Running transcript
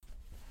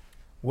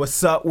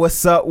What's up?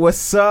 What's up?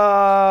 What's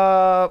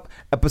up?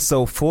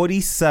 Episode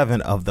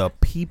 47 of the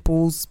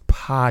People's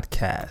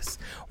Podcast.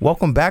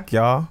 Welcome back,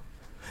 y'all.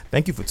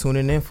 Thank you for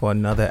tuning in for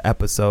another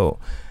episode.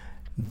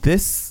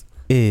 This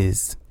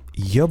is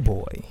your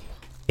boy,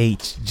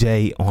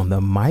 HJ, on the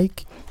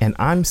mic, and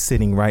I'm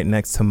sitting right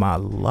next to my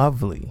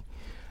lovely,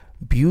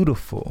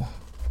 beautiful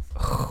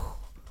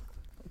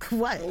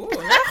What? What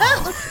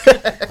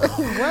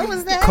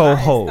was that?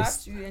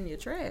 co-host. You in your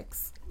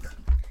tracks.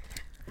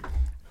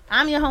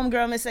 I'm your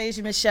homegirl, Miss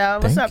Asia Michelle.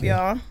 What's Thank up, you.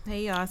 y'all?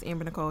 Hey y'all, it's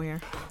Amber Nicole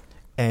here.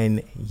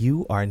 And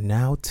you are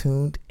now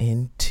tuned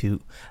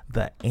into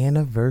the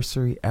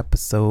anniversary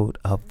episode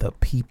of the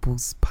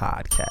People's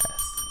Podcast.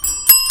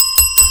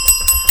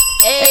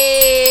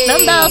 Hey,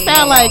 them bells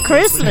sound like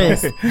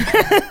Christmas.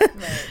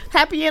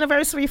 Happy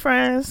anniversary,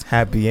 friends.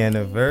 Happy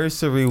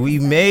anniversary. We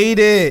made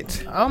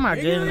it. Oh my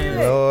goodness.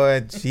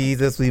 Lord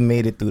Jesus, we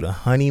made it through the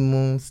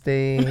honeymoon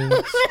stage.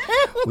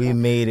 We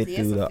made it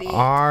through the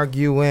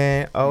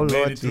arguing. Oh, made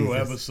Lord it through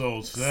Jesus.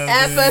 episode 7.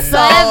 Episode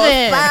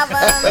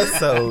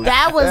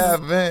That was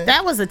 7.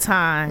 that was a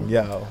time.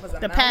 Yo.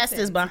 The past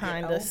is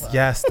behind us.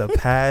 Yes, the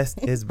past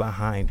is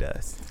behind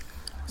us.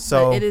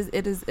 So But it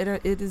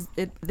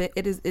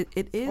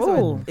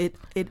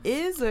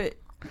is.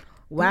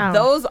 Wow.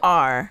 Those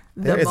are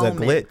the there is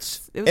moments. a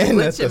glitch It was a in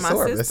the glitch in my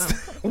thesaurus.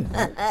 system.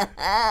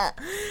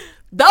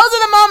 Those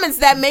are the moments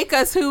that make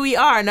us who we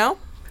are. No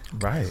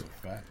Right.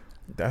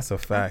 That's a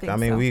fact. think I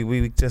mean, so.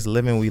 we just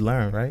live and we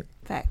learn, right?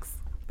 facts.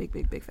 Big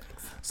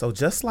facts. So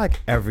just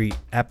like every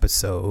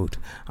episode,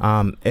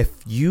 if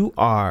you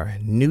are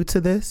new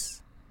to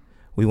this,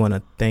 we want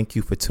to thank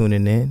you for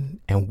tuning in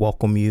and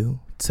welcome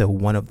you to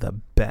one of the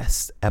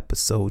best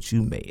episodes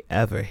you may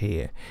ever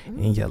hear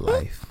in your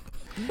life.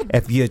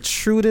 If you're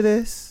true to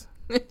this,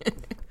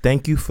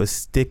 thank you for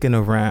sticking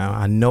around.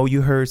 I know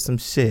you heard some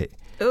shit,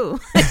 Ooh.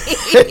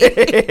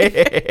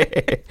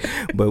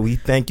 but we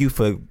thank you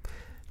for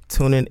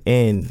tuning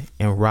in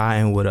and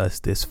riding with us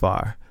this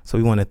far. So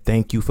we want to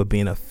thank you for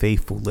being a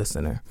faithful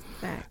listener.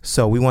 Facts.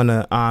 So we want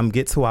to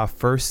get to our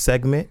first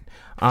segment.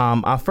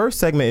 Our first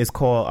segment is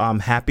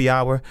called Happy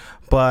Hour,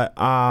 but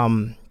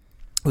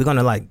we're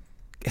gonna like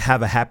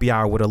have a happy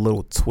hour with a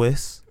little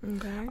twist.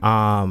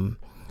 Okay.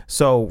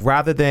 So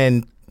rather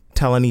than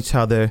telling each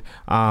other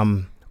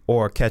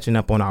or catching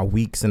up on our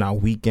weeks and our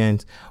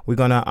weekends, we're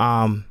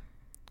gonna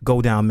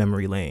go down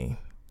memory lane.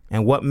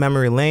 And what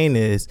memory lane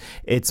is,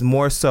 it's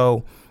more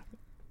so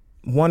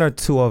one or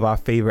two of our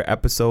favorite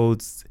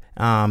episodes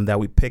that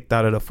we picked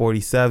out of the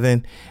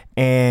 47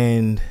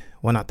 and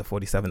well, not the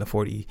 47, the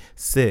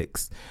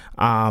 46,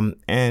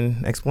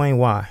 and explain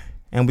why.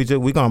 And we're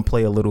going to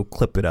play a little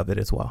clip of it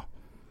as well.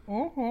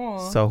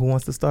 So who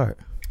wants to start?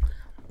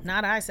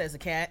 Not I, says the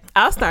cat.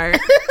 I'll start.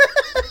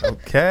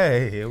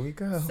 Okay, here we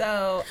go.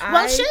 So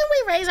Well, shouldn't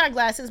we raise our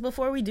glasses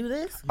before we do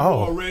this?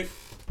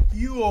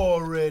 You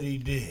already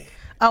did.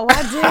 Oh,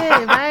 I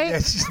did, right?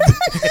 Yes,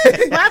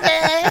 My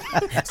bad.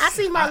 I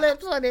see my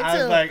lips on it too. I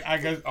was like, I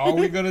guess, are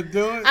we going to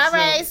do it? All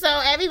right, so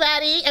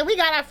everybody, and we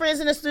got our friends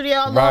in the studio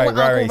along Right, with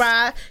right. Uncle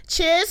Rod.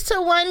 Cheers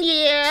to 1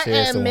 year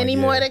Cheers to and many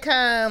 1 more year. to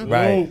come.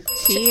 Right.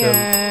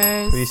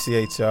 cheers.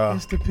 Appreciate y'all.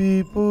 It's the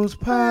People's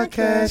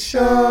Podcast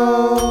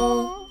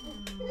Show.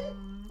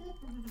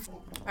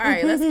 All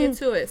right, let's get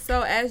to it.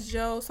 So as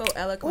Joe so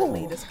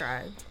eloquently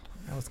described,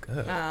 That was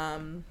good.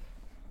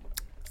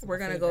 we're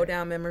going to go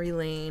down memory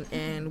lane,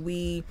 and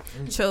we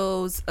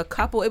chose a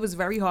couple. It was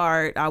very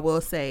hard, I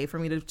will say, for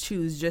me to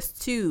choose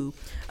just two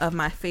of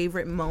my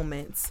favorite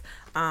moments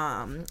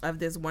of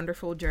this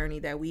wonderful journey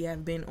that we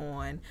have been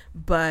on.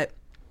 But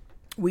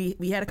we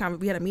had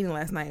a meeting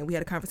last night, and we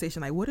had a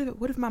conversation like, what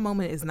if my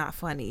moment is not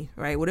funny,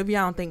 right? What if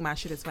y'all don't think my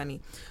shit is funny?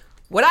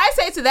 What I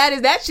say to that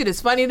is that shit is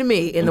funny to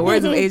me, in the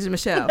words of Asia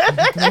Michelle.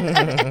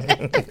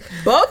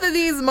 Both of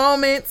these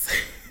moments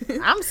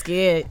I'm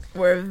scared.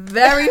 were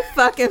very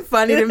fucking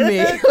funny to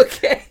me.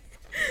 Okay.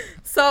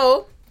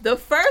 So the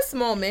first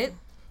moment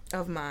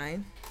of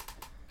mine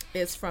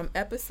is from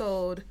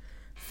episode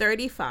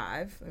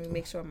 35. Let me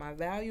make sure my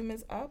volume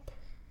is up.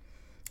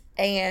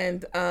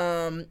 And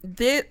I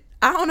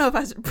don't know if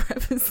I should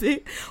preface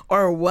it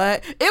or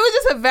what. It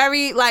was just a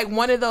very like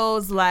one of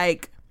those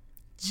like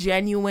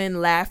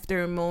genuine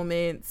laughter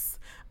moments.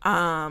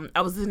 I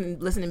was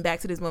listening back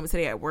to this moment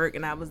today at work,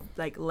 and I was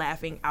like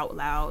laughing out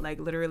loud, like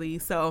literally.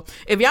 So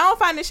if y'all don't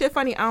find this shit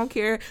funny, I don't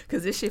care,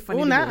 because this shit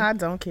funny Oh, to nah, me. I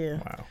don't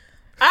care. Wow.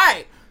 All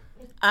right.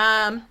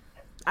 I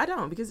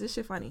don't, because this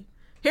shit funny.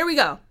 Here we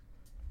go.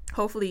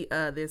 Hopefully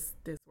this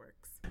works.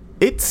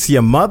 It's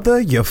your mother,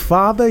 your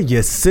father,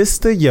 your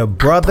sister, your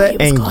brother,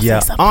 and your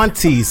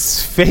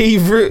auntie's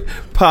favorite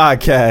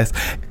podcast.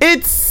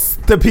 It's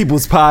the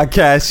People's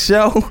Podcast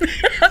Show. I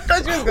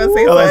thought you was gonna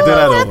say Let's do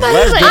that over. Let's do I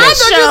that. thought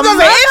you was gonna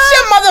say it's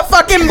your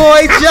motherfucking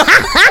boy, Joe.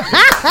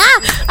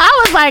 I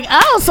was like,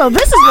 oh, so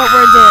this is what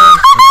we're doing.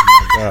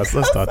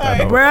 Let's start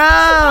that over.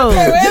 Bro.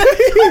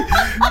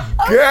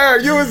 Girl,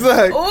 you was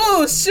like,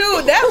 Oh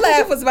shoot, that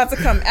laugh was about to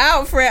come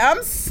out, Fred.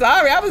 I'm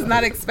sorry, I was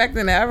not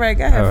expecting that. All right,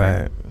 go ahead. all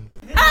Fred. right.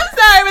 All I'm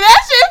sorry, but that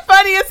shit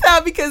funny as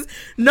hell because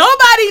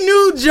nobody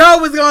knew Joe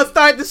was gonna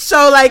start the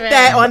show like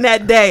that on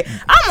that day.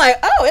 I'm like,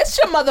 oh, it's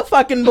your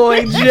motherfucking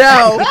boy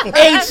Joe,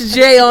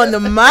 HJ on the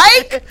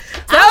mic.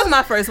 So that was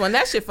my first one.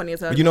 That shit funny as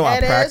hell. You know, I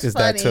That is practiced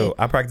that funny. too.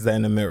 I practiced that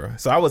in the mirror.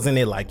 So I was in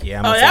it like, yeah,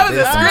 I'm Oh, gonna that say was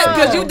a this, I'm gonna script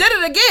say because that. you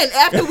did it again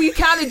after we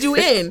counted you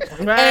in,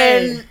 Right.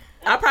 and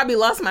I probably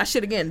lost my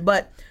shit again.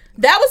 But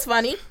that was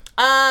funny.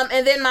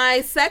 And then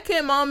my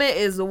second moment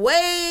is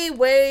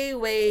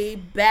way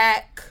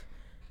back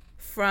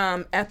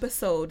from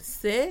episode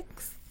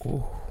 6.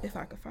 Ooh. If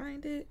I could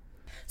find it.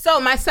 So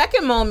my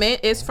second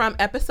moment is from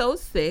episode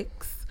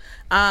 6.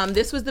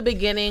 This was the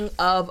beginning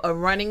of a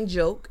running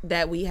joke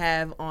that we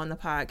have on the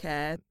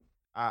podcast.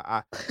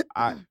 I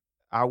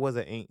was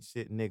an ain't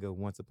shit nigga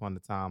once upon a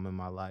time in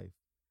my life.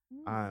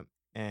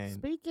 And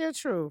Speak your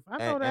truth. I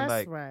know and that's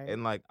like right.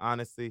 and like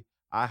honestly,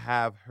 I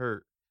have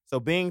hurt. So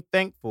being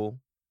thankful,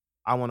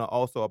 I want to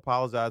also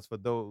apologize for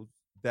those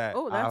that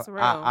Oh, that's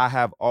real. I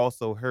have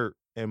also hurt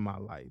in my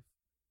life.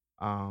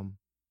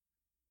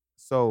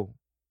 So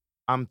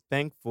I'm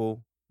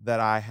thankful that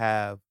I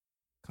have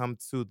come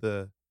to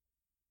the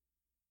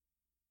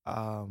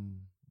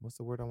what's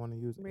the word I want to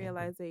use? Amber?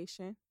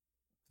 Realization.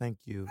 Thank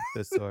you,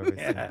 thesaurus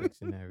and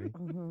dictionary.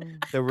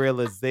 Mhm. The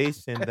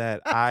realization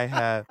that I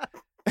have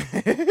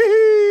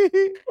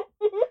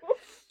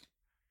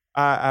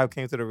I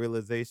came to the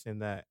realization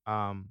that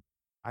I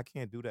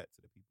can't do that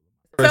to the people.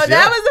 So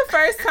that was the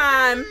first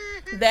time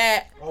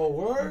that Oh,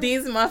 word?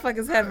 these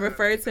motherfuckers have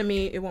referred to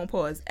me, it won't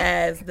pause,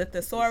 as the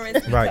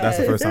thesaurus. Right, that's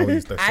the because first time we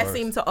used I thesaurus.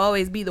 seem to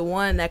always be the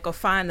one that could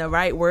find the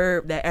right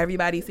word that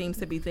everybody seems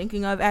to be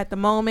thinking of at the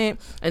moment.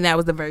 And that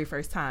was the very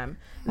first time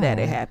that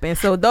it happened.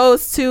 So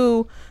those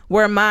two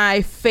were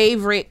my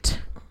favorite,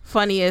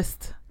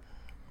 funniest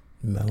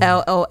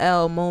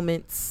LOL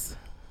moments.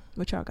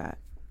 What y'all got?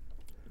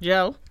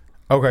 Joe.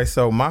 Okay,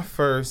 so my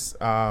first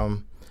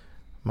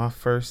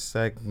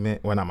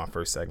segment, well, not my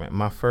first segment,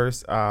 my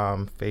first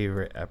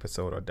favorite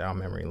episode or Down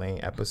Memory Lane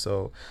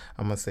episode,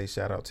 I'm gonna say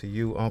shout out to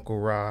you, Uncle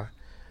Ra.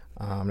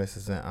 This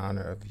is in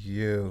honor of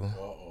you.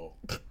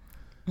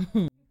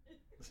 I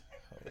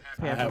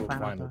have a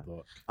final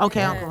thought.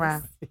 Okay, Yes. Uncle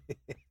Ryan.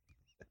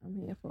 I'm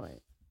here for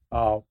it.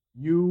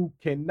 You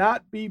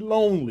cannot be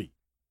lonely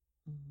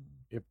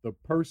if the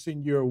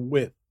person you're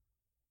with,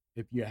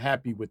 if you're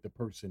happy with the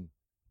person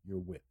you're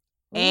with.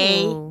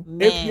 Amen.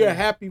 If you're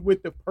happy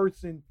with the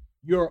person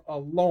you're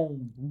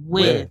alone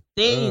with.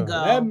 There you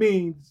go. That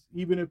means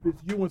even if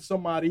it's you and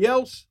somebody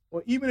else,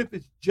 or even if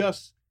it's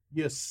just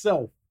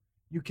yourself,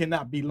 you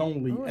cannot be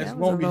lonely Ooh, as that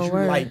was a long as little you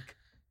word. like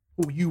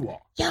who you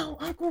are. Yo,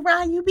 Uncle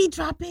Ryan, you be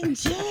dropping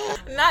gems.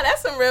 Nah,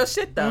 that's some real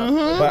shit though.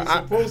 Mhm. But It's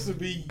supposed to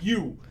be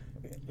you.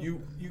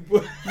 You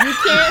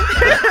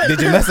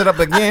Did you mess it up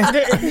again? no,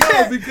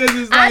 because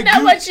it's I like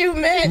know what you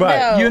meant, Right.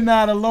 though. you're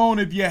not alone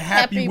if you're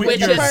happy with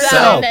the yourself.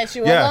 person that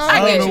you Yes. alone I I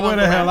get don't you, know where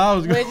the Uncle hell I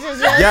was with. going. Which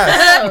is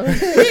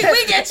Yes.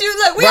 we get you.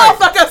 Look, we Right. all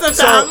fuck up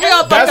sometimes. We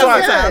all fuck That's up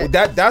why sometimes.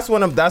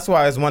 that's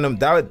why it's one of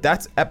them.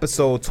 That's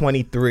episode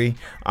 23,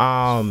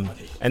 and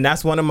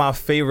that's one of my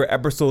favorite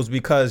episodes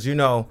because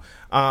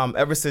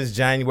ever since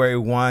January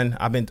 1,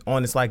 I've been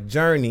on this like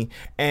journey,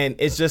 and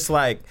it's just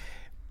like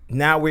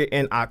now we're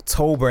in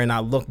October, and I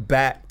look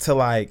back to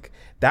like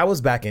that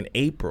was back in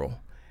April.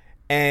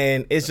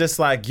 And it's just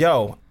like,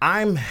 yo,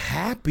 I'm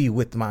happy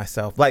with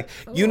myself. Like,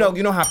 you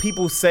know how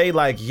people say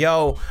like,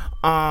 yo,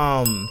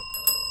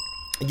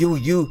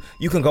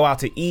 you can go out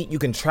to eat, you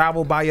can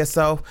travel by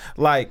yourself.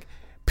 Like,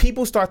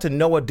 people start to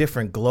know a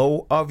different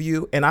glow of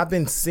you, and I've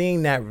been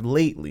seeing that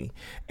lately.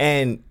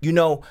 And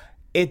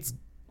it's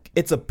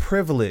a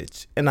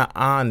privilege and an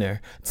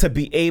honor to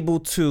be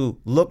able to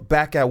look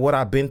back at what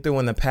I've been through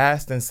in the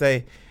past and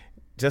say,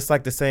 just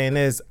like the saying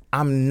is,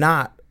 I'm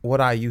not what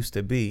I used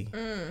to be.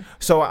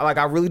 So like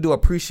I really do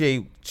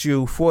appreciate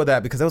you for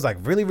that because it was like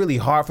really, really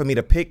hard for me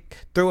to pick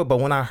through it.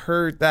 But when I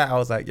heard that, I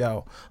was like,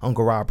 yo,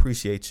 Uncle Ra, I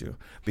appreciate you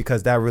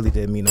because that really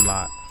did mean a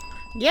lot.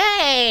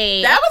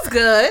 Yay. That was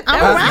good. I'm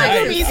That was right.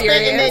 nice. You be Serious.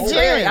 spitting the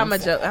gems. I'm a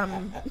joke.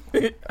 All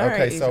Okay,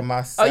 right, so Asia.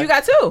 my Oh, you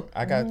got two.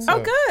 I got two.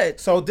 Oh, good.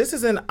 So this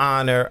is in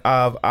honor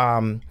of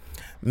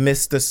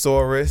Miss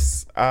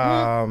Thesaurus,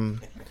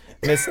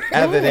 Miss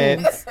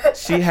Evidence.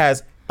 She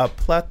has a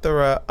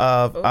plethora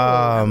of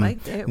I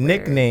like that word.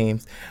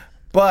 nicknames,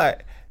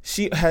 but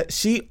she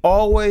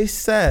always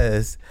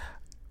says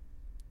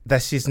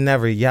that she's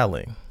never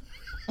yelling.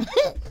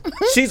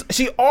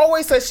 She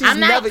always says she's I'm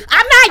not never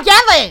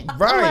yelling.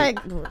 Right.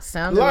 I'm like,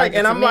 sounded like, it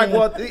and to I'm me. like,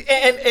 well, and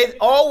it's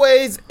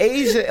always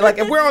Asian. Like,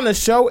 if we're on the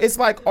show, it's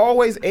like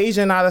always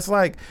Asian now. That's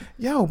like,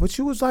 yo, but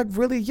you was like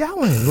really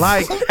yelling,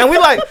 like, and we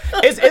like,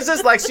 it's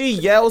just like she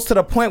yells to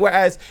the point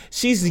whereas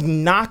she's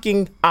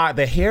knocking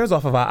the hairs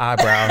off of our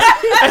eyebrows.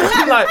 And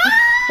I'm like,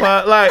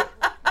 well,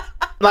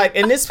 like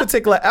in this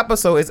particular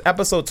episode, it's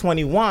episode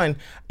 21.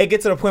 It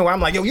gets to the point where I'm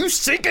like, yo, you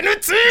shaking the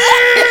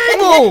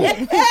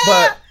table.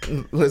 But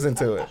listen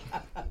to it.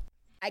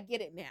 I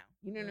get it now.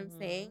 You know what I'm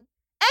saying?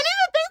 And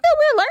even think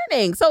we're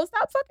learning. So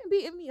stop fucking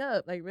beating me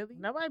up. Like, really?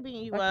 Nobody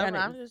beating you Fuck up.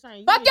 y'all I'm niggas. just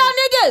saying. Fuck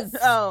y'all niggas.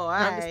 Oh, all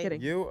I'm right. just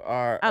kidding. You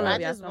are. I love I y'all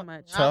just so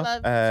much. I Tough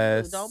love you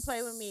ass too. Don't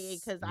play with me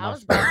because I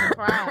was mushroom. about to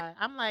cry.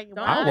 I'm like,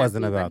 I why?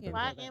 wasn't about to.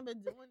 Why Amber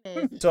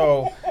doing this?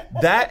 So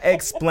that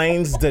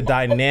explains the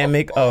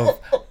dynamic of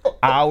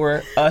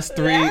us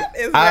three, That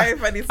is very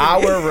funny to me.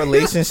 our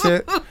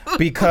relationship,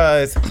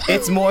 because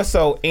it's more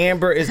so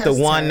Amber is the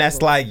one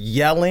that's like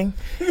yelling.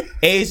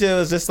 Asia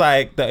is just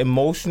like the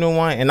emotional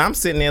one, and I'm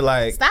sitting there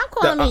like, Stop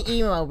calling me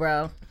emo,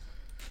 bro.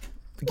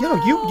 yo,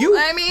 you.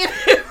 I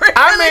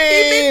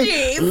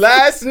mean,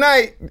 Last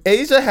night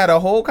Asia had a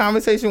whole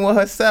conversation with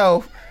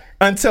herself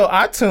until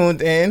I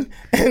tuned in,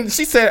 and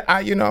she said,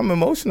 I'm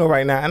emotional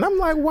right now," and I'm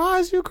like, "Why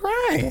is you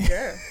crying?"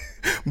 Yeah.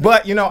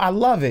 But I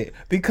love it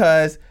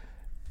because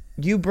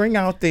you bring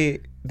out the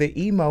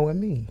emo in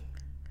me.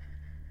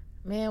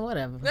 Man,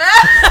 whatever. She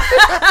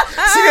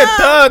a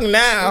thug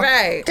now,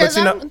 Right. Because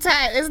But I'm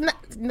tired. It's not,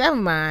 never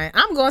mind.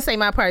 I'm going to say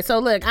my part. So,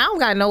 look, I don't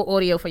got no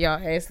audio for y'all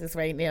asses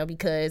right now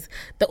because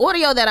the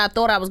audio that I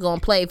thought I was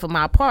going to play for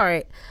my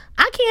part,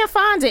 I can't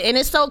find it. And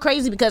it's so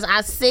crazy because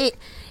I sit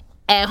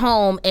at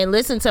home and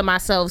listen to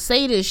myself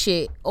say this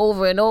shit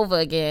over and over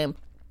again.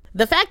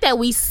 The fact that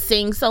we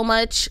sing so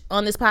much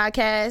on this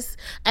podcast,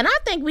 and I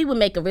think we would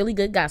make a really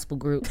good gospel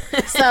group.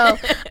 So,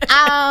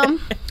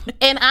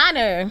 in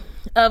honor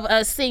of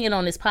us singing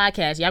on this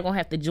podcast, y'all gonna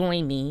have to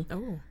join me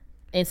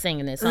in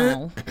singing this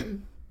song.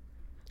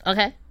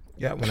 Okay?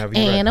 Yeah, whenever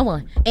you're And ready. a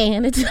one,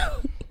 and a two.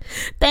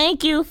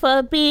 Thank you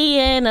for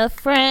being a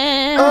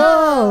friend.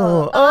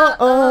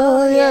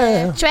 Oh,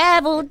 yeah.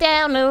 Travel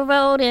down the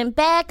road and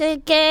back So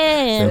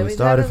again. we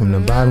started from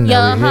the bottom. Your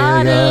now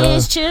heart we're here,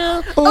 is true. You're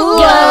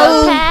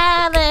a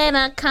pal and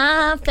a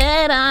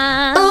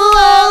confidant.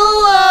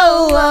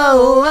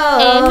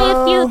 And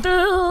if you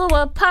threw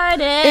a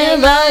party,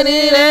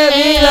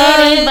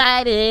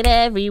 invited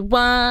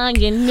everyone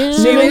you knew. You would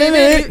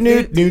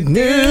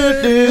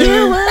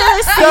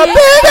see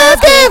the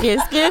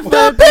biggest gift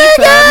would be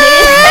from me.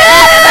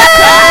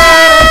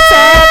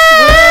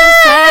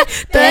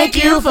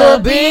 Thank you for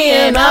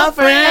being our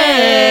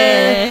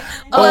friend.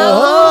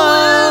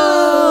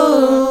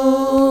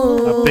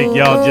 I think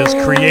y'all just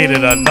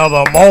created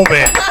another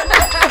moment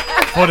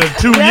for the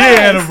 2-year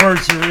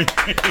anniversary.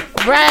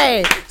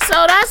 Right.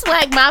 So that's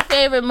like my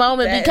favorite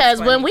moment That is because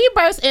when funny. we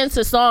burst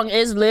into song,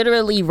 it's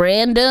literally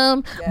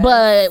random,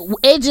 but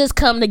it just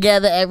come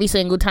together every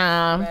single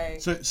time. Right.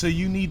 So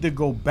you need to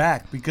go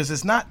back because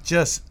it's not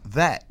just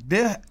that.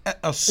 There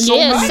are so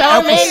Yeah, many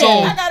so many.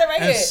 episodes I got it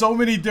right and here. so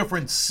many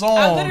different I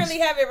songs. literally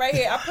have it right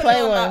here. I put Play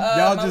it on one.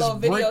 Y'all my just little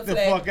video break the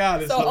today. fuck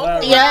out. It's So Uncle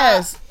hilarious. Rob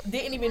Yes.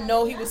 didn't even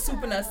know he was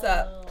souping us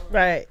up.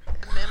 Right.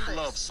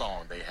 love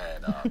song they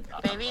had.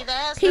 Baby,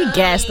 that's he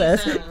gassed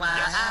us.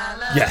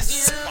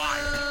 Yes.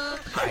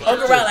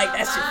 Uncle Rob like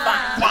that shit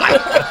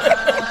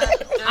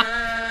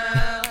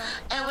fine.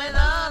 And with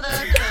all the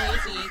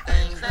crazy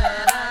things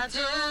that I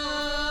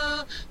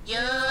do,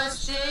 you're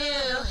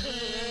still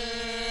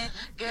here,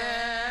 girl. I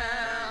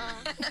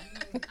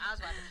was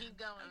about to keep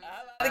going.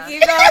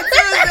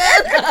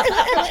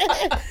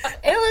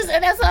 It was,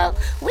 and that's all.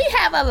 We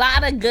have a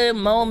lot of good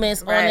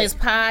moments on this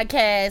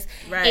podcast,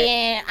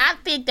 and I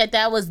think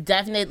that was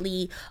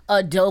definitely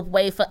a dope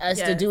way for us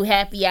to do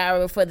happy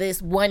hour for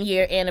this 1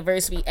 year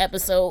anniversary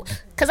episode.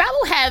 Because I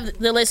will have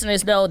the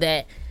listeners know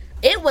that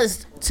it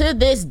was to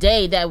this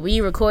day that we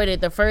recorded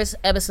the first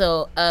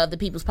episode of the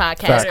People's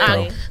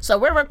Podcast. So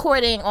we're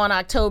recording on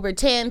October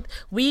 10th.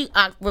 We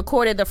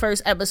recorded the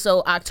first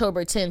episode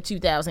October 10th,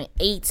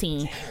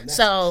 2018.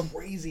 So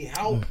crazy.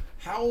 How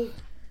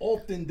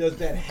often does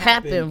that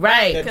happen?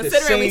 Right. That the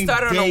Considering we same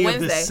started on a day of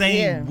Wednesday. the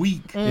same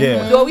week.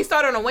 Yeah. Well, we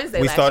started on a Wednesday.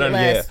 We last started,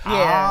 year.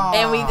 yeah.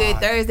 And we did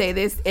Thursday.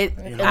 we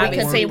obviously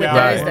continue with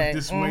Right. Thursday.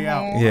 This way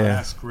out. Yeah.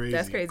 That's crazy.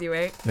 That's crazy,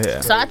 right?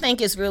 Yeah. So I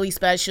think it's really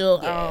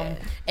special.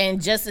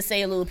 And just to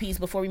say a little piece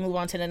before we move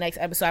on to the next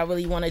episode, I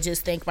really want to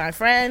just thank my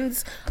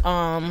friends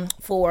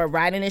for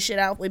riding this shit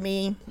out with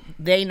me.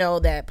 They know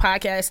that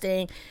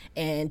podcasting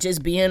and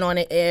just being on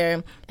the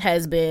air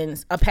has been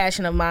a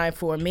passion of mine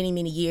for many,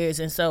 many years.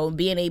 And so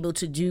being able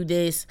to do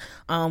this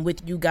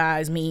with you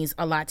guys means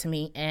a lot to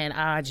me. And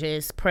I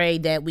just pray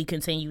that we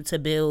continue to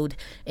build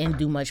and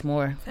do much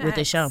more with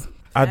the show.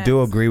 I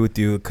do agree with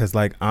you because,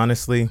 like,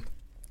 honestly,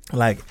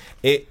 like,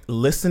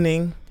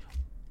 listening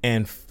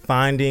and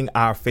finding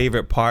our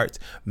favorite parts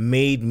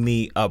made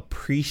me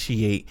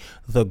appreciate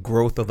the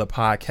growth of the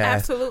podcast.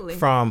 Absolutely.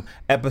 From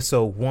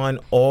episode 1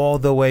 all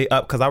the way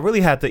up, because I really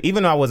had to,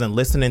 even though I wasn't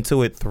listening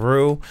to it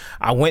through,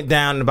 I went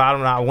down the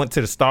bottom and I went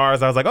to the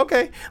stars. I was like,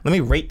 okay, let me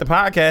rate the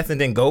podcast and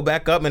then go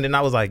back up, and then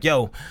I was like,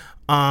 yo,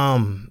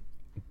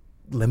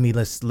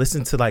 let's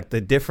listen to like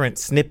the different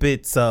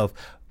snippets of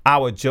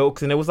our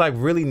jokes, and it was like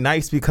really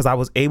nice because I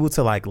was able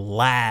to like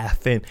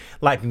laugh and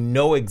like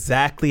know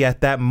exactly at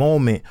that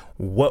moment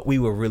what we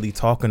were really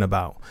talking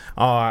about.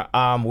 Or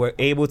we're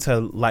able to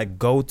like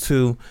go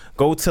to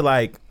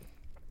like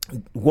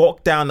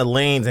walk down the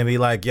lanes and be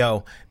like,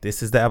 yo,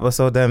 this is the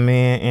episode that me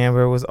and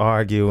Amber was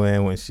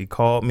arguing when she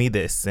called me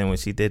this and when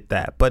she did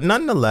that. But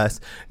nonetheless,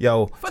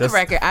 yo, For the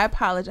record, I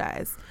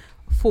apologize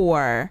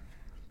for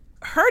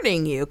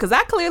hurting you because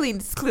I clearly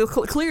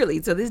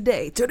to this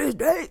day.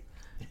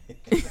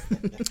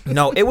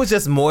 No, it was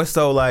just more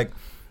so like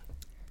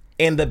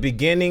in the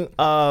beginning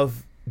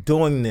of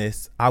doing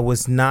this, I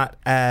was not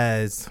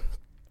as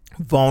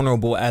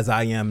vulnerable as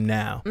I am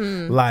now.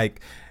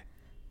 Like,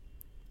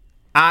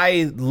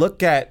 I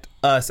look at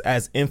us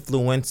as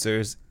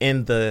influencers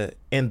in the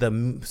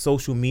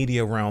social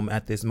media realm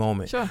at this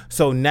moment. Sure.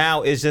 So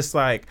now it's just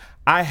like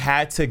I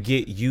had to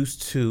get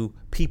used to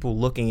people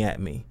looking at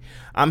me.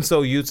 I'm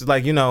so used to,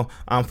 like, you know,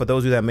 for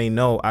those of you that may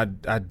know, I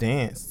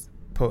dance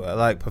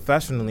like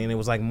professionally, and it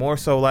was like more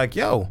so like,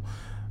 yo,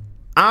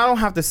 I don't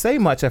have to say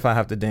much if I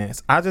have to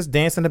dance. I just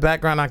dance in the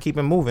background. I keep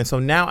it moving. So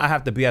now I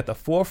have to be at the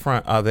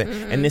forefront of it,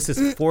 and this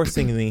is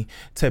forcing me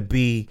to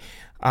be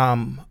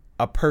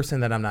a person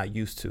that I'm not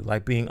used to,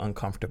 like being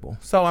uncomfortable.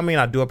 So I mean,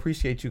 I do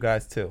appreciate you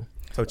guys too.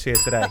 So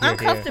cheers to that. Here,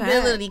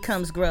 Uncomfortability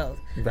comes growth.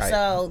 Right.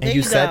 So there and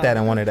you said go. that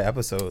in one of the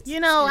episodes. You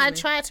know, I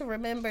try to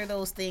remember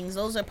those things.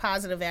 Those are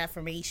positive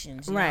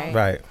affirmations. you Right. know?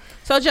 Right.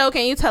 So, Joe,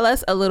 can you tell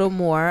us a little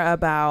more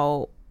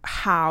about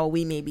how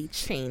we may be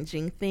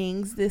changing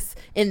things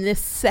in this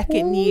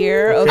second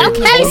year of Okay,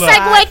 the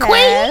segue podcast?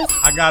 queen.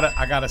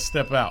 I gotta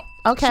step out.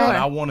 Okay. And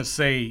I want to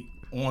say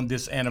on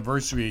this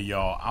anniversary of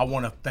y'all, I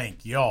want to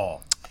thank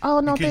y'all Oh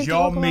no, because thank you,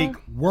 y'all Uncle make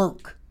Ron.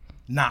 work,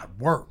 not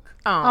work.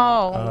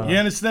 Oh, You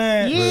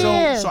understand?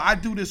 Yeah. So I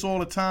do this all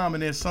the time,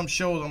 and there's some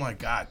shows I'm like,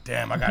 God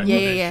damn, I gotta Yeah,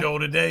 do this yeah. show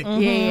today.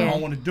 Yeah. I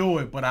don't want to do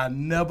it, but I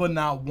never,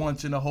 not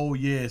once in the whole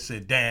year,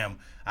 said, damn,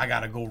 I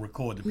gotta go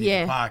record the People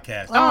Yeah.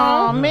 podcast.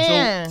 oh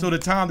man. So the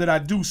time that I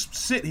do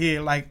sit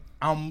here, like,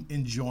 I'm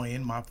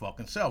enjoying my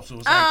fucking self. So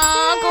it's like,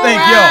 Oh, thank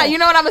Cora, y'all. you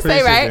know what I'm gonna say,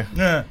 Appreciate right? you.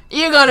 yeah.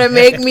 You're gonna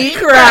make me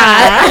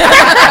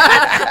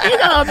cry. You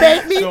gonna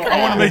make me So I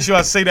want to make sure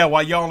I say that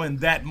while y'all in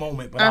that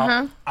moment, but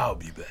I'll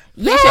be back.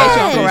 Appreciate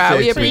you, Cora.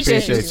 We Appreciate you, appreciate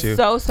appreciate you you.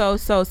 so Let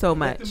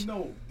much. them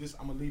know this.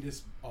 I'm gonna leave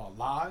this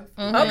live.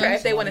 Okay,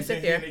 if they So want to when sit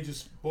get here, there. They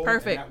just boom,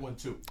 Perfect. And that one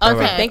too.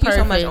 Okay, Thank you so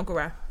much, perfect. Uncle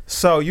Ra.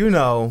 So, you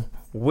know,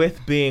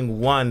 with being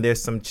one,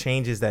 there's some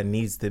changes that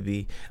needs to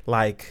be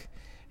like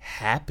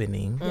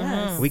happening.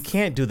 Yes. We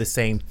can't do the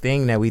same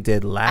thing that we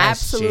did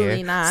last year.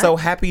 Absolutely not. So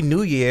happy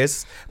New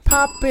Year's.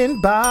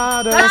 Popping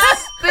bottles.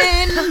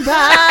 Spin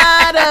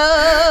bottle.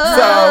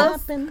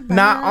 So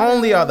not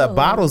only are the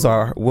bottles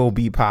will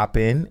be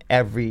popping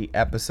every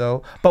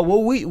episode, but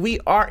we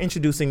are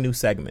introducing new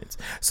segments.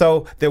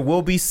 So there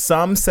will be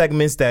some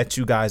segments that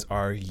you guys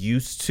are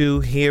used to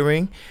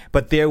hearing,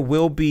 but there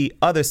will be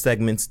other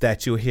segments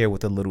that you'll hear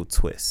with a little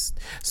twist.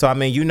 So I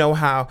mean, you know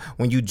how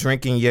when you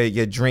drinking,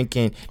 you're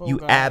drinking, you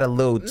add a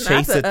little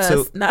chaser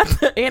to not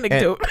the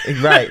anecdote.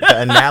 right,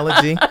 the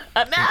analogy.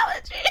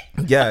 Analogy.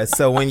 Yeah,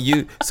 so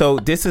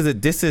this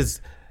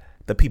is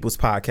the People's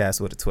Podcast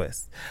with a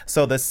twist.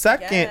 So the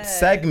second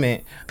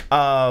segment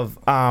of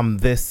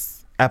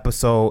this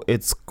episode,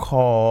 it's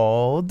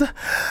called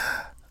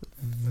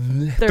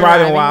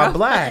Thriving While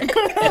Black.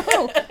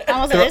 I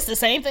was like, it's the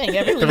same thing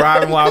every week.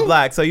 Thriving While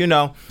Black. So, you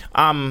know,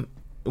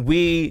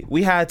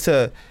 we had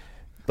to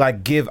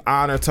like give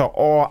honor to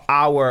all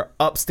our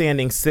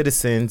upstanding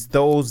citizens,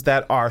 those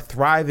that are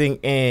thriving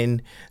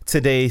in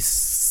today's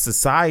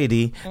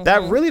society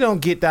that really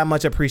don't get that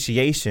much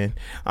appreciation.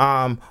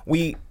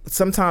 We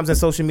sometimes in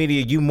social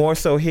media, you more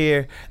so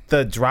hear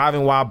the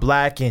Thriving While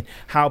Black and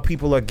how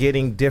people are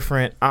getting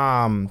different,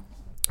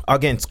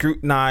 again,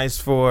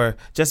 scrutinized for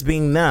just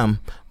being them.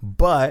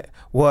 But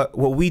what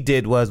we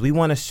did was we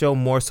want to show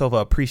more so of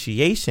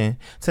appreciation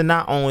to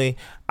not only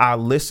our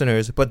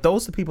listeners, but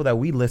those are people that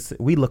we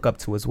look up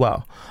to as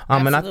well.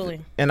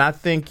 Absolutely. And I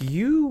think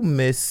you,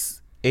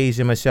 Miss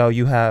Asia Michelle,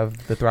 you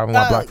have the Thriving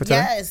While Black for today.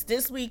 Yes,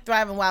 this week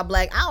Thriving While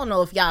Black. I don't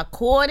know if y'all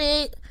caught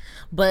it,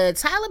 but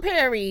Tyler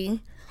Perry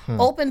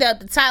opened up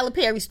the Tyler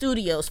Perry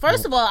Studios.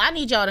 First of all, I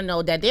need y'all to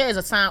know that there is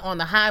a sign on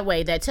the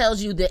highway that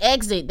tells you the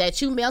exit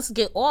that you must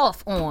get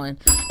off on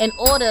in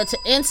order to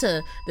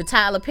enter the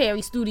Tyler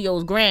Perry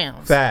Studios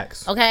grounds.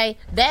 Facts. Okay,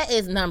 that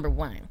is number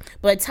one.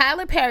 But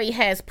Tyler Perry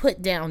has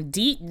put down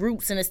deep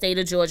roots in the state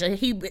of Georgia.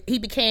 He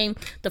became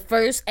the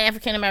first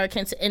African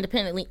American to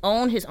independently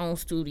own his own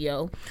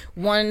studio,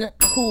 one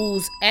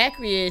whose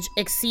acreage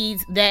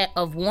exceeds that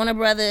of Warner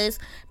Brothers,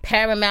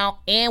 Paramount,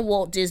 and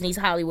Walt Disney's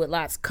Hollywood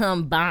lots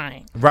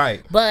combined. Right.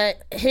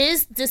 But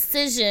his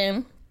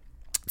decision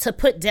to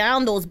put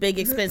down those big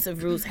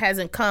expensive roofs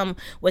hasn't come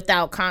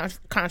without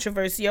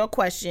controversial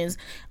questions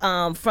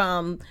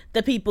from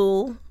the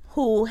people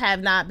who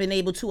have not been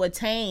able to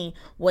attain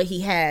what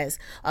he has.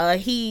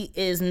 He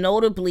is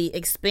notably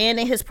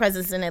expanding his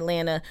presence in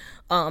Atlanta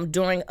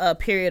during a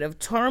period of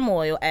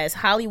turmoil as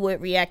Hollywood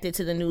reacted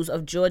to the news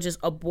of Georgia's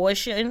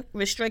abortion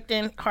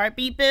restricting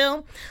heartbeat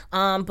bill.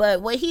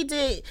 But what he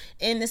did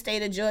in the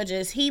state of Georgia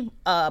is he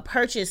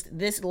purchased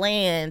this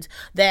land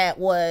that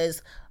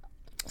was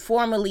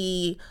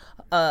formerly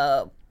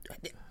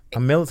A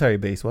military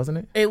base, wasn't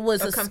it? It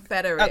was A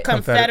Confederate. a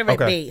Confederate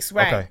Okay. base,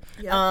 right? Okay.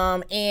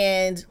 Yep.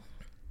 And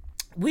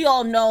we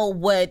all know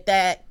what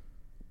that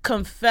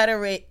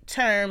Confederate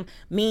term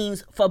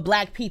means for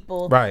Black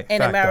people Right, in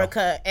facto.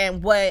 America,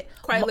 and what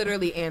Quite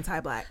literally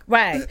anti-Black.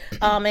 right.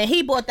 And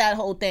he brought that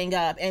whole thing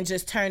up and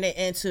just turned it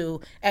into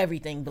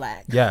everything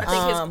Black. Yes. I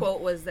think his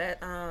quote was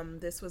that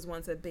this was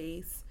once a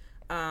base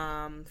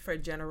for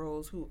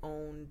generals who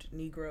owned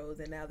Negroes,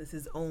 and now this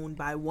is owned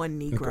by one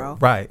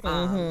Negro. Right.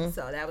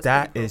 So that was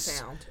That pretty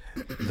is- profound.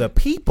 The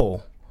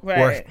people were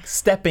Right.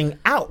 stepping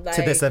out to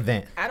Like, this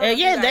event. I don't know if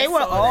you Yeah, guys they were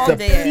saw all The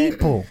that. there.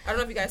 people. I don't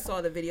know if you guys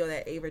saw the video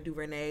that Ava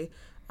DuVernay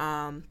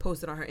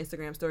posted on her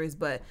Instagram stories,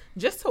 but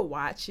just to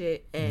watch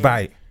it and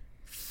Right.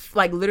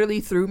 like literally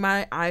through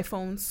my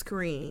iPhone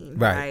screen,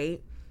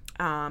 Right.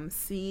 right?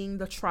 Seeing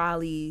the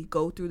trolley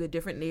go through the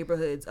different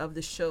neighborhoods of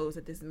the shows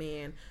that this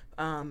man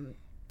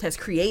has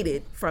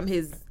created from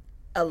his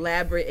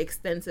elaborate,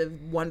 extensive,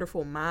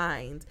 wonderful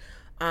mind.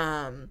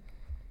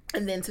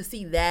 And then to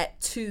see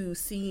that too,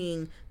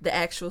 seeing the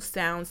actual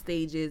sound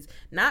stages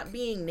not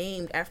being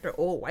named after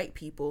old white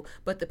people,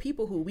 but the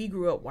people who we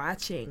grew up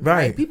watching,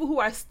 Right. People who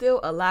are still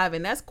alive,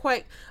 and that's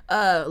quite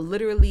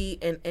literally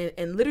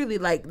and literally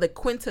like the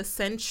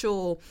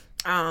quintessential.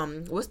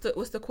 What's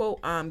the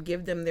quote?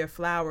 Give them their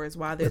flowers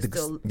while they're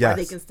still, while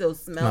they yes. can still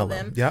smell Smell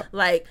them. them. Yep.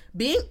 Like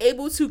being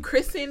able to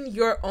christen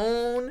your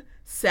own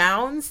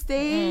sound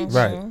stage.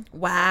 Right.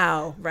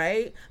 Wow.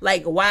 Right.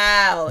 Like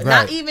wow. Right.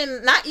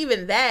 Not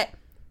even that.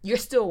 You're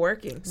still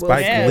working. Will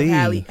Spike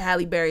Smith, Lee.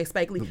 Halle Berry,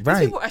 Spike Lee. These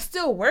Right. people are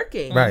still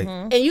working. Right.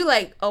 And you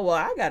like, oh well,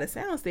 I got a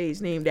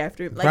soundstage named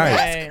after him. Like Right.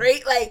 that's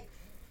great. Like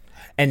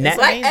And that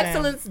Black amazing.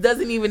 excellence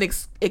doesn't even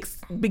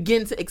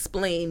begin to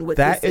explain what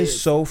that this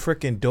is so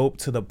freaking dope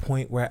to the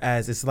point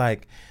whereas it's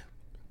like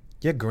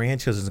your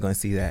grandchildren's going to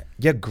see that.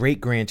 Your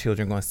great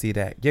grandchildren going to see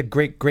that. Your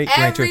great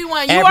grandchildren.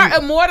 Everyone, you are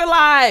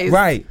immortalized.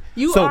 Right.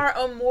 You So- are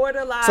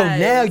immortalized. So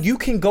now you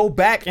can go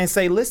back and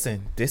say,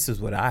 listen, this is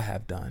what I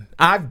have done.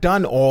 I've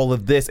done all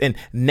of this. And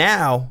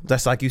now,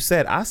 just like you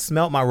said, I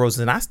smelled my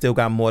roses and I still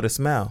got more to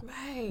smell.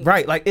 Right.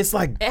 Right. Like, it's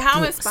like, And how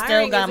dude,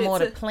 inspiring Still got is it more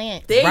to to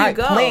plant. There Right, you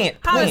go. plant,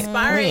 How plant,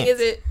 inspiring plant. is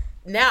it?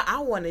 Now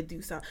I want to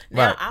do something.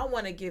 Now Right. I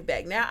want to give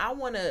back. Now I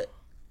want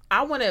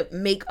to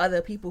make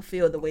other people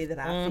feel the way that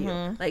I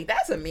feel. Like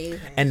that's amazing.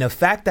 and the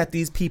fact that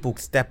these people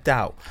stepped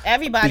out.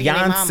 Everybody and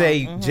their mama.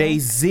 Beyonce,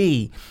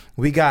 Jay-Z,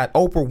 we got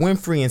Oprah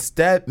Winfrey and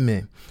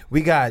Stedman.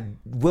 We got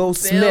Will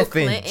Smith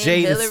Clinton, and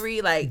Jada.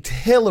 Hillary, like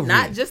Hillary.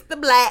 not just the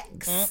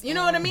blacks. You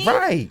know what I mean?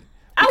 Right.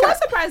 I was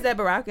surprised that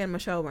Barack and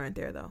Michelle weren't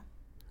there though.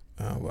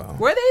 Oh, well.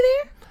 Were they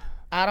there?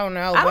 I don't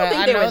know, I don't but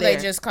think I they know were they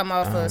there. just come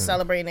off of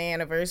celebrating the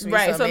anniversary.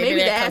 Right. So maybe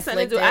that they're has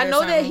something to do. conflicted I or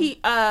know that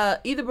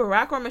something. he either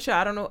Barack or Michelle.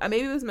 I don't know.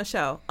 Maybe it was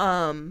Michelle.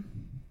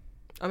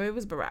 Or maybe it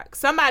was Barack.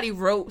 Somebody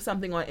wrote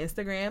something on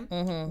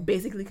Instagram,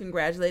 basically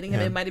congratulating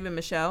him. Yeah. It might have been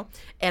Michelle,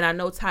 and I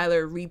know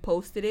Tyler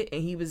reposted it,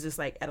 and he was just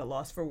like at a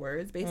loss for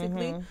words,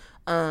 basically.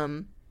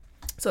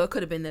 So it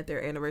could have been that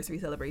their anniversary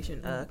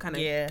celebration kind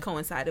of Yeah.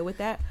 coincided with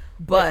that,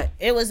 but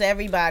It was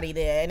everybody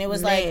there, and it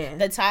was Man. like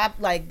the top,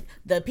 like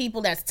the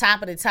people that's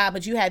top of the top.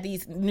 But you had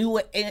these new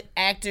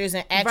actors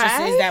and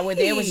actresses that were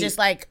there. It was Right. just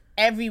like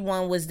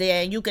everyone was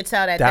there, and you could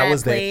tell that That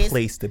was place, their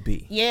place to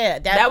be. Yeah,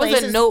 that was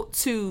place a is- note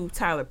to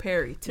Tyler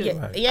Perry too. Yeah,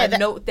 Right. yeah, a that-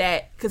 note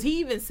that because he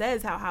even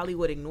says how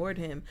Hollywood ignored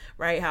him,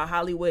 right? How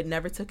Hollywood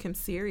never took him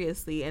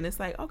seriously, and it's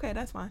like, okay,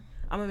 that's fine.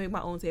 I'm gonna make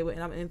my own table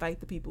and I'm gonna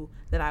invite the people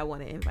that I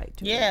want to invite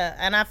to. Yeah,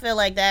 and I feel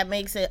like that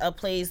makes it a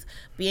place,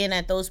 being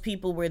that those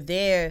people were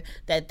there,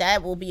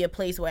 that will be a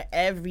place where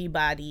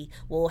everybody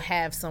will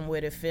have somewhere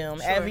to film.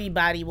 Sure.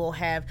 Everybody will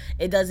have,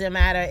 it doesn't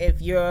matter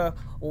if you're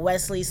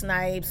Wesley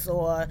Snipes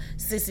or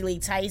Cicely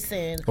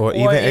Tyson. Or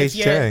even if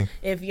HJ.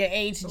 If you're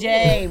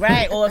HJ,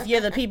 right? Or if you're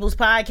the People's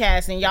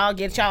Podcast and y'all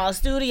get y'all a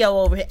studio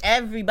over here,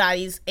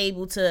 everybody's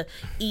able to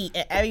eat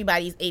and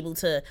everybody's able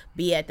to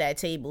be at that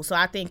table. So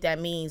I think that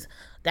means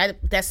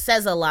that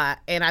says a lot,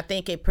 and I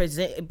think it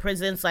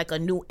presents like a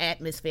new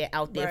atmosphere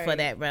out there for Right.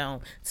 that realm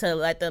to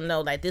let them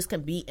know that this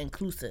can be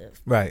inclusive.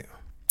 Right.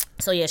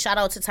 So yeah, shout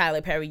out to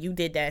Tyler Perry, you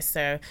did that,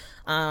 sir,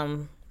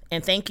 and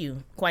thank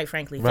you, quite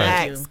frankly, Right.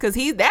 thank you. Because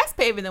that's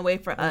paving the way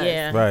for us.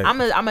 Yeah. Right. I'm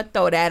gonna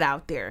throw that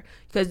out there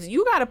because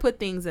you got to put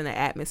things in the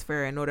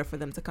atmosphere in order for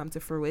them to come to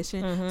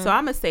fruition. So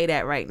I'm gonna say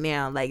that right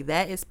now, like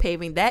that is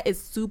paving. That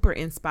is super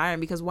inspiring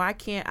because why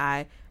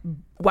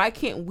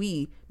can't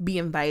we be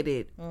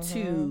invited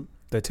to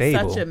The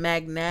table. such a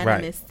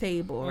magnanimous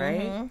table,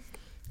 right?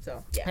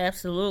 So yeah.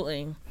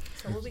 Absolutely.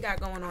 So what we got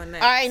going on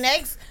next? All right,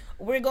 next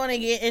we're going to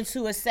get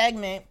into a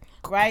segment,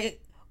 right,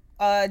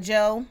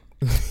 Joe?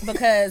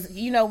 Because,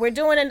 we're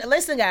doing it.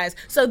 Listen, guys.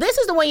 So this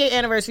is the 1 year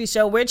anniversary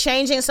show. We're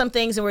changing some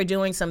things and we're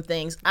doing some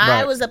things. I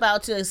Right. was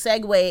about to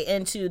segue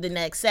into the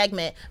next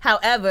segment.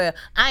 However,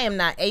 I am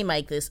not A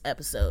Mike this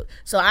episode.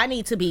 So I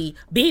need to be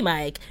B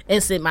Mike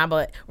and sit my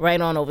butt right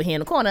on over here in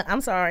the corner.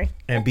 I'm sorry.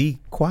 And be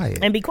quiet.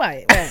 And be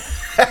quiet.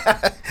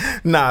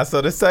 Right.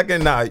 So the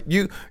second,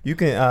 you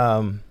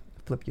can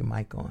flip your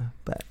mic on,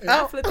 but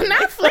Not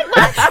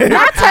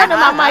turning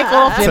my mic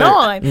off and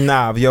on.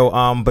 nah,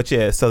 but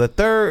yeah. So the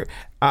third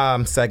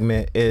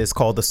segment is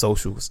called the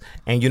socials,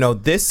 and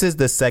this is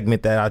the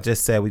segment that I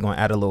just said we're gonna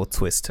add a little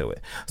twist to it.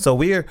 So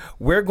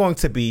we're going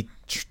to be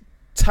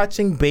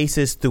touching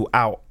bases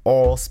throughout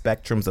all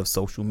spectrums of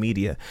social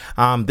media.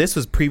 This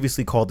was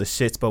previously called the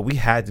shits, but we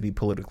had to be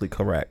politically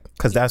correct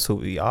because that's who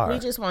we are. We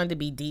just wanted to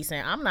be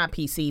decent. I'm not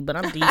PC, but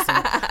I'm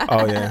decent.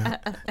 Oh yeah,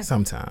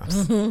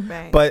 sometimes.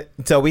 Right. But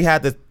so we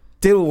had to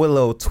deal with a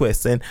little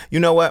twist, and you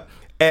know what?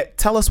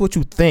 Tell us what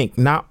you think,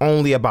 not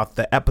only about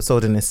the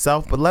episode in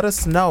itself, but let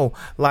us know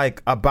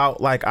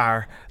about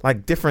our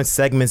different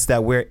segments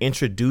that we're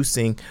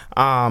introducing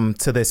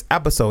to this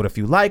episode. If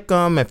you like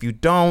them, if you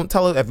don't,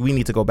 tell us if we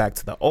need to go back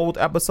to the old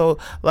episode.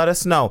 Let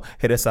us know.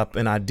 Hit us up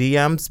in our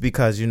DMs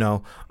because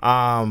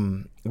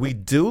we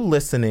do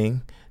listen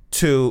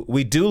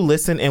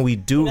and we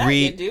do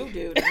read.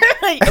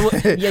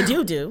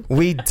 You do.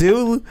 We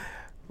do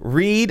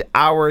read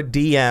our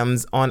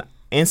DMs on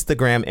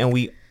Instagram, and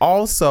we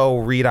also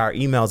read our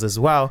emails as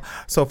well.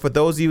 So for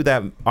those of you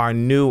that are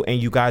new and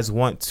you guys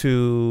want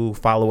to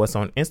follow us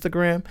on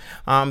Instagram,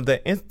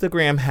 the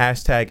Instagram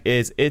hashtag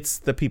is It's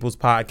the People's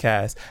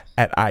Podcast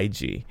at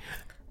IG.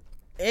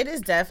 It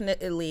is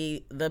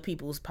definitely the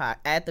People's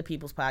at the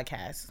People's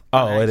Podcast.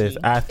 Oh, it is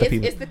at the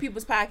People's. It's the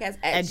People's Podcast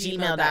at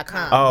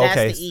gmail.com. Oh, okay.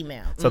 That's the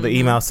email. So the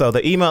email. So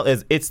the email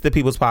is It's the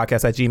People's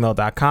Podcast at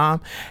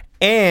gmail.com,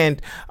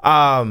 and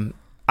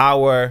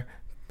our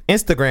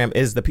Instagram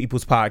is the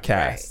People's Podcast.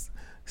 Right.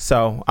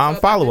 So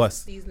follow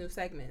us. These new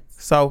segments.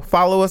 So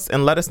follow us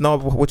and let us know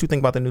what you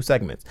think about the new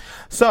segments.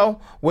 So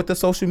with the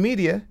social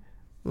media,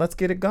 let's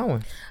get it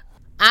going.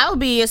 I'll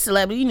be a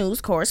celebrity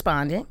news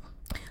correspondent.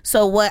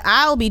 So what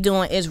I'll be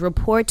doing is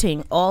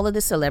reporting all of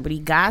the celebrity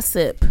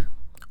gossip,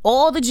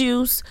 all the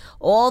juice,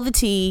 all the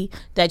tea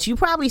that you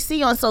probably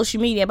see on social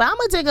media. But I'm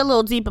going to dig a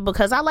little deeper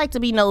because I like to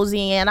be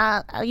nosy, and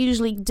I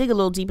usually dig a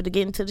little deeper to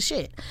get into the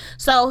shit.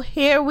 So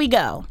here we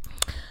go.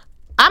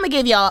 I'm going to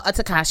give y'all a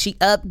Tekashi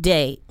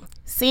update.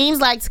 Seems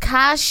like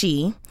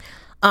Tekashi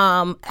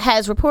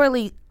has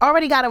reportedly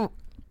already got a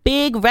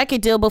big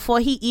record deal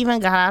before he even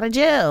got out of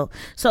jail.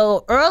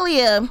 So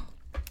earlier,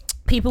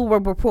 people were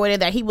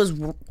reported that he was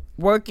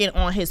working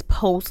on his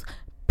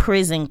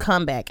post-prison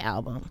comeback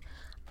album.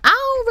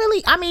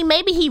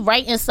 Maybe he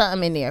writing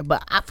something in there,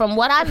 but from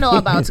what I know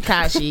about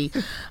Tekashi,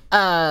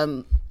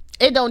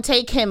 it don't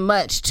take him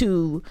much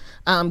to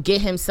get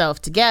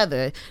himself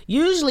together.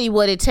 Usually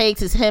what it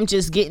takes is him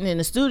just getting in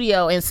the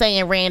studio and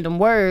saying random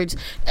words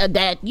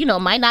that,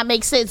 might not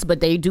make sense, but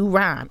they do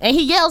rhyme. And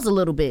he yells a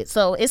little bit,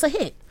 so it's a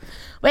hit.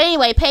 But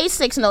anyway, Page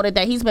Six noted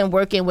that he's been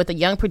working with a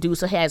young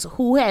producer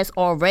who has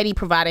already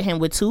provided him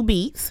with 2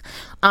 beats.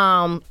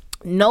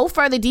 No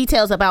further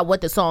details about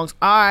what the songs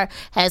are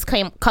has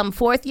come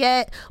forth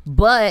yet,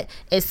 but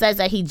it says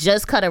that he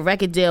just cut a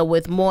record deal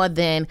with more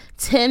than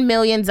 $10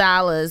 million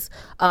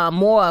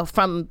more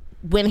from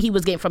when he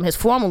was getting from his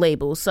former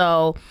label.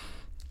 So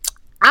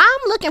I'm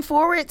looking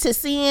forward to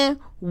seeing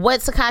what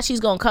Tekashi's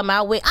going to come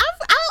out with.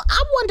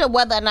 I wonder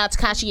whether or not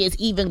Tekashi is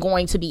even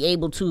going to be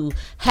able to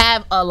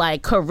have a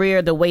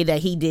career the way that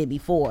he did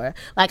before.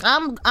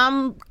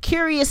 I'm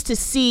curious to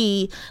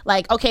see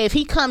okay, if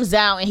he comes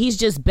out and he's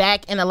just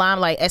back in the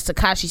limelight as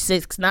Tekashi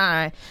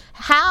 6ix9ine,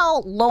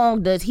 how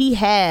long does he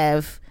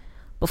have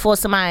before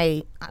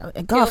somebody,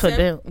 God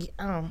forbid,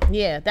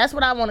 yeah, that's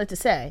what I wanted to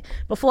say.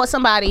 Before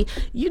somebody,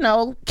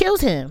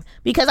 kills him.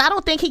 Because I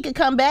don't think he could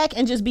come back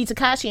and just be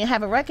Tekashi and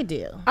have a record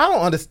deal. I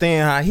don't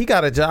understand how he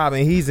got a job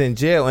and he's in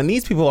jail, and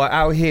these people are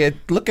out here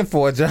looking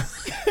for a job.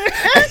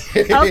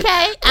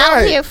 Okay,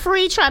 out here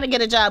free trying to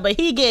get a job, but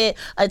he get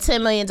a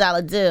 $10 million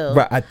deal.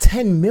 Right, a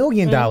 $10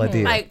 million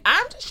deal.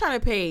 I'm just trying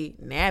to pay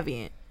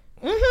Navient.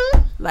 Mm-hmm.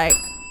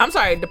 I'm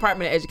sorry,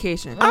 Department of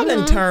Education. I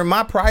didn't turn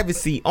my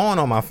privacy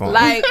on my phone.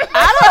 I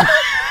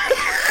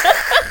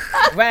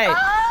don't.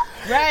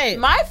 Right.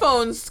 My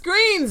phone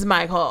screens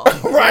Mike Hall.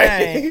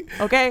 Right.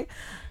 Okay.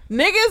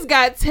 Niggas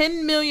got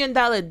 $10 million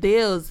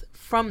deals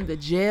from the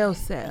jail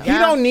cell. He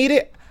don't need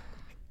it.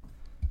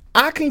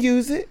 I can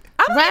use it.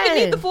 I don't even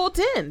need the full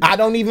 10. I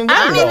don't even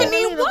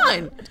need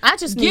one. I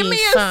just give need me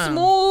some. A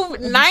smooth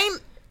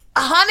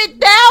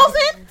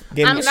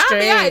 900,000. I'm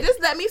straight.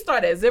 Just let me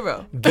start at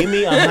 0. Give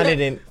me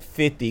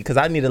 150 because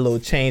I need a little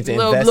change to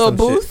invest little some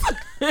boost.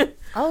 shit.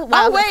 Oh,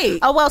 wow. Oh, wait.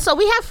 Oh, well, so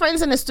we have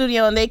friends in the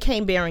studio and they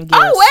came bearing gifts.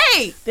 Oh,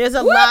 wait. There's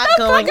a lot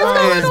going on.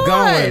 What is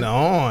going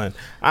on?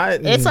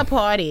 It's a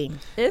party.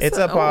 It's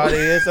a party.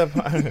 It's a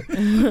party.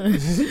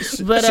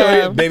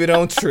 But baby,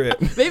 don't trip.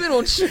 Baby,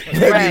 don't trip.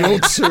 Baby,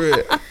 don't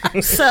trip.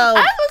 So I was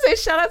gonna say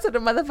shout out to the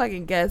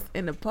motherfucking guests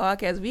in the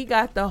podcast. We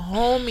got the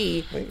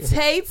homie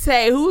Tay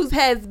Tay, who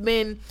has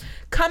been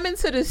coming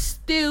to the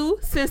stew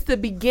since the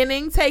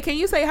beginning. Tay, can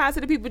you say hi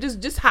to the people?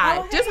 Just hi.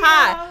 Oh, hey, just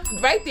hi.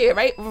 Right there,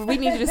 right? We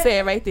need you to say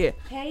it right there.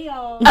 Hey,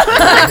 y'all.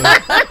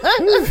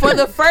 For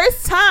the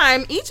first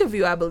time, each of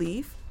you, I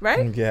believe,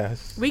 right?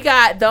 Yes. We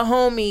got the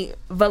homie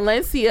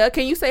Valencia.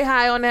 Can you say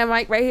hi on that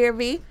mic right here,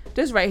 V?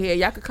 Just right here.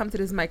 Y'all could come to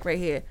this mic right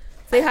here.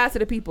 Say hi to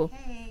the people.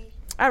 Hey.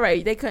 All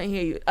right, they couldn't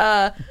hear you.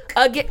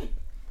 Again.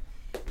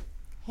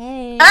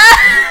 Hey.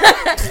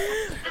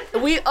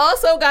 We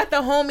also got the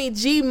homie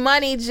G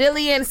Money.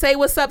 Jillian, say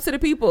what's up to the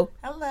people.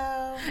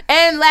 Hello.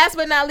 And last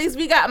but not least,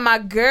 we got my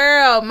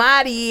girl,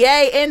 Maddie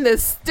in the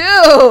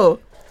stew.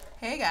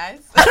 Hey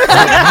guys.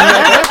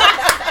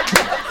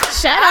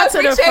 Shout out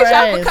to the appreciate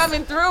y'all for friends.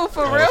 coming through.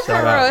 For Yeah, real, shout for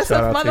real. out- It's a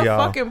shout out to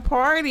y'all. motherfucking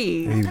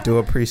party. We do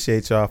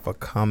appreciate y'all for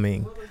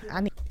coming.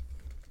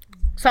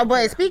 So,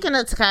 but speaking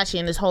of Tekashi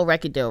and this whole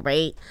record deal,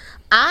 right?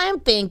 I'm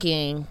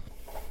thinking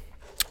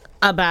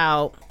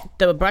about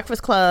the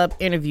Breakfast Club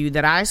interview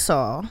that I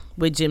saw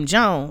with Jim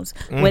Jones,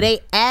 where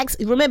they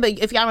asked, remember,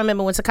 if y'all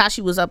remember when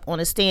Tekashi was up on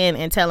the stand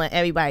and telling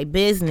everybody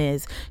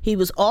business, he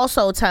was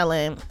also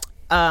telling,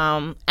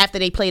 after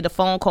they played the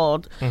phone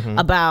call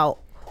about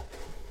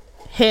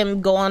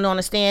him going on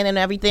the stand and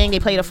everything, they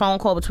played a phone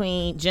call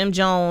between Jim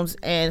Jones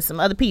and some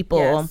other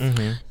people.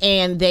 Yes.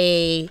 And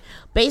they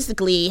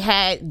basically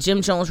had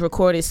Jim Jones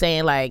recorded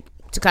saying like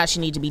Tekashi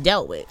need to be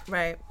dealt with.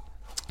 Right.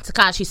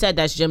 Tekashi said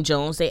that's Jim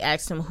Jones. They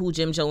asked him who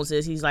Jim Jones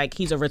is. He's like,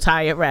 he's a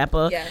retired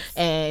rapper. Yes.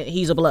 And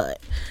he's a blood.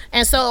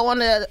 And so on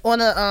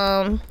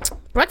the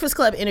Breakfast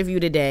Club interview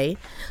today,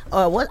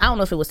 what I don't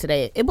know if it was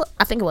today.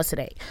 I think it was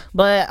today.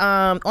 But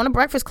on the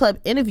Breakfast Club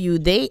interview,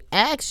 they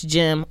asked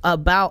Jim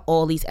about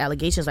all these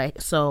allegations. Like,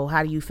 so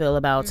how do you feel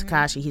about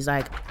Tekashi? He's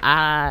like,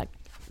 I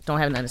don't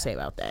have nothing to say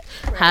about that.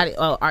 Right.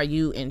 Are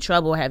you in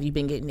trouble? Have you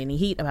been getting any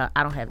heat about?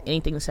 I don't have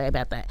anything to say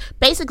about that.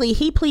 Basically,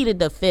 he pleaded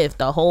the fifth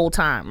the whole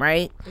time,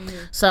 right?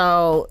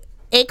 So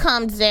it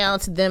comes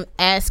down to them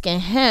asking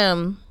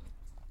him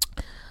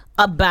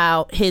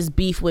about his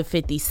beef with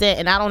 50 Cent.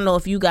 And I don't know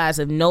if you guys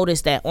have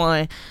noticed that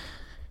on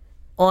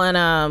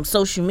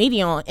social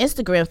media, on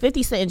Instagram,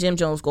 50 Cent and Jim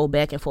Jones go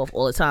back and forth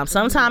all the time.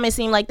 Sometimes it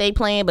seems like they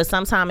playing, but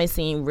sometimes it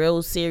seems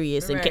real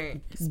serious and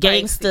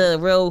gangster,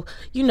 real,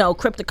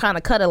 cryptic kind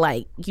of cutter,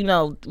 like,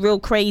 real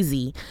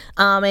crazy.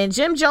 And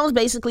Jim Jones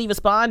basically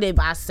responded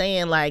by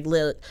saying like,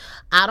 look,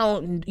 I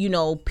don't,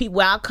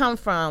 where I come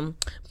from,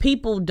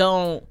 people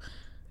don't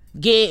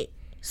get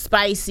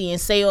spicy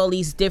and say all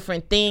these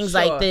different things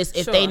like this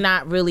if they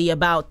not really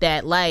about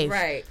that life.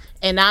 Right.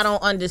 And I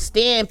don't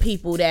understand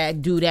people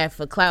that do that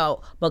for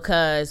clout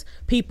because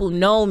people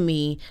know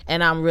me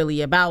and I'm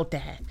really about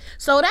that.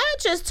 So that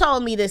just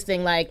told me this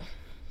thing, like,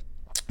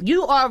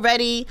 you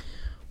already,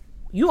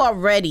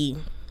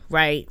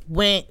 right,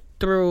 went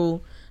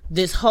through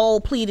this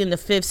whole pleading the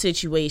fifth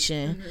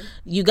situation.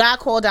 You got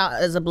called out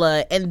as a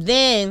blood, and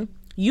then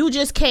you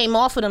just came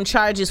off of them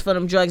charges for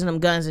them drugs and them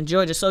guns in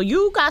Georgia. So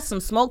you got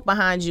some smoke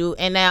behind you,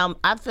 and now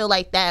I feel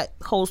like that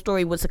whole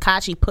story with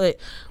Tekashi put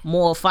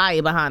more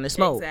fire behind the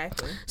smoke.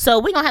 Exactly. So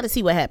we're going to have to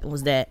see what happens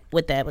with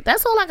that. But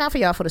that's all I got for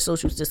y'all for the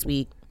socials this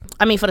week.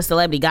 I mean, for the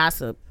celebrity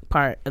gossip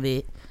part of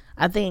it.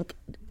 I think,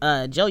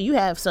 Joe, you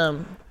have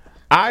some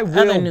I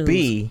other will news.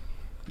 be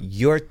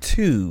your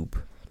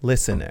tube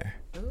listener.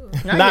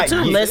 Not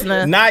your Tube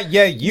listener. Not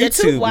your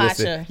YouTube Tube watcher.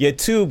 listener. Your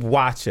Tube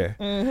watcher.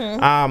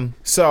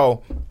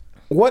 So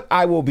what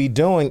I will be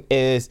doing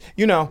is,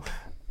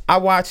 I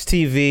watch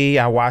TV,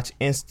 I watch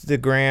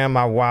Instagram,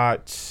 I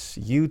watch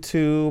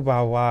YouTube,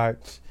 I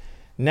watch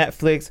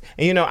Netflix,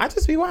 and I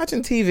just be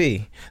watching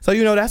TV. So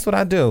that's what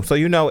I do. So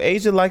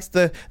Asia likes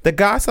the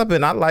gossip,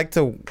 and I like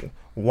to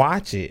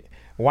watch it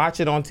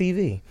on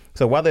TV.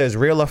 So whether it's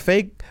real or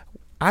fake,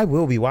 I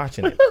will be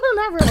watching it.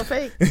 Not real or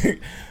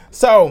fake.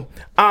 So,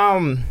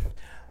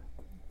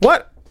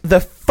 what the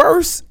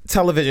first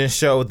television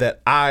show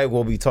that I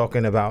will be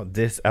talking about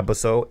this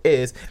episode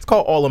it's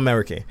called All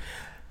American.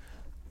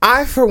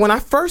 When I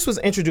first was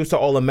introduced to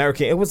All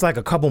American, it was like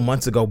a couple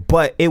months ago,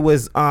 but it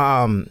was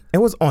on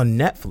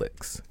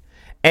Netflix.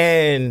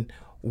 And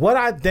what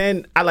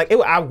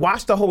I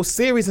watched the whole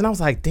series and I was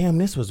like, damn,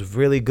 this was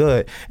really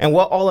good. And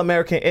what All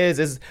American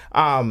is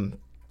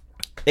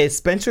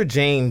Spencer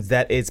James,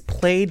 that is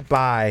played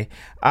by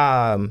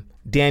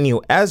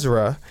Daniel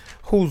Ezra,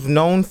 who's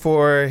known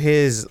for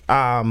his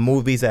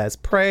movies as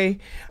Prey,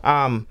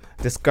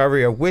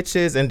 Discovery of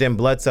Witches, and then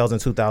Blood Cells in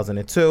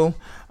 2002.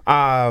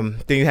 Then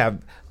you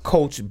have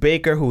Coach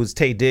Baker, who's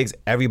Taye Diggs.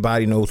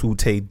 Everybody knows who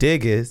Taye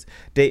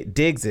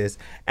Diggs is.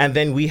 And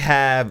then we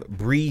have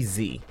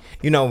Breezy.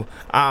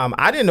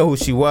 I didn't know who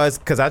she was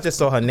because I just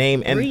saw her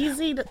name. And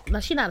Breezy, no,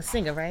 she's not a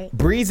singer, right?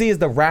 Breezy is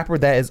the rapper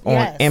that is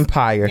on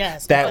Empire.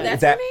 Yes.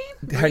 That's her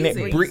name? Her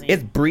name Breezy.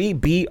 it's Bree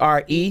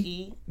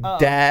B-R-E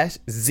dash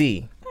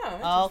Z.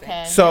 Oh,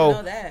 Okay. So,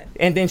 know that.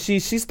 and then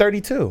she's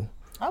 32.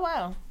 Oh,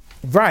 wow.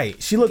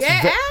 Right. She looks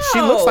Get she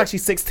out. looks like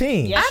she's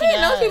 16. Yeah. I She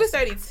didn't know she does. was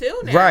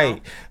 32 now.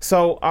 Right.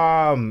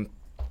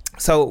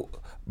 So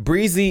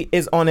Breezy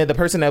is on it. The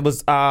person that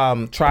was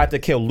tried to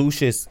kill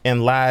Lucius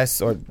in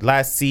last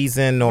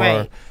season or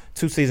Right.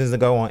 2 seasons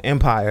ago on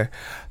Empire.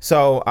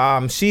 So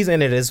she's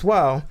in it as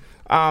well.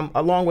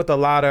 along with a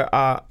lot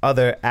of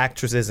other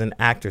actresses and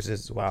actors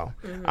as well.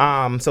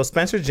 So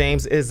Spencer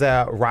James is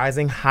a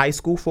rising high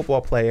school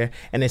football player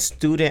and a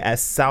student at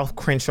South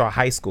Crenshaw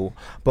High School.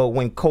 But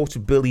when Coach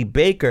Billy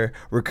Baker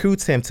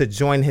recruits him to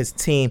join his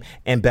team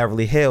in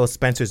Beverly Hills,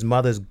 Spencer's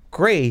mother's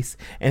Grace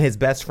and his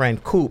best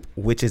friend Coop,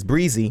 which is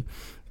Breezy,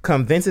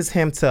 convinces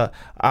him to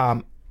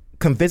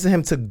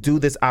do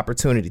this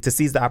opportunity, to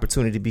seize the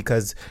opportunity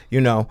because,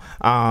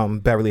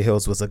 Beverly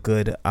Hills was a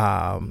good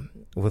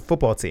with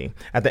football team.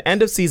 At the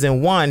end of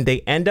season 1, they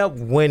end up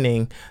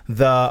winning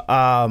the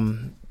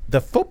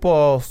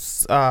football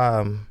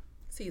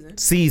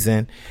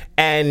season,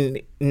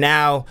 and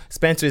now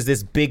Spencer is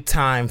this big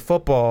time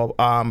football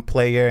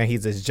player, and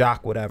he's this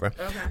jock, whatever.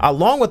 Okay.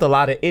 Along with a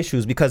lot of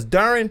issues because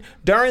during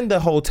the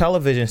whole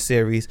television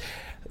series,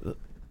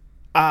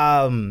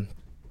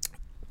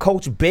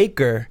 Coach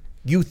Baker,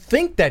 you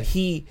think that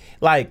he's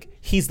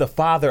the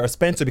father of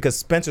Spencer because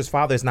Spencer's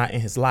father is not in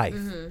his life.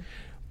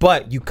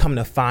 But you come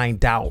to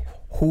find out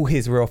who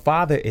his real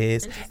father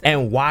is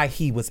and why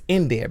he was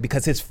in there.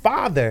 Because his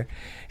father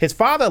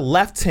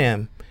left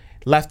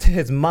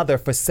his mother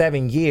for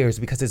 7 years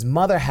because his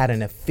mother had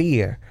an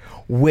affair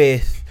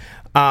with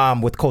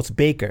Coach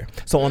Baker.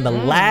 So on the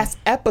last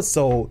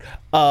episode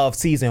of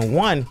season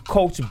 1,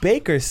 Coach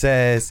Baker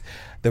says,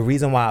 the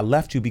reason why I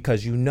left you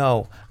because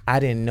I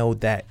didn't know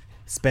that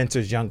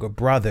Spencer's younger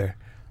brother,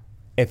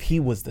 if he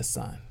was the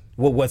son.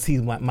 What was he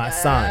my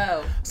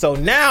son? So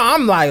now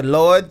I'm like,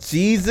 Lord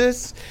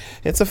Jesus,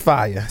 it's a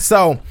fire.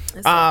 So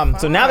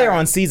so now they're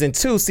on season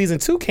 2. Season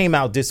 2 came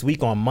out this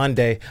week on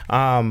Monday.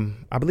 I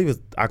believe it's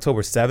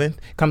October 7th.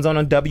 Comes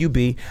on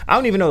WB. I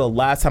don't even know the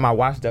last time I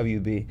watched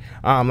WB.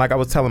 Like I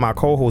was telling my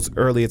co-host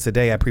earlier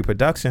today at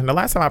pre-production, the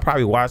last time I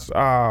probably watched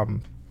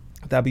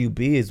WB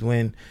is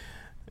when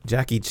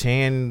Jackie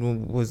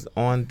Chan was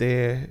on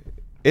there.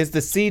 It's the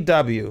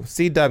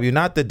CW,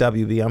 not the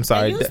WB. I'm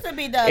sorry. It used to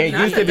be WB. It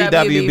used to be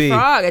WB.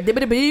 Frog.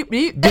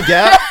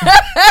 Yeah.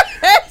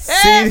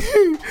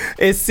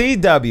 It's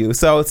CW.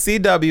 So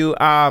CW.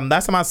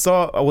 Last time I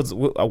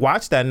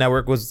watched that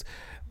network was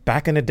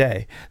back in the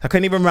day. I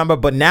couldn't even remember,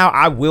 but now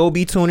I will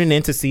be tuning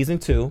into season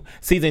 2.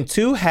 Season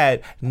 2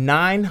 had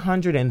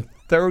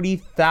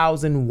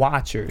 930,000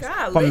 watchers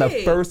from the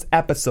first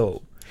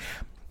episode.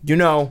 What is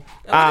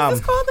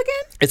this called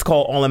again? It's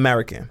called All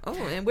American. Oh,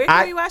 and where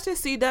can we watch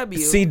this? CW.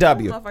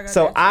 CW.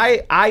 So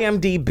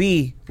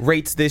IMDb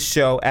rates this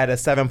show at a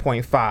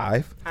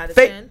 7.5 out of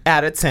 10.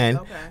 Out of 10.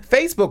 Okay.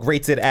 Facebook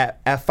rates it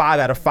at 5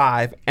 out of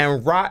 5,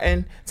 and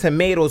Rotten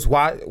Tomatoes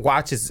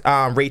watches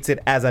rates it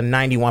as a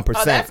 91%.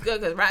 Oh, that's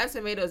good because Rotten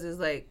Tomatoes is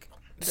like.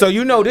 So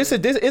this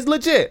is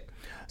legit.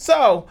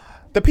 So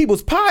the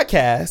People's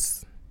Podcast.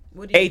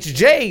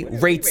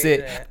 HJ rates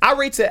it. I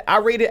rate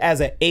it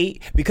as an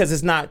 8 because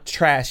it's not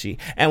trashy.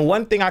 And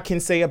one thing I can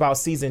say about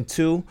season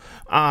 2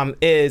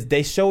 is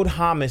they showed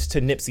homage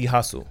to Nipsey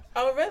Hussle.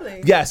 Oh,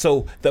 really? Yeah.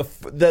 So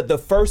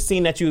the first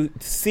scene that you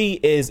see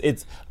is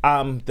it's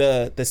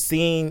the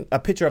scene, a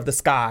picture of the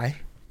sky.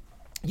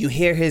 You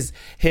hear his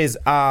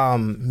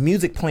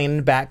music playing in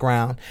the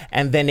background,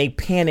 and then they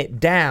pan it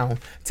down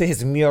to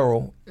his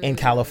mural in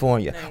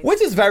California,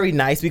 which is very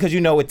nice because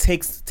it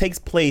takes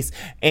place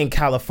in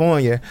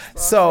California.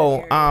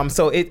 So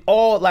it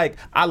all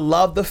I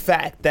love the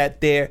fact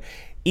that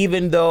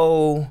even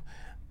though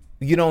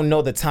you don't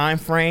know the time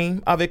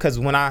frame of it, because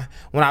when I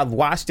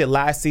watched it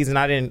last season,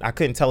 I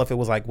couldn't tell if it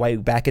was way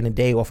back in the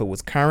day or if it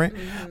was current.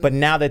 But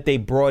now that they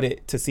brought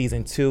it to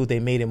season 2,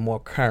 they made it more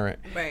current.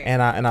 Right.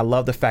 And I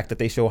love the fact that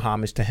they show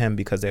homage to him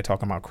because they're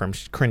talking about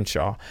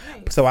Crenshaw.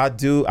 Nice. So I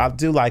do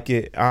like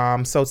it.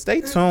 So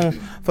stay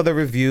tuned for the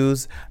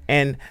reviews,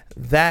 and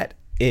that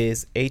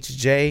is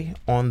HJ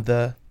on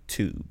the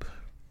tube.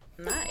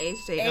 Not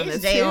HJ on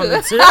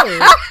the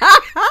tube.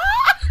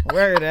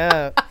 Word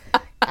up.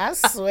 I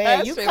swear,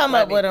 That's you come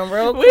up with them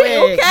real quick.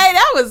 Okay,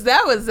 that was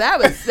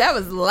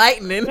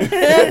lightning.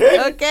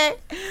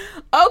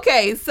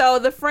 Okay. So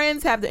the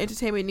Friends have the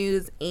entertainment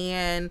news,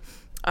 and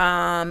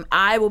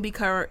I will be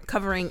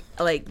covering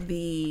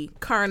the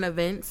current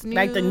events news,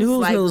 like the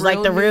news,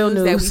 like the real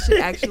news that we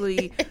should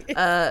actually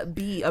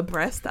be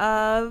abreast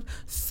of.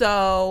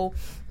 So.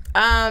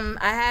 I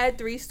had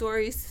 3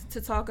 stories to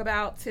talk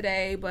about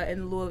today, but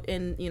in lieu of,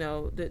 in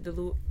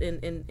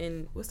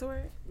what's the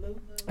word?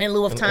 In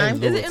lieu of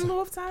time. Is it in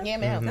lieu of time? Yeah,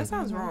 man. That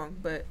sounds wrong,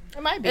 but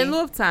it might be. In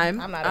lieu of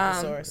time. I'm not a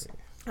source.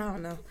 I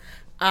don't know.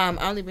 I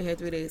only been here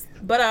 3 days,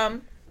 but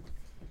I'm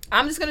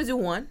just gonna do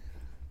one,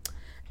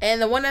 and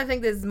the one I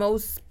think is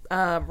most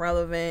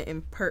relevant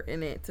and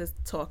pertinent to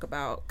talk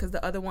about, because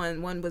the other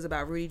one was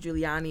about Rudy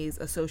Giuliani's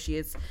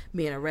associates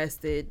being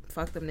arrested.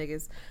 Fuck them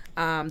niggas.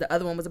 The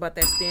other one was about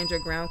that stand your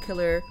ground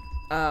killer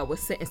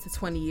was sentenced to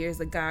 20 years.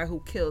 The guy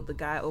who killed the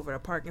guy over a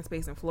parking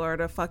space in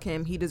Florida. Fuck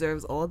him. He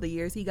deserves all the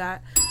years he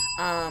got.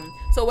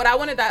 So what I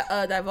wanted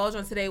to divulge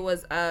on today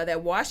was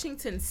that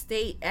Washington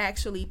State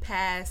actually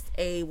passed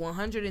a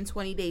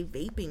 120-day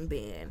vaping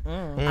ban.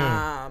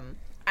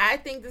 I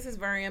think this is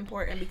very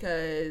important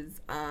because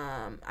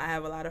I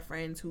have a lot of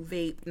friends who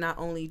vape, not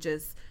only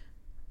just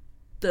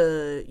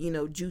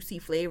the juicy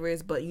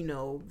flavors, but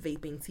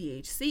vaping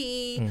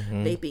THC,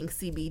 vaping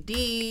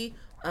CBD.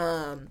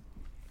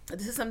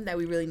 This is something that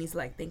we really need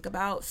to think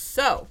about.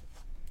 So,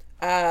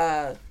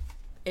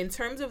 in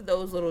terms of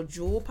those little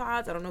Juul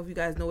pods, I don't know if you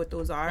guys know what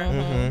those are.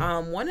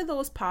 One of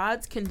those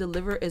pods can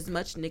deliver as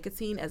much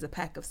nicotine as a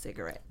pack of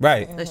cigarettes.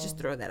 Right. Let's just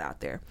throw that out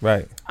there.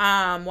 Right.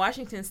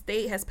 Washington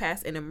State has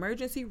passed an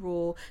emergency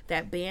rule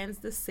that bans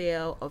the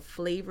sale of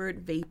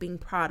flavored vaping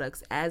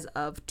products as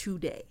of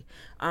today.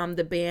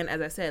 The ban,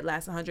 as I said,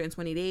 lasts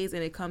 120 days,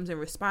 and it comes in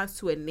response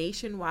to a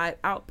nationwide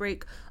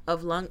outbreak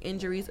of lung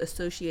injuries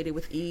associated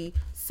with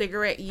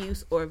e-cigarette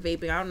use or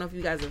vaping. I don't know if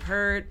you guys have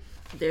heard.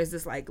 There's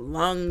this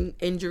lung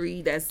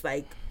injury that's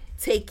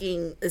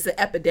it's an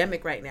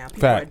epidemic right now.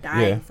 People are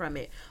dying from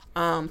it.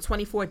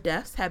 24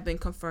 deaths have been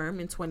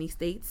confirmed in 20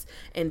 states,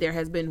 and there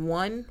has been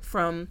one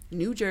from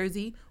New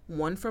Jersey,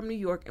 one from New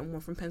York, and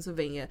one from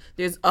Pennsylvania.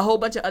 There's a whole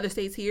bunch of other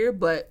states here,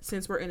 but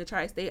since we're in the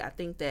tri-state, I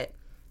think that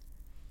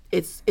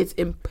it's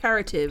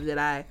imperative that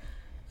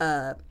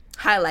I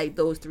highlight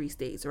those 3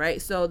 states,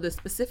 right? So the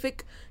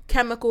specific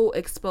chemical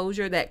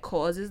exposure that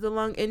causes the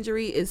lung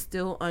injury is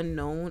still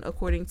unknown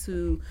according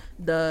to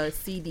the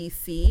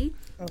CDC.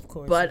 Of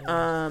course. But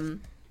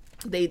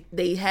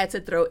they had to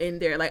throw in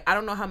there, I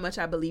don't know how much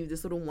I believe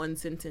this little one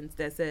sentence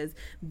that says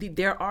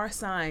there are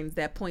signs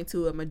that point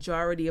to a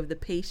majority of the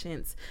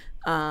patients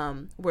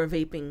were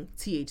vaping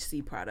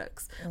THC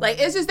products.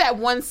 It's just that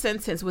one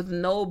sentence with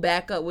no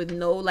backup, with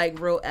no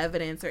real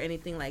evidence or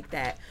anything like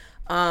that.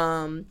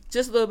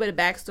 Just a little bit of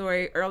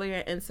backstory. Earlier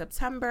in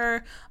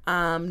September,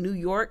 New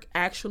York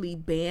actually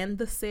banned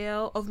the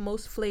sale of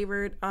most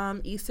flavored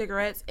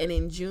e-cigarettes, and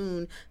in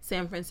June,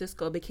 San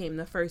Francisco became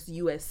the first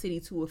U.S.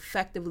 city to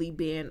effectively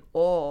ban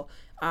all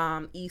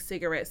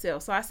e-cigarette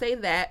sales. So I say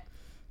that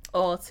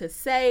all to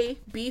say,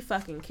 be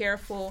fucking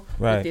careful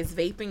with this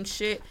vaping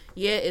shit.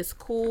 Yeah, it's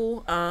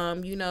cool.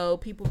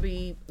 People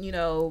be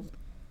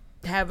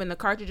having the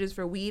cartridges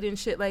for weed and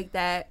shit like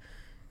that.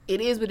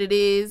 It is what it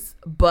is,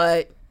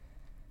 but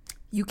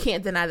you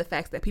can't deny the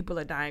facts that people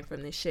are dying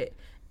from this shit.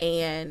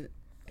 And,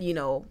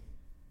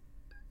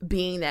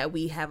 being that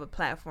we have a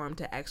platform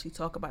to actually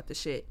talk about the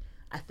shit,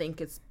 I think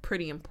it's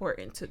pretty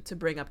important to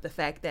bring up the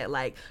fact that,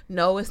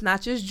 no, it's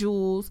not just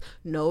Juuls.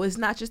 No, it's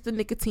not just the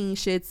nicotine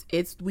shits.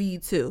 It's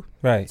weed, too.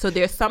 Right. So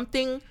there's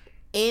something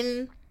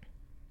in,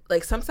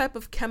 some type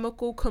of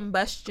chemical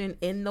combustion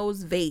in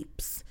those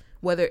vapes,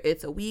 whether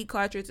it's a weed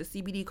cartridge, a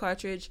CBD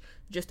cartridge,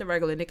 just a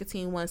regular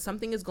nicotine one,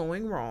 something is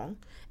going wrong,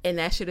 and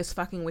that shit is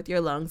fucking with your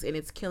lungs, and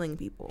it's killing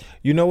people.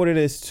 You know what it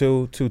is,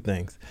 too? 2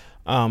 things.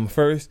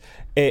 First,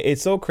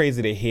 it's so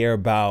crazy to hear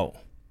about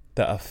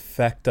the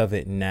effect of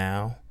it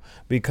now,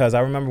 because I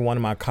remember one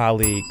of my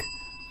colleagues...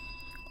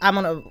 I'm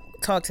going to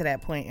talk to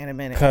that point in a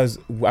minute. Because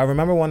I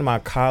remember one of my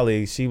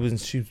colleagues,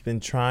 she's been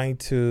trying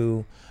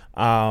to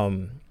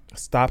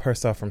stop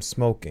herself from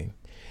smoking.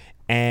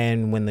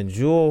 And when the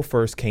Juul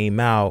first came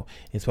out,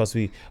 it's supposed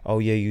to be, oh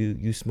yeah,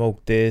 you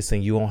smoke this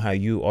and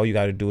all you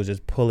got to do is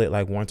just pull it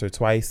once or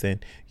twice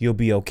and you'll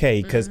be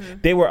okay. Because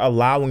they were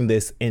allowing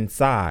this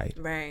inside.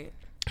 Right.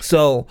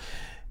 So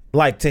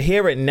to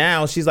hear it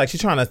now, she's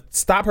trying to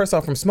stop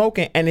herself from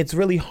smoking, and it's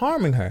really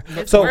harming her.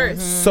 It's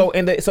worse. So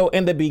in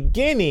the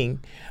beginning,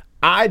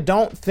 I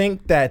don't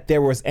think that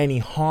there was any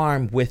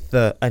harm with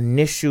the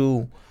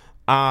initial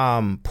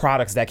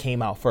products that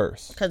came out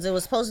first, because it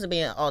was supposed to be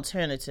an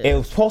alternative. It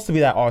was supposed to be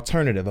that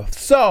alternative.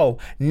 So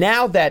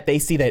now that they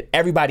see that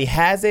everybody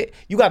has it,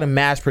 you got to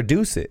mass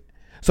produce it.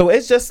 So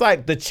it's just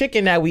like the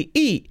chicken that we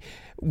eat.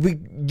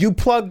 You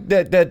plug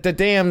the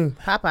damn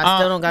Popeye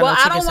still don't got no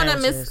chicken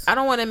sandwiches. I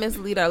don't want to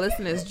mislead our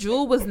listeners.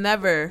 Juul was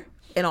never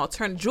an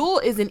alternative.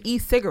 Juul is an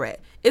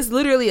e-cigarette. It's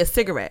literally a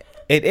cigarette.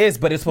 It is,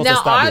 but it's supposed to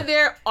stop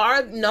you.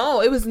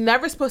 No, it was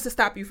never supposed to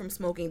stop you from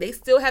smoking. They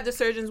still have the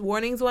surgeon's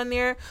warnings on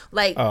there.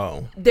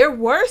 Oh. They're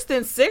worse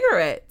than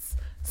cigarettes.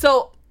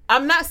 So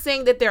I'm not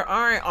saying that there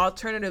aren't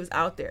alternatives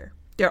out there.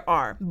 There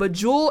are. But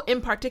Juul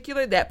in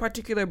particular, that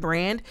particular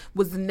brand,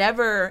 was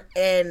never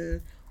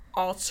an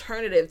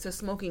alternative to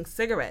smoking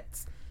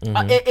cigarettes.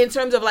 In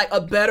terms of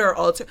a better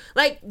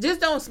just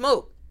don't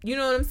smoke. You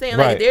know what I'm saying?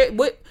 Right.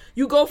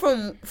 You go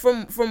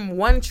from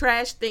one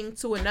trash thing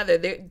to another.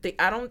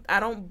 I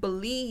don't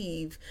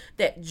believe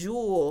that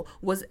Juul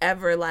was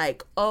ever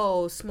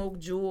smoke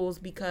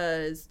Juuls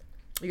because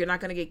you're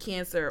not gonna get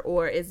cancer,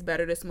 or it's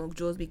better to smoke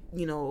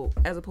Juuls,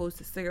 as opposed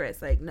to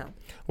cigarettes. No.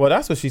 Well,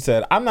 that's what she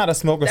said. I'm not a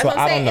smoker, that's so what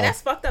I'm I saying. don't know. And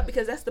that's fucked up,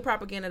 because that's the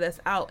propaganda that's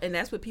out, and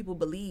that's what people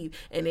believe.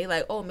 And they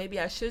oh, maybe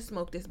I should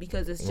smoke this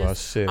because it's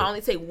just I only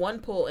take 1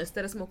 pull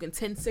instead of smoking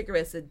 10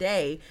 cigarettes a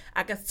day.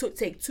 I can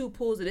take 2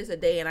 pulls of this a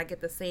day, and I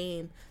get the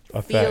same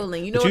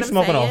feeling. You know what I'm saying?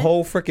 You smoking a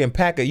whole freaking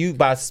pack of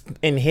by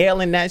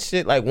inhaling that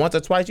shit once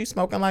or twice. You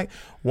smoking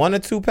 1 or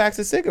 2 packs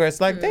of cigarettes.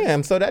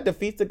 Damn. So that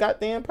defeats the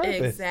goddamn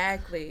purpose.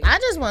 Exactly. I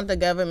just want the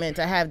government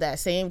to have that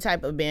same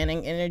type of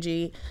banning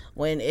energy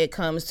when it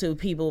comes to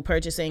people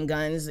purchasing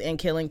guns and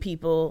killing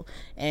people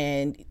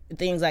and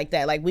things like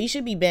that. Like, we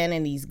should be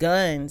banning these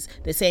guns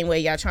the same way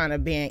y'all trying to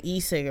ban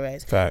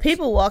e-cigarettes. Facts.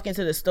 People walk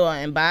into the store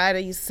and buy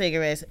these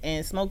cigarettes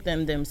and smoke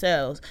them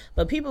themselves,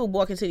 but people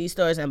walk into these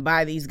stores and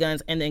buy these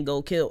guns and then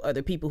go kill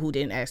other people who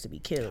didn't ask to be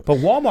killed. But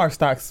Walmart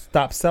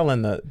stopped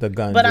selling the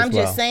guns. But as I'm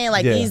well. just saying,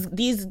 like, Yeah.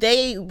 these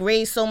they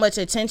raise so much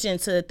attention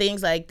to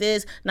things like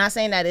this. Not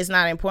saying that it's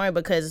not important,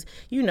 because,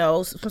 you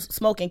know,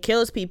 smoking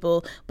kills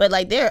people, but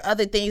like, there are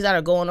other things that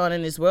are going on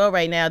in this world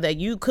right now that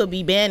you could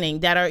be banning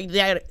that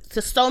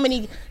so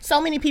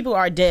many people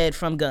are dead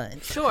from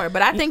guns. Sure,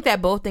 but I think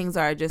that both things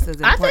are just as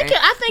important.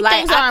 I think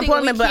things are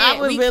important, but I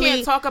would we really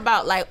can't talk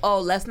about like, oh,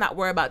 let's not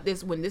worry about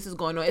this when this is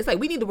going on. It's like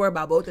we need to worry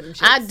about both of them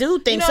shits. I do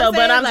think You know so, what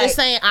but I'm saying? just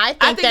saying, I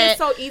think it's that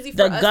so easy for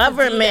the us to do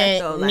government that,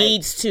 though, like-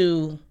 needs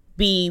to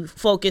be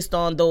focused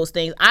on those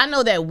things. I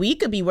know that we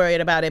could be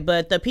worried about it,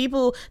 but the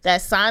people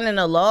that signing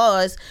the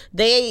laws,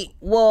 they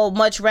will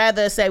much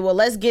rather say, well,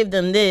 let's give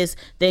them this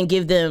than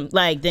give them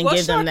give them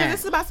 'cause that.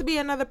 this is about to be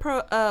another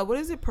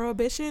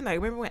prohibition. Like,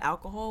 remember when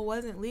alcohol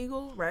wasn't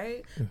legal,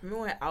 right?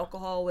 Remember when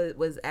alcohol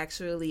was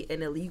actually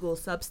an illegal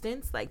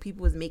substance? Like,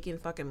 people was making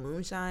fucking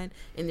moonshine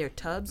in their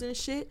tubs and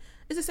shit.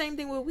 It's the same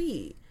thing with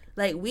weed.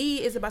 Like,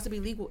 weed is about to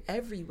be legal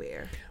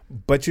everywhere.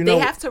 But you know, They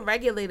have to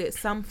regulate it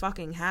some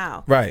fucking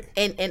how. Right.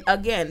 And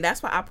again,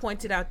 that's why I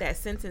pointed out that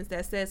sentence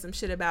that says some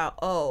shit about,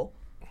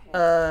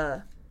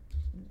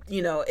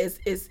 you know,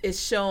 it's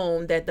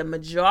shown that the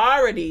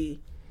majority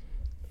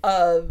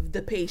of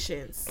the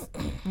patients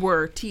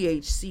were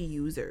THC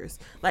users.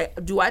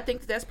 Like, do I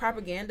think that's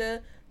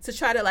propaganda to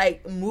try to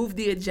like move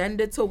the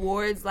agenda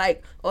towards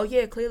like, oh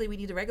yeah, clearly we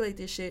need to regulate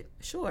this shit?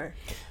 Sure.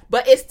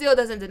 But it still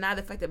doesn't deny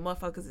the fact that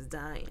motherfuckers is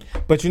dying.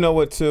 But you know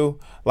what, too?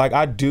 Like,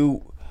 I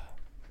do.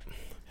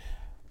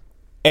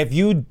 If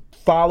you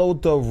follow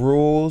the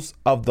rules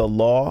of the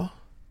law,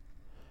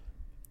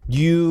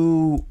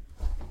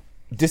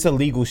 this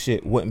illegal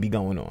shit wouldn't be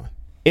going on.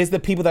 It's the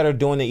people that are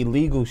doing the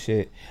illegal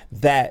shit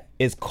that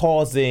is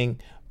causing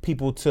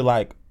people to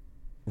like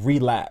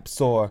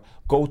relapse or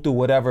go through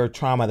whatever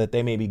trauma that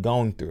they may be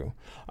going through.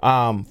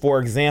 For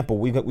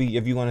example,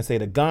 if you want to say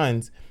the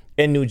guns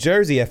in New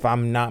Jersey, if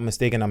I'm not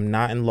mistaken, I'm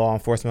not in law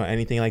enforcement or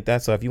anything like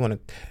that. So if you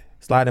want to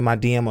slide in my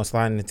DM or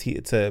slide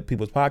into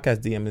people's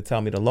podcast DM to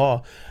tell me the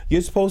law,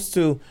 you're supposed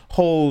to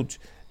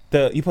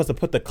you're supposed to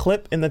put the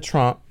clip in the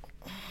trunk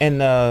and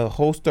the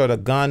holster or the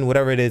gun,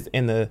 whatever it is,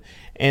 in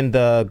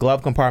the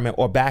glove compartment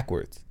or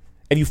backwards.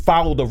 And you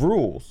follow the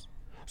rules.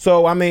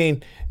 So, I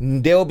mean,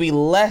 there'll be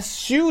less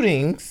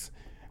shootings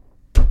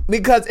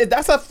because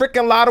that's a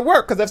freaking lot of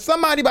work. Because if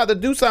somebody about to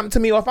do something to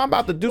me, or if I'm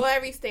about to do, Well,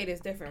 every state is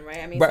different, right?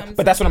 I mean, But some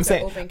that's what I'm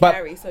states are saying. Open But-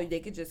 carry, so they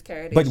could just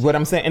carry. but what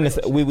I'm saying,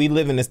 we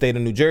live in the state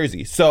of New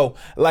Jersey. So,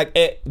 like,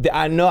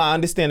 I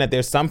understand that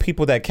there's some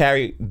people that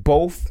carry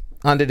both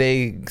under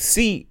their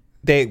seat.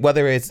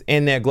 Whether it's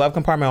in their glove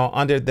compartment or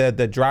under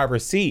the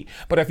driver's seat.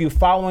 But if you're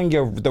following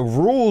the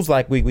rules,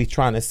 like we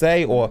trying to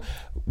say, or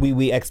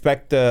we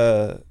expect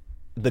the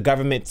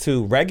government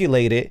to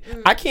regulate it,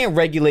 I can't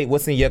regulate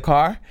what's in your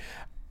car.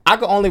 I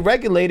can only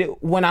regulate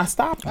it when I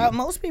stop you.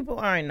 Most people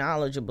aren't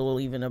knowledgeable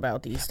even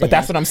about these things. But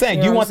that's what I'm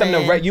saying. You want them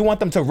to you want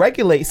them to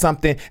regulate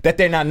something that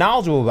they're not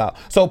knowledgeable about.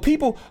 So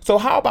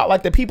how about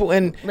like the people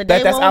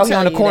that's out here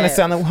on the corner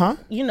selling, huh?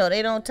 You know,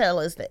 they don't tell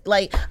us that.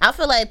 Like, I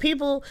feel like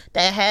people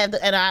that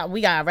have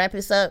we gotta wrap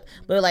this up,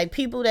 but like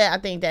people that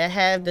I think that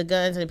have the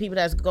guns and people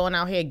that's going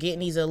out here getting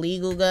these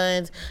illegal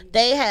guns,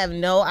 they have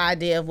no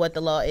idea of what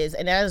the law is,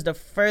 and that is the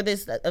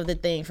furthest of the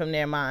thing from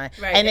their mind.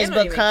 Right, and they it's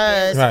don't even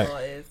care because what the law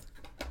is.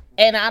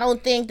 and I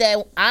don't think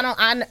that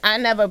I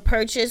never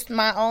purchased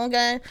my own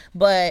gun,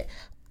 but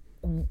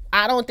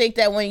I don't think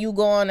that when you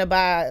go on to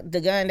buy the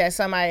gun that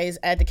somebody's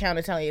at the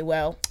counter telling you,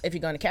 well, if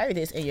you're going to carry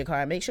this in your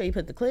car, make sure you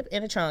put the clip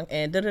in the trunk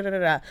and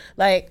da-da-da-da-da.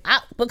 Like,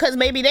 because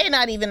maybe they're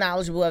not even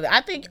knowledgeable of it.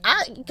 I think,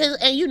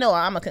 and you know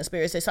I'm a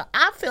conspiracist, so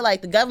I feel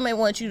like the government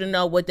wants you to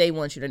know what they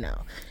want you to know.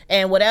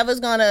 And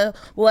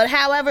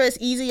however is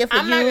easier for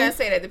you. I'm not going to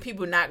say that the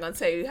people not going to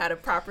tell you how to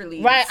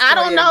properly. Right, I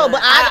don't know, but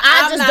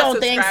I just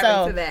don't think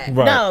so. To that.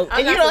 Right. No, I'm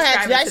and you not don't have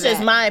to. subscribing That's to just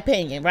that. my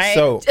opinion, right?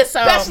 So-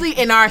 Especially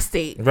in our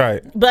state.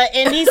 Right. But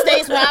in these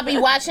states where I be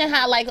watching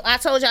how, like, I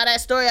told y'all that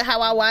story of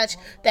how I watched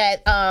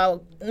that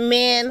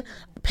man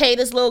pay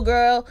this little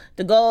girl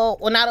to go,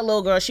 well, not a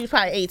little girl, she was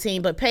probably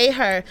 18, but pay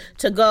her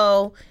to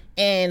go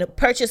and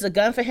purchase a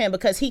gun for him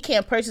because he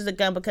can't purchase a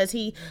gun because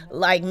he,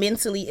 like,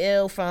 mentally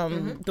ill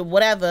from the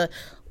whatever.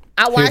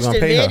 I watched the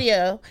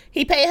video.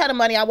 He paid her the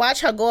money. I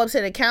watched her go up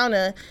to the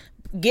counter,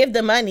 give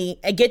the money,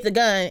 and get the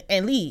gun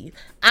and leave.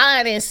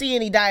 I didn't see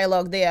any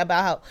dialogue there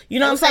about how, you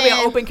know what I'm saying?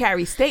 An open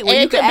carry state where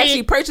And you it could could be-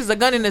 actually purchase a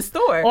gun in the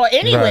store. Or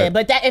anywhere, Right.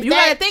 but that if You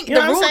that, gotta think you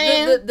know the what I'm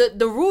saying? rules.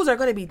 The rules are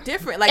gonna be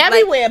different. Like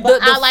Everywhere, like,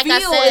 but the like I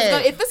feel is said-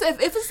 gonna,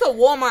 if it's a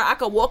Walmart, I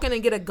could walk in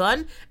and get a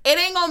gun. It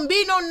ain't gonna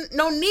be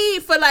no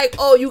need for like,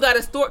 oh, you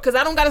gotta store, because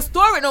I don't gotta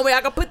store it no way.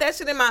 I can put that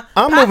shit in my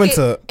I'm pocket moving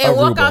to and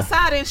walk Aruba.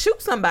 outside and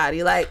shoot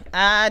somebody. Like,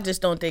 I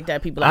just don't think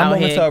that people I'm out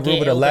moving here to Aruba.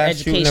 getting The last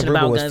shooting in education Aruba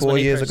about was guns 4 when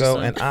they years purchase ago,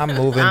 them. and I'm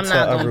moving I'm to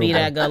not gonna Aruba. be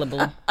that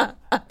gullible.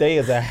 They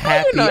is a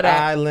happy know that?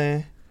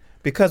 island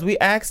because we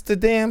asked the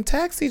damn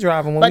taxi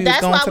driver when But we was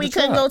that's going why to the we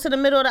couldn't truck. go to the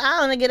middle of the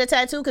island and get a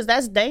tattoo because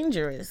that's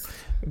dangerous.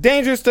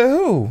 Dangerous to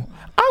who?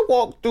 I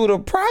walked through the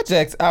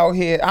projects out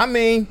here. I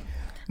mean,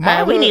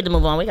 We need to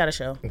move on. We got a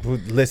show.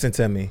 Listen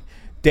to me.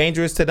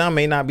 Dangerous to them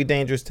may not be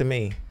dangerous to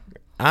me.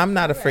 I'm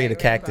not afraid of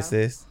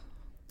cactuses.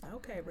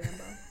 Okay,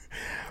 Rambo.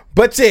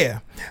 But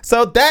yeah,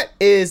 so that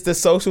is the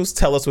socials.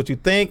 Tell us what you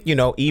think.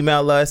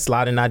 Email us,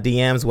 slide in our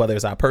DMs, whether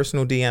it's our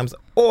personal DMs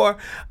or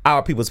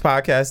our People's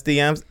Podcast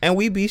DMs, and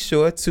we be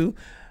sure to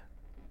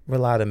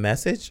relay the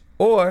message,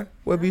 or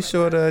we'll be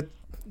sure to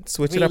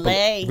switch it up.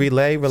 Rely.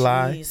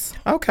 Jeez.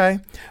 Okay.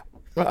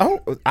 Well,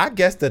 I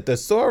guess the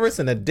thesaurus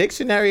and the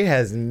dictionary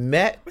has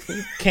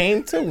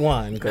came to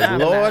one. Good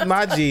Lord,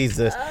 my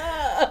Jesus.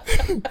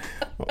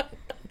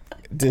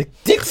 The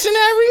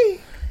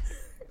dictionary?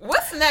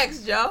 What's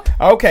next, Joe?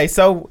 Okay,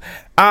 so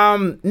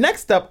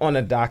next up on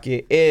the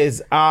docket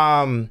is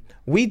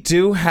we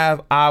do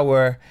have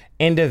our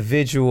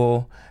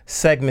individual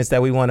segments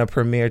that we want to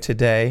premiere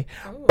today.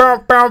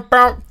 Bum, bum,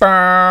 bum,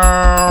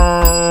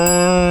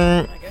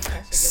 bum.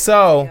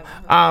 So,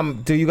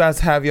 do you guys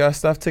have your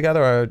stuff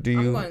together, or do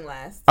you? I'm going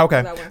last.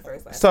 Okay. 'Cause I went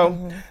first last So,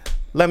 time.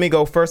 let me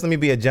go first. Let me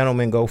be a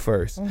gentleman. Go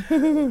first.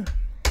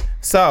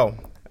 So,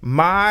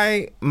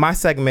 my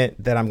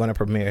segment that I'm going to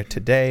premiere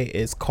today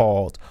is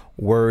called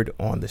Word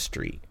on the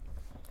Street.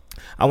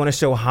 I want to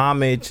show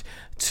homage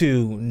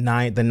to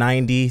the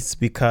 90s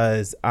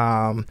because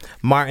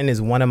Martin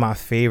is one of my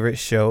favorite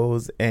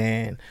shows,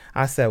 and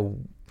I said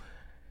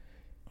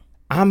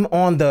I'm not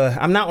on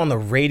the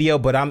radio,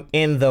 but I'm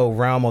in the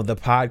realm of the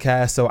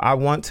podcast. So I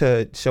want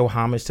to show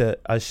homage to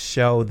a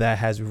show that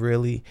has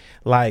really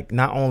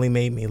not only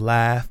made me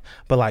laugh,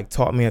 but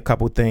taught me a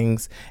couple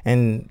things.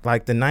 And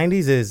the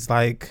 90s is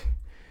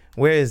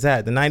where is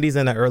that? The 90s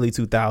and the early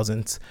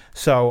 2000s.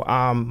 So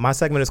my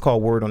segment is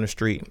called Word on the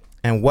Street.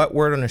 And what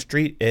Word on the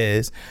Street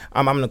is,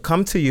 I'm going to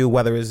come to you,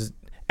 whether it's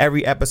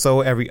every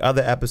episode, every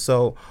other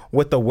episode,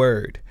 with a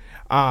word.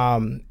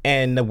 And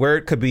the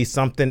word could be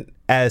something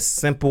as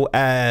simple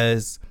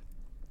as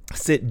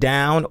sit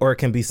down, or it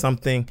can be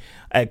something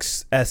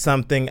as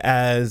extravagant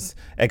as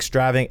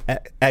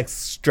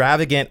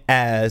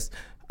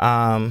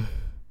I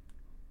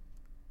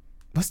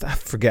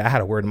forget. I had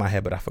a word in my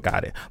head, but I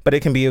forgot it. But it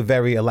can be a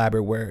very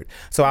elaborate word.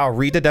 So I'll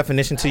read the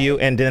definition to you,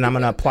 and then I'm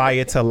gonna apply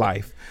it to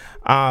life.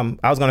 I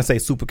was gonna say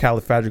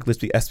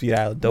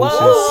supercalifragilisticexpialidocious.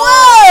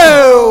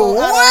 Whoa!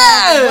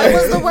 What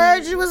was the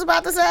word you was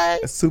about to say?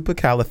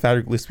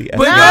 Supercalifragilisticexpialidocious.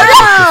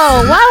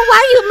 No!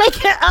 Why you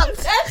making up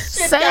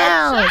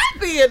sounds?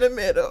 Be in the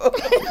middle.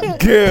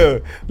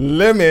 Good.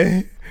 Let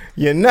me.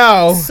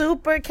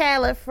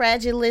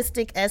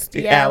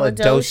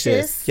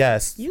 Supercalifragilisticexpialidocious.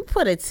 Yes. You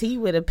put a T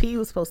with a P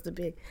was supposed to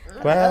be.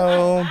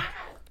 Well,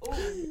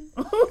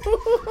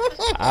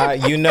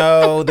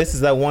 this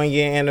is a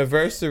 1-year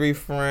anniversary,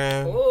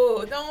 friend.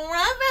 Ooh, don't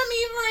run from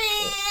me, friend.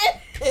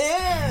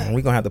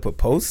 We're going to have to put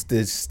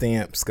postage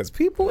stamps because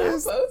people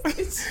is...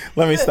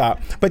 Let me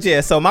stop. But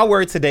yeah, so my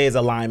word today is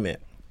alignment.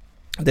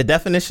 The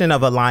definition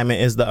of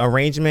alignment is the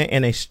arrangement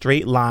in a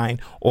straight line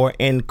or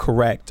in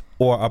correct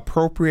or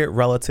appropriate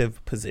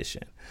relative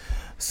position.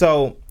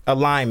 So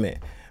alignment.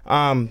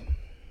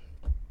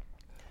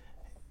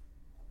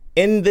 In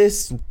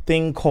this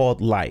thing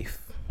called life,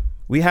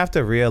 we have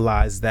to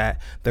realize that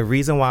the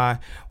reason why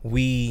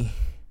we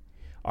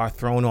are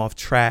thrown off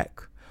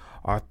track,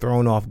 are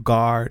thrown off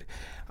guard,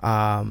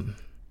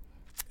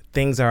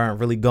 things aren't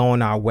really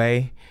going our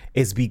way,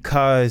 is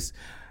because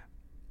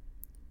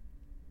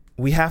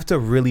we have to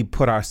really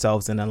put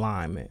ourselves in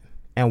alignment.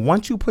 And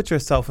once you put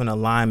yourself in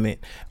alignment,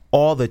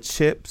 all the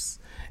chips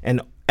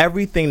and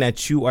everything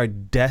that you are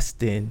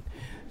destined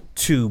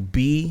to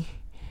be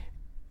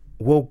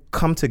will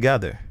come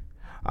together.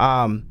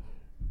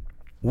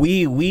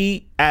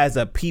 We as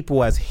a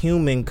people, as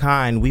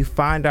humankind, we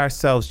find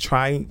ourselves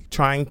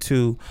trying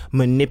to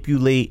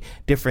manipulate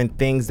different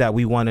things that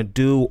we want to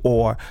do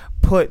or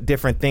put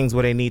different things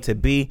where they need to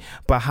be.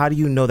 But how do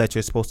you know that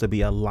you're supposed to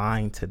be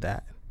aligned to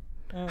that?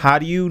 How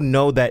do you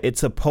know that it's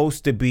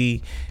supposed to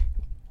be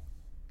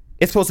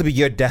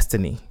your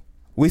destiny?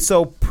 We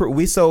so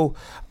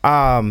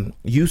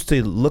used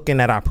to looking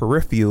at our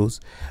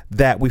peripherals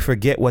that we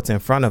forget what's in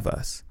front of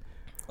us.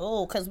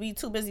 Oh, because we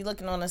too busy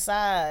looking on the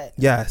side.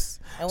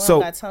 Yes. And we So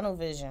don't got tunnel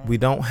vision. we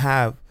don't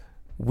have,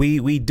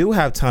 we do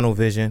have tunnel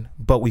vision,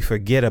 but we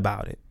forget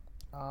about it.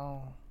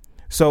 Oh.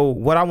 So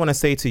what I want to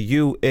say to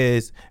you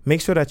is make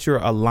sure that you're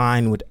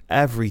aligned with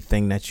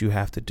everything that you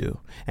have to do.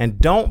 And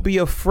don't be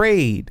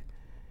afraid.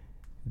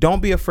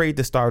 Don't be afraid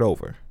to start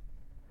over.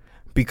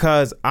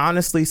 Because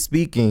honestly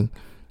speaking,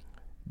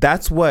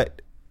 that's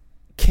what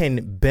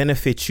can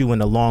benefit you in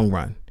the long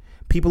run.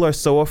 People are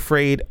so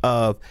afraid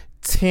of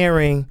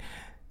tearing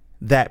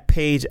that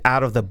page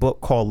out of the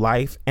book called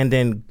life and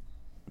then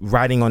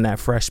writing on that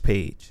fresh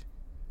page.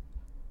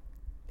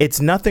 It's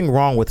nothing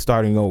wrong with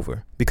starting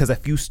over, because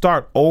if you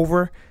start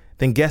over,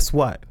 then guess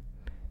what?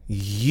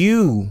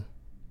 You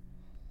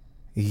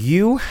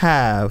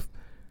have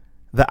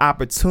the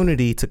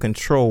opportunity to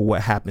control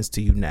what happens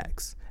to you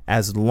next,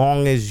 as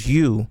long as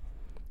you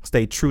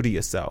stay true to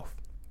yourself.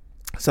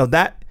 So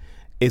that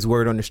is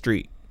word on the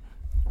street.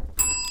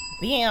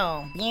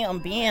 Bam, bam,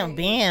 bam,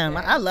 bam.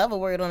 I love a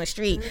word on the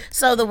street.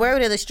 So the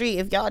word of the street,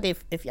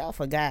 if y'all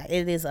forgot,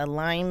 it is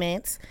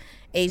alignment.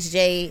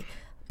 HJ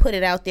put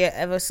it out there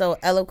ever so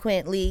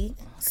eloquently,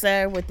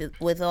 sir,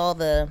 with all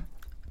the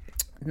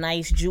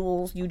nice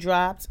jewels you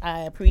dropped.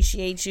 I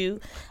appreciate you.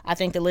 I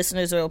think the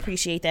listeners will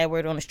appreciate that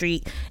word on the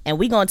street. And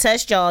we gonna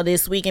test y'all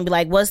this week and be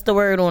like, what's the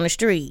word on the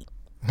street?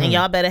 And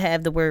y'all better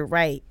have the word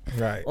right.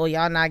 Right. Or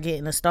y'all not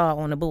getting a star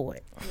on the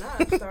board.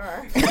 Not a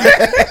star.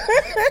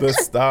 The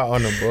star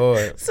on the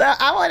board. So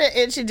I want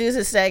to introduce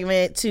a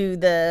segment to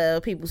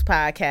the People's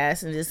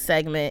Podcast, and this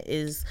segment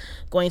is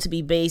going to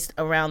be based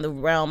around the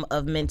realm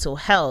of mental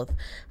health.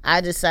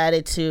 I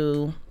decided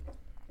to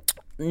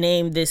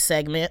name this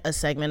segment a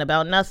segment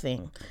about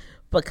nothing,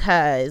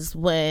 because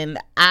when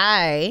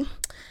I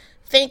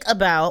think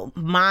about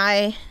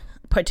my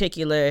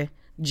particular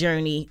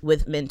journey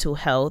with mental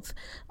health,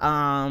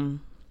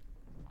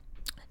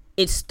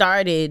 it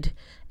started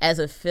as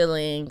a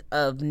feeling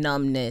of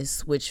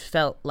numbness, which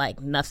felt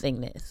like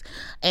nothingness.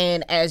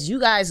 And as you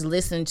guys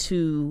listen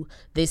to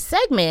this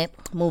segment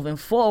moving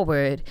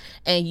forward,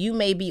 and you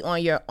may be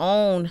on your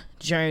own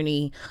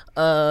journey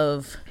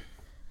of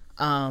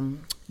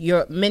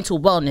your mental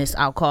wellness,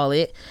 I'll call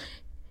it,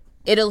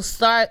 it'll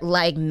start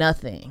like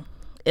nothing.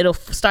 It'll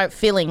start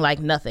feeling like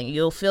nothing.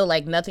 You'll feel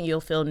like nothing.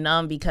 You'll feel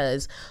numb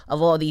because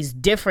of all these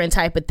different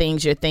type of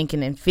things you're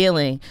thinking and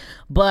feeling.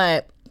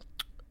 But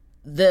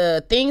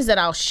the things that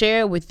I'll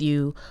share with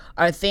you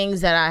are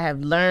things that I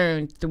have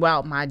learned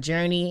throughout my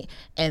journey,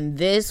 and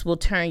this will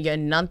turn your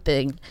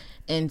nothing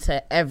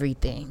into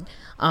everything.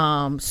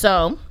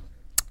 So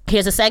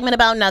here's a segment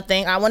about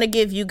nothing. I want to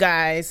give you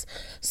guys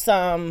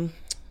some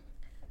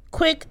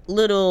quick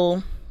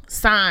little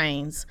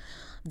signs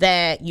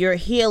that you're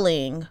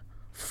healing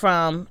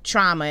from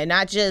trauma, and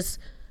not just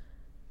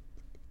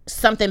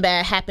something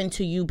bad happened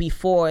to you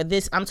before.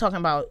 This, I'm talking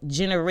about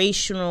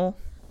generational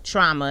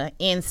trauma,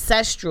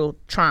 ancestral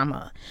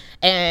trauma.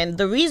 And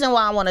the reason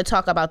why I want to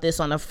talk about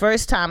this on the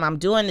first time I'm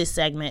doing this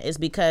segment is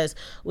because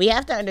we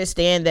have to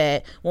understand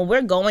that when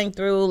we're going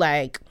through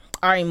like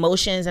our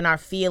emotions and our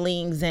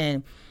feelings,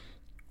 and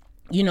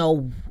you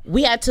know,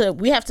 we have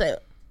to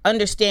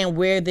understand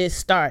where this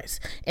starts.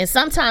 And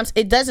sometimes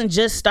it doesn't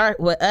just start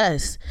with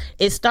us.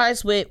 It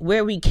starts with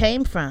where we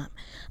came from.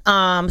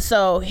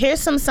 So here's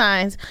some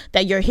signs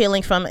that you're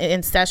healing from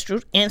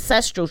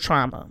ancestral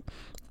trauma.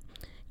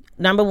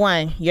 Number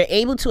one, you're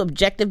able to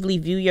objectively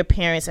view your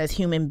parents as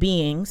human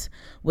beings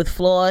with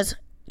flaws,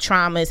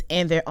 traumas,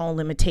 and their own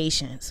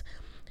limitations.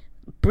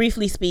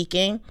 Briefly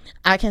speaking,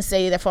 I can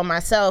say that for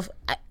myself,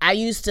 I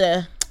used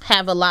to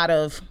have a lot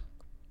of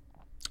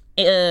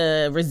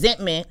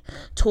resentment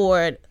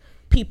toward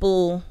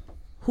people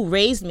who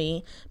raised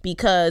me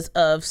because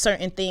of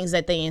certain things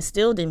that they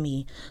instilled in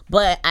me.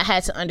 But I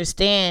had to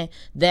understand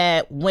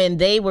that when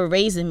they were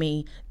raising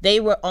me, they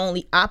were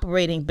only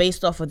operating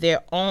based off of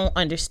their own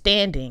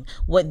understanding,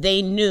 what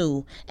they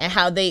knew, and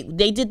how they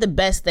did the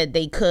best that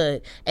they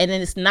could. And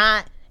then it's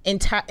not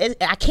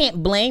I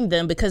can't blame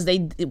them because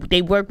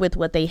they work with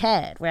what they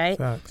had, right?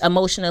 Facts.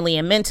 Emotionally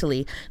and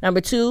mentally.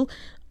 Number two,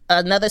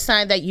 another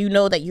sign that you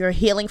know that you're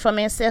healing from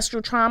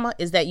ancestral trauma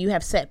is that you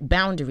have set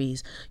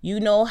boundaries. You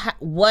know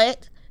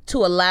what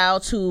to allow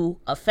to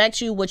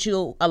affect you, what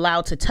you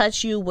allow to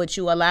touch you, what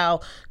you allow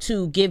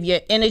to give your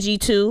energy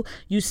to.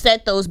 You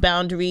set those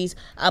boundaries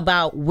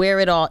about where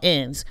it all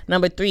ends.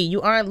 Number three,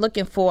 you aren't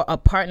looking for a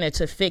partner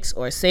to fix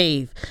or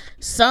save.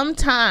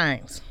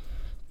 Sometimes,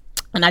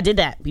 and I did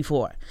that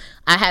before,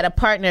 I had a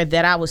partner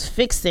that I was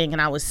fixing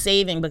and I was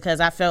saving because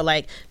I felt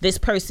like this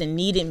person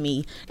needed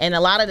me. And a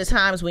lot of the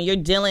times when you're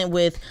dealing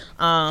with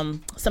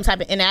some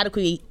type of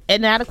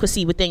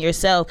inadequacy within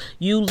yourself,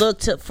 you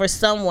look for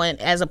someone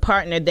as a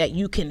partner that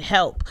you can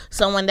help,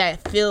 someone that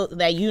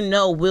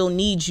will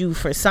need you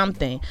for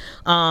something.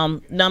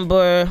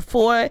 Number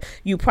four,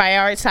 you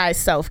prioritize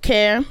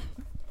self-care.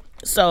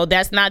 So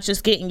that's not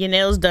just getting your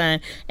nails done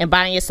and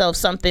buying yourself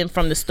something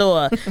from the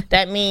store.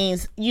 That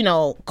means,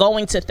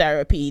 going to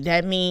therapy.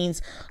 That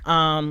means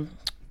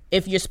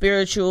if you're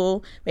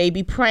spiritual,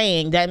 maybe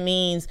praying. That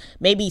means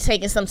maybe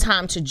taking some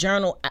time to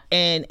journal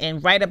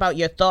and write about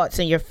your thoughts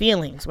and your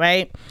feelings,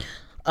 right?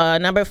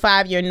 Number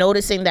five, you're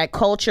noticing that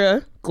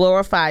culture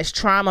glorifies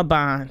trauma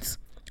bonds,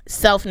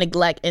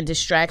 self-neglect, and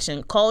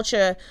distraction.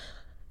 Culture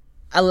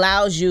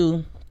allows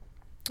you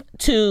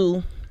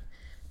to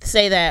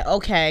say that,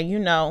 okay,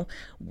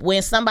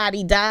 when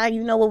somebody die,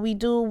 what we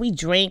do? We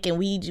drink and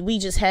we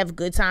just have a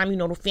good time.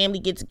 The family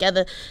get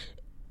together.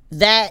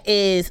 That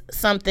is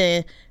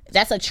something,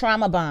 that's a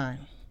trauma bond.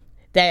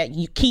 that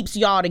keeps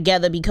y'all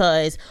together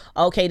because,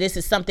 okay, this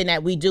is something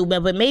that we do.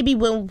 But maybe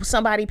when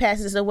somebody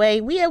passes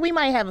away, we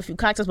might have a few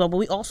cocktails, but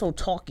we also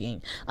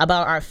talking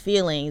about our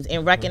feelings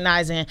and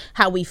recognizing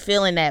how we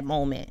feel in that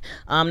moment.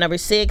 Number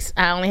 6,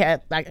 I only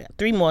have like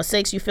 3 more.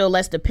 6, you feel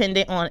less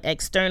dependent on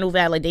external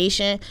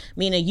validation,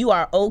 meaning you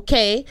are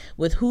okay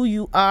with who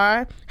you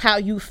are, how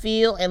you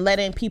feel, and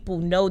letting people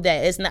know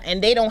that it's not,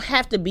 and they don't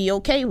have to be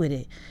okay with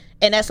it.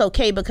 And that's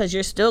okay because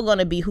you're still going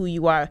to be who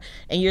you are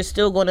and you're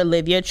still going to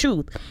live your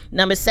truth.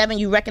 Number 7,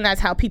 you recognize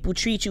how people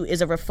treat you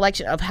is a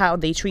reflection of how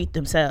they treat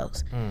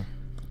themselves.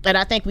 And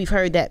I think we've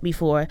heard that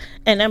before.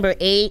 And number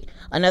 8,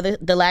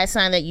 the last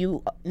sign that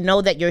you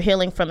know that you're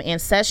healing from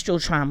ancestral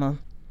trauma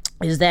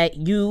is that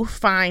you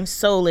find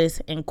solace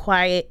in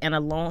quiet and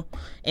alone,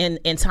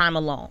 in time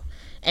alone.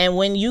 And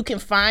when you can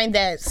find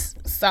that,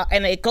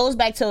 and it goes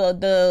back to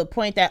the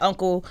point that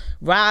Uncle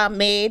Rob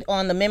made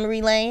on the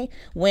memory lane,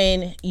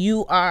 when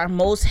you are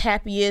most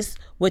happiest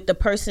with the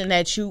person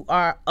that you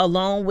are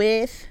alone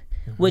with,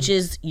 which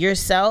is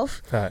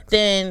yourself,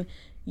 then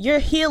you're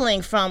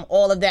healing from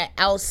all of that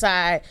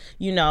outside,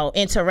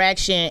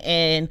 interaction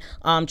and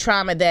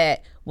trauma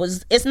that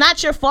it's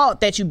not your fault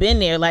that you've been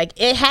there. Like,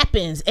 it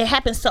happens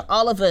to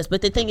all of us.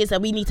 But the thing is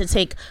that we need to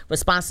take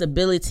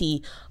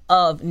responsibility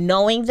of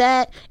knowing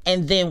that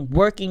and then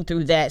working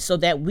through that so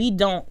that we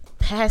don't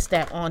pass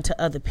that on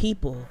to other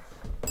people.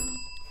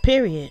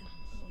 Period.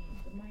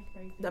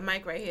 The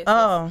mic right here.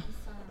 Oh,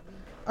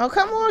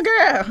 come on,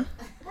 girl.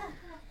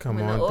 Come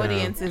when on the down.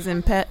 audience is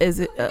in what is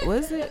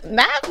it?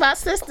 Not my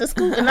sister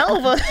scooting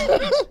over.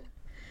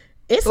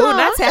 It's Oh, on.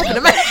 that's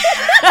happening.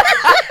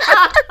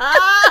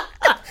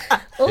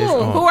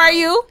 on. Who are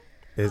you?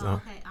 It's on.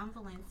 Okay, I'm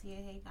Valencia.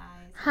 Hey guys.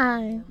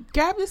 Hi.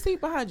 Grab the seat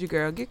behind you,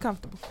 girl. Get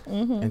comfortable.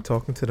 And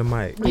talking to the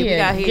mic. we Yeah,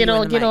 gotta hear get you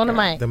on, in the get mic, on the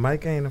girl. mic. The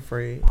mic ain't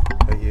afraid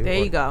of you. There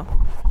you go.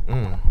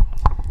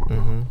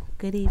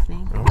 Good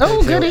evening.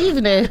 Oh, good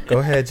evening. Go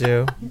ahead,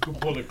 Jill. You can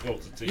pull it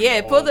closer to you.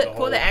 Yeah, pull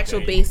the actual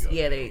thing. bass.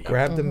 Yeah, there you go.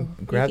 Grab the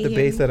can hear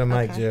base me? of the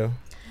mic, Okay. Jill.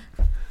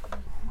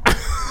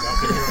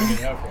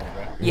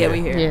 Yeah,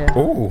 we hear. Yeah.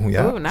 Oh,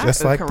 yeah. Ooh, not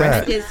Just like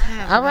correct. that. Just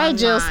have All right, one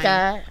Jill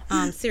line.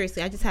 Scott.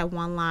 Seriously, I just have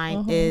one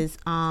line. Is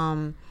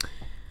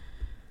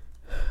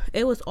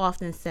it was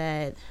often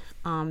said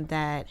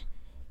that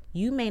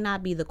you may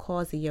not be the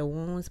cause of your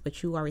wounds,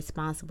 but you are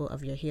responsible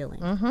of your healing.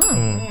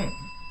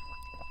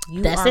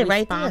 You That's are it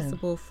right there.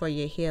 responsible for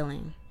your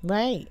healing.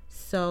 Right.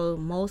 So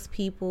most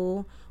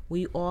people,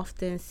 we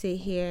often sit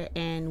here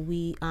and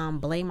we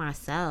blame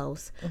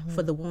ourselves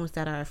for the wounds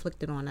that are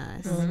afflicted on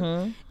us.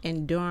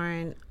 And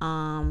during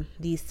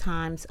these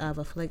times of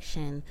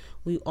affliction,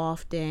 we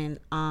often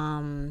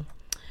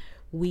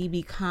we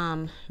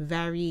become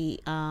very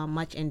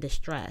much in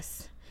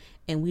distress,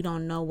 and we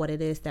don't know what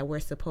it is that we're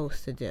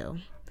supposed to do.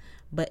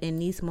 But in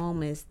these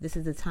moments, this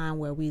is the time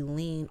where we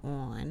lean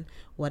on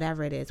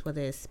whatever it is,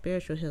 whether it's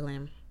spiritual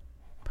healing,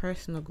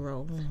 personal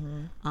growth,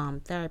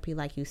 therapy,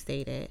 like you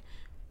stated.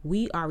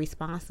 We are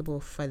responsible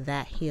for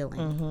that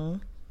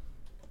healing.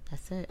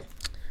 That's it.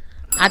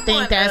 I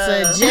think that's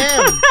a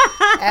gem.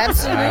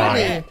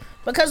 Absolutely.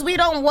 Because we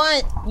don't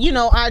want,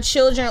 our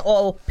children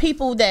or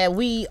people that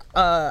we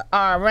are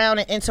around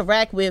and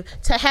interact with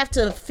to have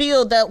to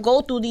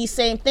go through these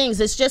same things.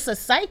 It's just a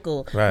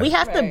cycle. Right. We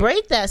have to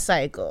break that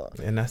cycle.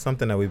 And that's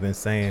something that we've been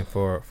saying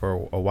for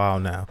a while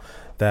now,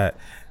 that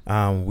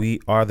we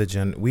are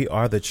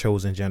the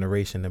chosen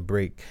generation to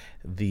break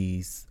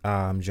these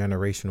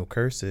generational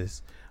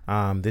curses.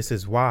 This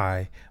is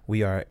why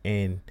we are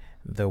in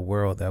the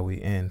world that we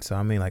in. So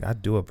I mean, like, I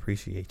do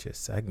appreciate your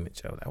segment,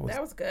 Joe.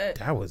 That was good.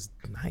 That was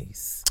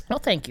nice. Well,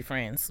 thank you,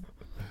 friends.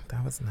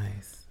 That was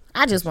nice.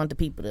 I just want the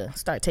people to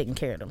start taking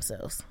care of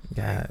themselves.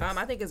 Yes.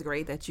 I think it's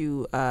great that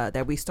you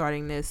that we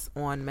starting this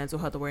on Mental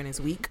Health Awareness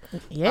Week.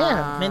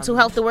 Yeah. Mental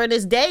health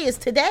awareness day is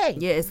today.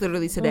 Yeah, it's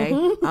literally today.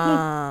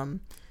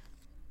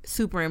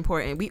 Super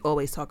important. We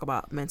always talk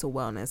about mental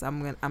wellness.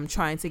 I'm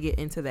trying to get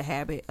into the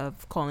habit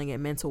of calling it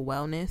mental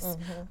wellness.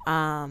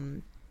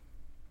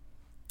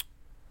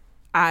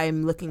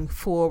 I'm looking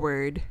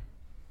forward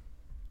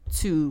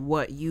to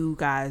what you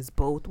guys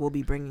both will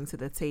be bringing to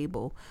the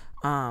table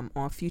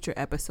on future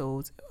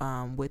episodes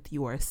with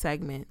your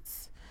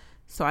segments.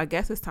 So I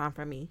guess it's time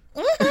for me.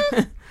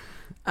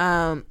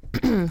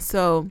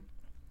 So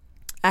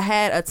I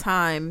had a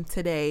time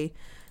today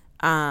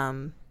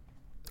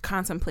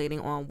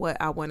contemplating on what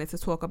I wanted to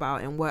talk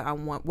about and what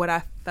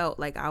I felt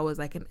like I was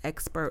like an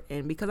expert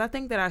in, because I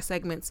think that our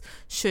segments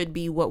should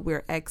be what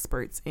we're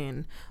experts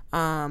in.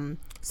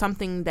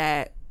 Something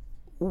that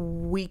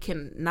we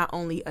can not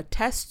only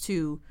attest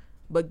to,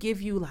 but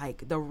give you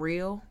like the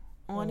real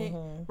on it,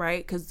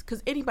 right? Because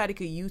anybody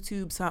could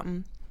YouTube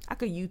something. I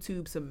could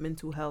YouTube some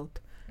mental health,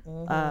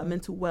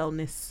 mental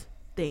wellness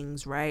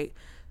things, right?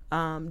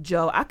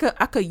 Joe, I could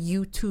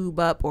YouTube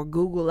up or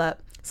Google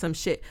up some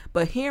shit,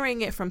 but hearing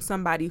it from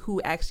somebody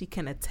who actually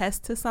can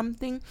attest to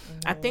something,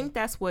 I think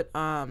that's what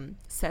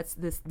sets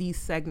these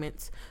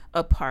segments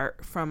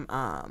apart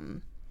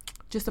from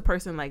just a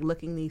person like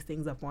looking these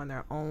things up on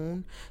their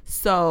own.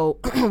 So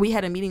we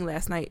had a meeting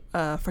last night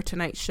for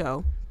tonight's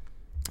show,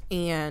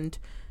 and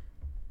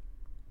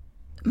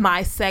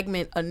my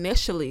segment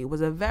initially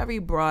was a very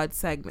broad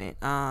segment.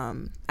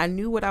 I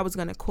knew what I was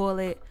going to call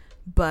it,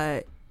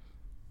 but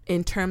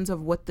in terms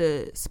of what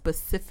the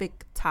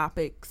specific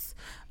topics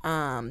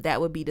that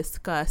would be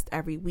discussed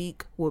every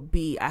week would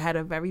be, I had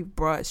a very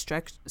broad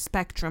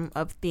spectrum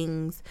of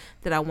things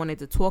that I wanted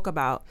to talk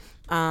about.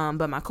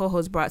 But my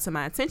co-host brought to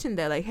my attention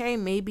that like, hey,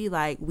 maybe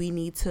like we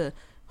need to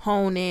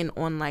hone in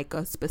on like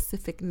a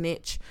specific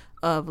niche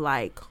of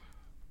like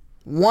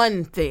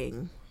one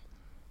thing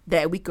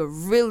that we could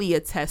really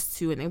attest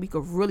to, and then we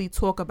could really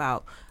talk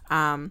about.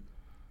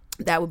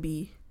 That would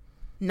be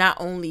not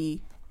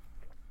only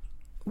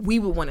we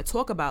would want to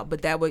talk about,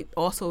 but that would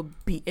also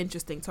be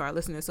interesting to our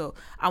listeners. So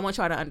I want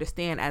y'all to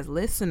understand, as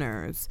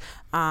listeners,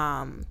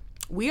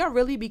 we are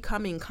really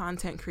becoming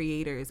content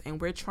creators, and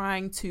we're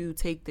trying to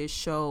take this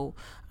show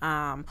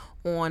on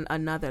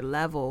another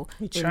level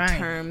in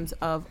terms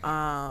of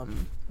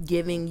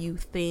giving you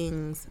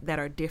things that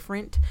are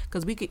different,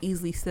 because we could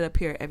easily sit up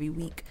here every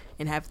week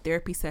and have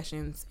therapy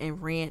sessions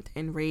and rant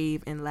and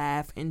rave and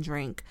laugh and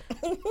drink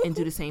and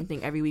do the same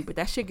thing every week, but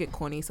that shit get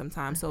corny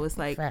sometimes. So it's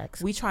like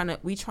we trying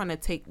to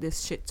take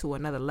this shit to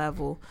another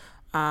level.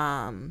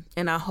 And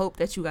I hope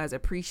that you guys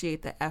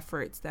appreciate the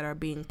efforts that are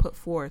being put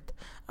forth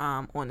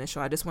on the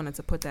show. I just wanted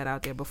to put that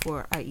out there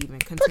before I even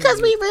continue.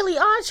 Because we really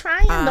are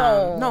trying,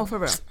 though. No, for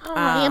real. Oh,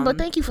 Amber,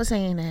 thank you for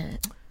saying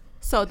that.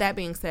 So that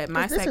being said,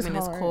 my segment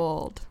is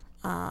called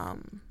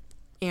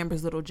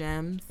Amber's Little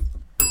Gems.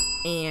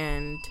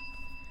 And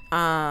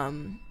I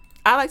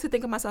like to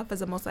think of myself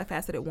as a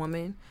multifaceted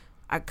woman.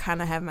 I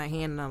kind of have my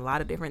hand in a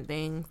lot of different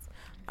things.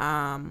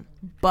 And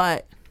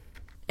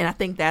I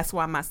think that's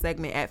why my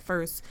segment at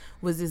first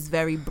was this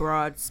very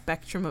broad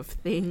spectrum of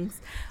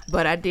things.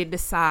 But I did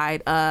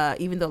decide,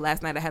 even though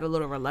last night I had a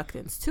little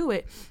reluctance to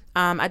it,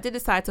 I did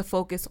decide to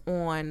focus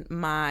on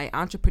my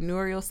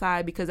entrepreneurial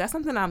side, because that's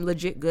something I'm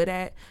legit good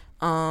at,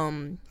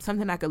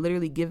 something I could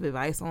literally give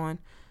advice on.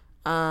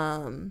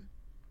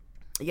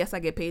 Yes, I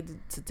get paid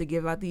to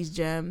give out these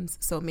gems,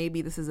 so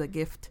maybe this is a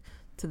gift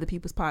to the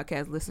People's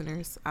Podcast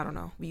listeners. I don't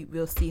know.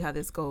 We'll see how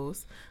this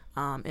goes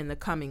in the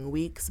coming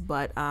weeks,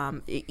 but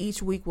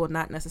each week will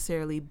not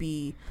necessarily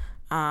be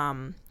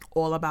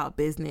all about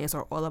business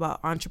or all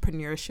about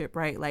entrepreneurship,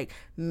 right? Like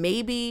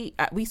maybe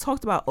we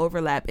talked about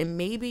overlap, and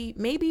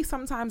maybe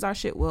sometimes our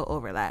shit will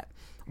overlap,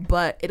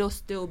 but it'll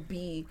still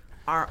be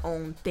our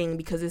own thing,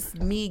 because it's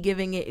me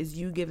giving it, is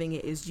you giving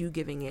it, is you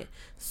giving it.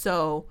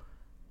 So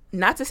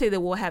not to say that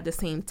we'll have the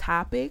same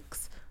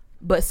topics,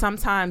 but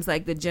sometimes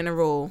like the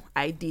general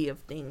idea of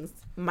things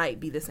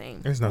might be the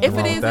same. There's nothing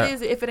wrong with that. It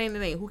is. If it ain't,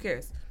 it ain't. Who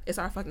cares? It's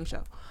our fucking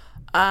show.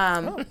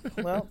 Well,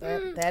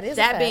 that is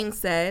that being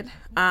said,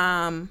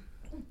 I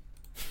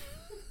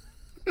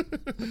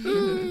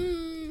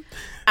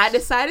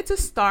decided to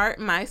start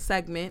my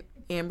segment,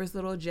 Amber's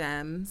Little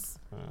Gems.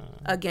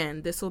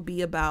 Again, this will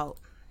be about,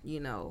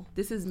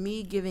 this is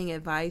me giving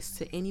advice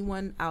to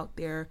anyone out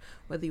there,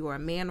 whether you're a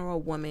man or a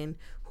woman,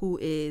 who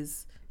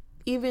is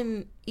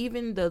even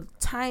the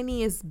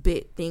tiniest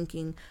bit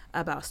thinking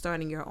about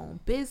starting your own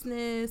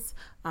business,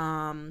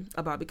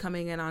 about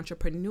becoming an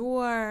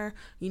entrepreneur,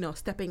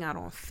 stepping out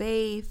on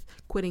faith,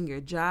 quitting your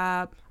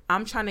job.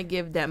 I'm trying to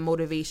give that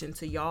motivation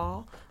to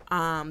y'all,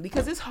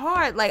 because it's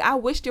hard. Like, I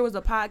wish there was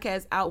a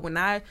podcast out when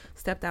I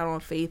stepped out on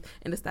faith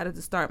and decided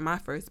to start my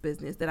first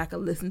business that I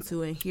could listen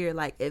to and hear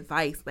like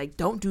advice, like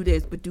don't do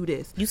this, but do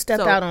this. You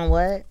stepped out on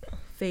what?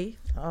 Faith.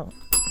 Oh,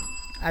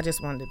 I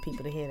just wanted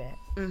people to hear that.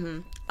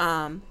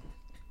 Mm-hmm.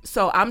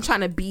 So I'm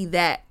trying to be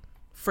that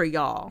for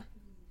y'all.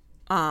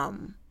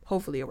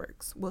 Hopefully it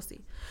works. We'll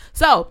see.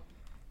 So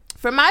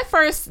for my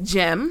first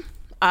gem,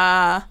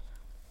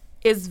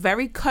 is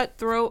very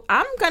cutthroat.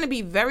 I'm going to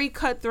be very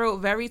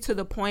cutthroat, very to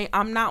the point.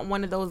 I'm not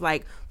one of those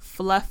like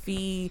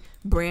fluffy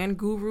brand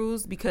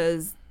gurus,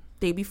 because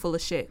they be full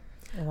of shit.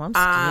 Oh, I'm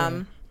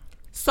scared.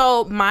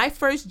 So my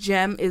first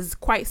gem is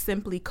quite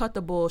simply cut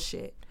the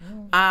bullshit.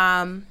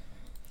 And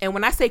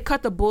when I say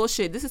cut the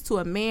bullshit, this is to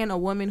a man, a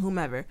woman,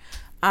 whomever.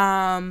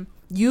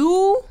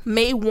 You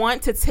may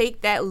want to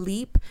take that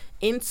leap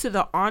into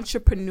the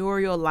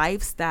entrepreneurial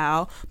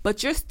lifestyle,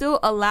 but you're still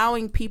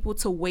allowing people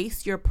to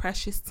waste your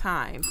precious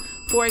time.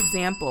 For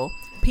example,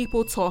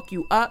 people talk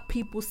you up.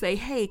 People say,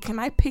 hey, can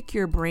I pick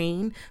your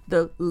brain?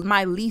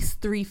 My least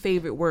 3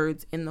 favorite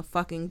words in the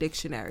fucking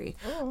dictionary.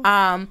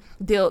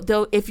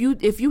 They'll if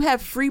you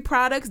have free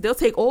products, they'll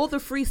take all the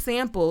free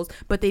samples,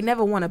 but they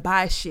never want to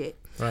buy shit.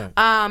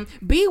 Right.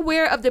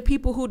 Beware of the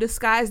people who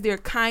disguise their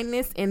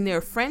kindness and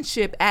their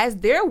friendship as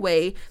their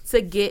way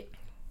to get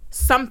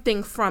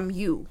something from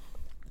you.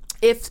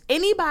 If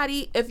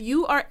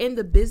you are in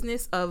the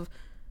business of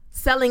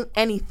selling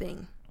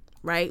anything,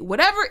 right,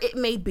 whatever it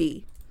may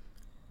be,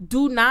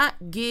 do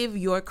not give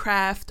your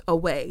craft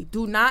away.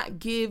 Do not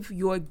give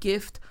your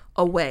gift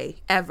away,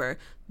 ever.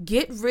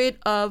 Get rid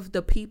of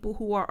the people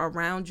who are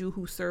around you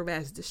who serve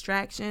as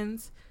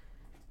distractions,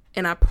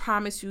 and I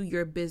promise you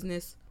your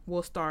business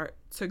will start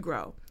to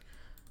grow.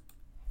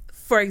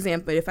 for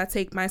example, if I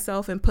take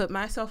myself and put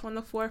myself on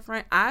the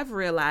forefront, I've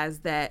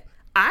realized that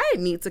I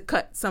need to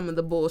cut some of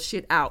the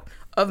bullshit out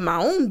of my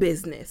own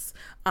business.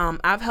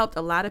 I've helped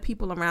a lot of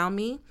people around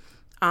me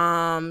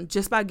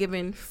just by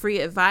giving free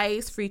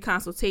advice, free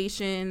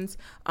consultations.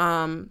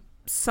 Some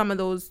of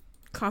those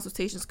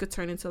consultations could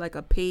turn into like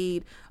a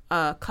paid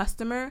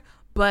customer,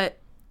 but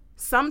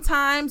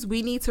sometimes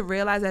we need to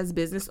realize as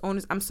business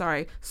owners,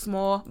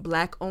 small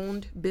Black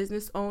owned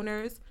business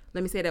owners.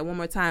 Let me say that one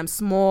more time.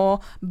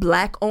 Small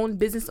Black owned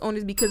business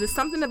owners, because it's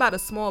something about a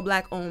small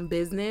Black owned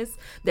business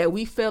that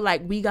we feel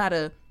like we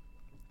gotta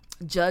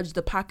judge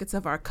the pockets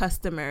of our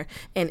customer.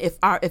 And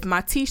if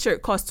my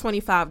t-shirt costs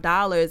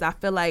 $25, I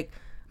feel like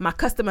my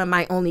customer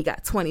might only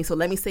got 20. So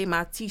let me say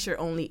my t-shirt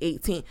only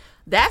 18.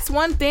 That's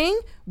one thing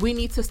we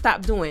need to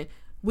stop doing.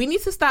 We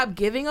need to stop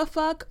giving a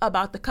fuck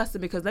about the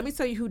customer, because let me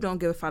tell you who don't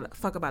give a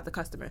fuck about the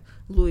customer.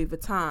 Louis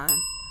Vuitton,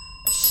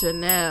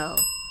 Chanel,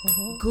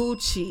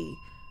 Gucci,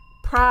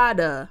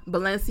 Prada,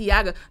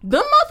 Balenciaga.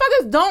 Them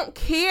motherfuckers don't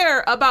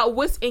care about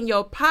what's in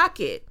your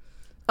pocket.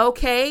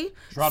 Okay?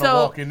 Try to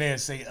walk in there and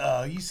say,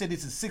 you said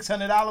this is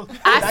 $600?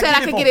 I said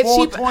I could get it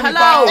cheap.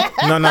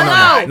 Hello?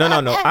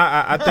 No.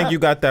 I think you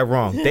got that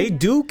wrong. They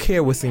do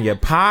care what's in your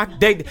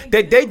pocket.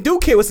 They do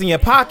care what's in your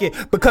pocket,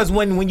 because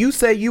when you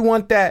say you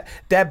want that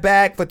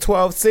bag for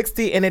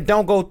 $12.60 and it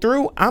don't go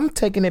through, I'm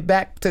taking it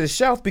back to the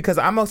shelf, because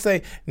I'm gonna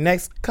say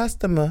next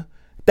customer.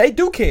 They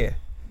do care.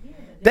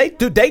 They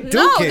do care.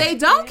 No, they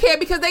don't care,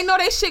 because they know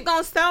their shit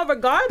gonna sell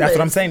regardless. That's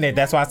what I'm saying.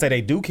 That's why I say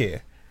they do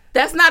care.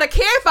 That's not a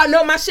care if I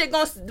know my shit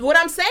gonna. What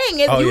I'm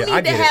saying is you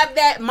need to have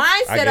that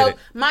mindset of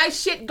my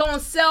shit gonna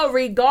sell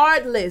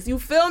regardless. You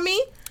feel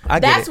me?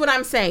 That's what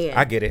I'm saying.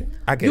 I get it.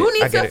 You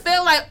need to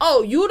feel like,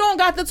 oh, you don't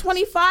got the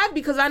 25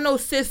 because I know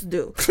sis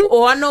do,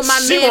 or I know my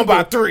man. She won't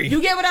buy 3.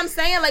 You get what I'm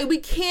saying? Like we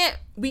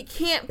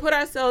can't put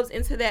ourselves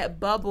into that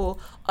bubble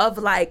of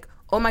like,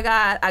 oh my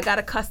God, I got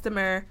a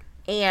customer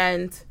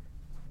and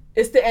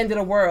it's the end of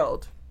the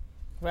world.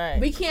 Right.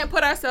 We can't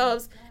put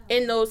ourselves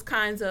in those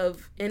kinds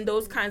of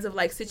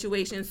like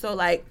situations. So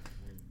like,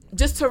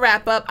 just to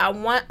wrap up, I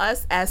want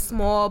us as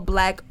small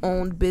Black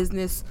owned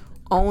business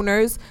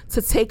owners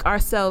to take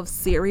ourselves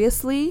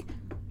seriously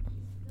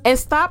and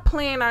stop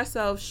playing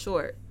ourselves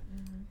short.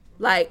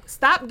 Like,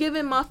 stop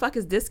giving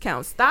motherfuckers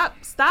discounts.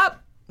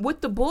 Stop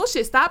with the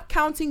bullshit. Stop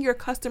counting your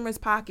customers'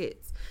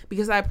 pockets,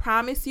 because I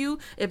promise you,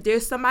 if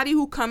there's somebody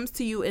who comes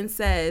to you and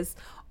says,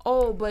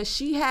 oh, but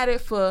she had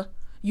it for,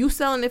 you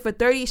selling it for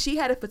 30, she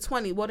had it for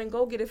 20. Well, then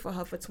go get it for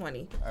her for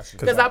 20.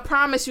 Because I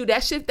promise you,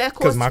 that shit that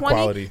costs 20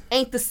 quality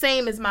ain't the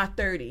same as my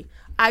 30.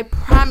 I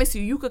promise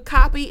you, you could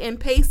copy and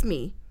paste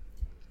me.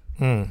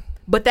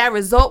 But that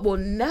result will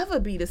never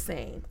be the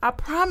same. I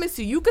promise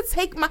you. You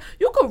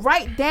could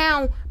write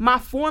down my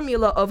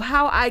formula of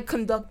how I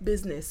conduct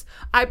business.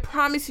 I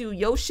promise you,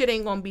 your shit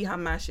ain't gonna be how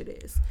my shit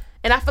is.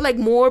 And I feel like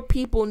more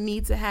people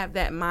need to have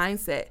that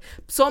mindset.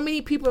 So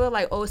many people are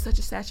like, oh, it's such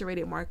a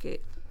saturated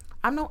market.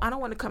 I don't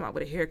want to come out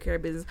with a hair care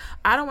business.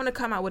 I don't want to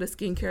come out with a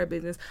skincare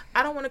business.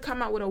 I don't want to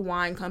come out with a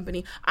wine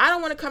company. I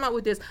don't want to come out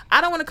with this.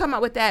 I don't want to come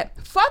out with that.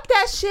 Fuck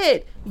that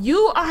shit.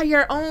 You are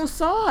your own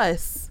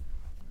sauce.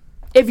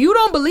 If you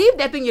don't believe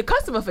that, then your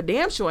customer for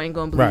damn sure ain't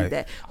gonna believe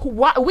that.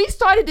 We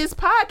started this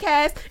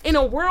podcast in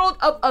a world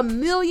of a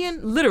million,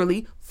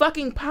 literally,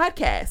 fucking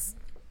podcasts.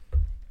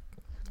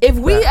 If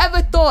we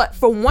ever thought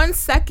for 1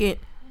 second,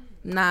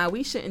 nah,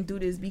 we shouldn't do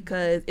this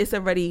because it's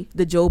already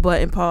the Joe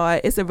Budden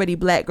pod, it's already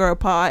Black Girl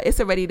pod,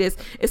 it's already this,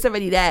 it's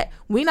already that,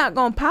 we not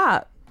gonna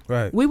pop.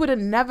 Right. We would have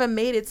never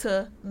made it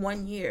to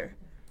 1 year.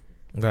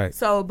 Right.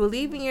 So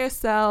believe in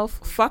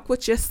yourself. Fuck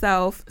with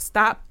yourself.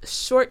 Stop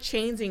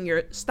shortchanging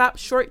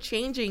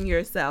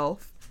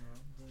yourself.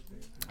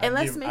 And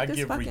let's make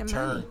this fucking money. I give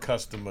return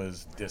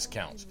customers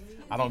discounts.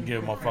 I don't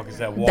give motherfuckers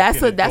that walk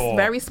in the that's door,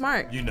 very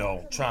smart. You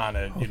know, trying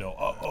to,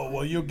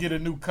 well, you'll get a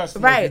new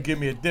customer if you give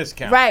me a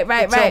discount. Right.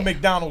 Tell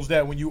McDonald's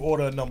that when you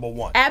order a number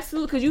 1.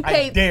 Absolutely, because you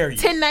pay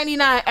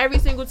 $10.99 every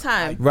single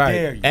time.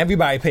 Right.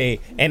 Everybody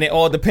pay, and it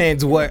all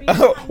depends what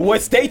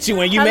state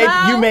you in.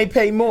 You may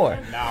pay more.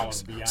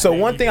 So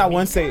one thing I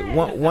want to say,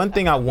 one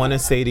thing I want to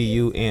say to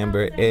you,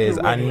 Amber, is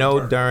I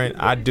know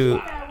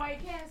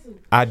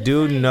I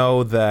do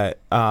know that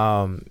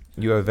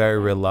you are very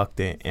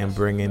reluctant in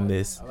bringing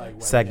this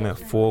segment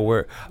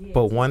forward.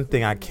 But one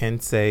thing I can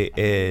say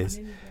is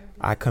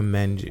I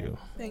commend you.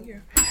 Thank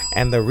you.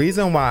 And the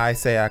reason why I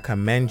say I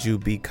commend you,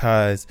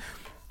 because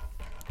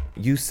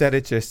you said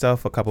it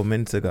yourself a couple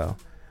minutes ago.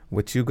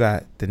 What you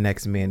got, the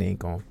next man ain't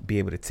going to be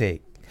able to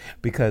take.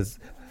 Because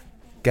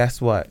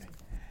guess what?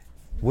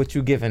 What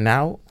you giving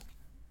out,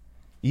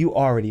 you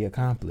already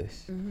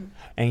accomplished. Mm-hmm.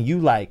 And you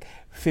like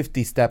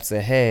 50 steps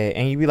ahead,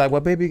 and you be like,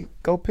 well, baby,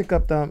 go pick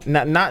up them.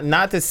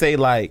 Not to say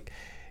like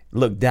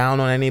look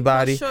down on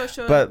anybody, sure.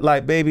 But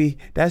like, baby,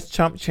 that's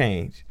chump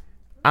change.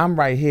 I'm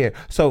right here.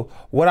 So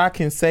what I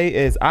can say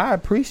is I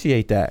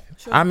appreciate that.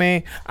 Sure. I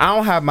mean, I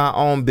don't have my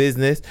own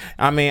business.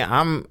 I mean,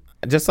 I'm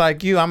just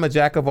like you. I'm a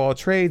jack of all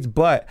trades,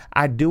 but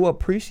I do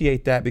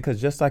appreciate that, because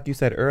just like you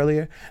said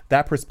earlier,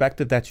 that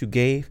perspective that you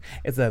gave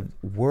is a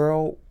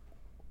world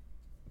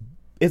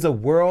is a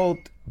world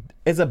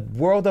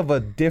of a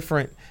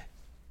different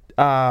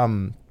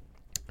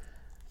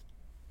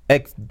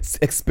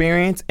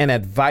experience and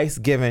advice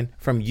given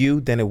from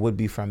you than it would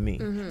be from me.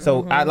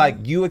 So I like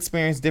you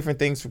experience different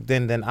things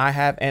than I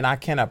have, and I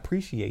can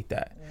appreciate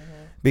that.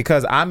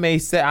 Because I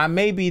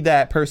may be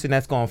that person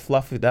that's gonna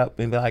fluff it up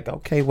and be like,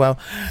 okay, well,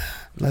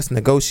 let's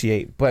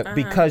negotiate. But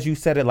because you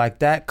said it like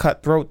that,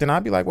 cutthroat, then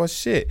I'd be like, well,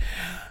 shit,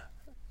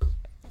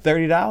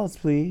 $30,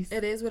 please.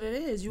 It is what it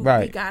is. We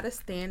gotta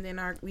stand in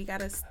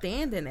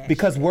that.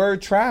 Because shit.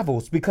 Word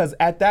travels. Because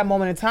at that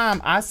moment in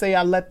time, I say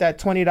I let that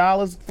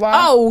 $20 fly.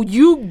 Oh,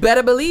 you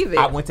better believe it.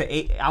 I went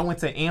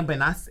to Amber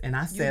and I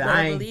said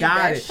I ain't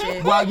got it.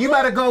 Shit. Well, you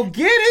better go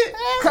get it.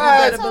 You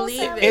better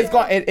believe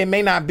it. It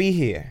may not be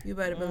here. You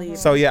better believe it.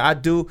 So yeah, I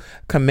do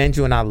commend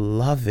you and I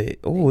love it.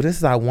 Oh, this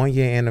is our 1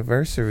 year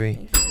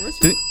anniversary.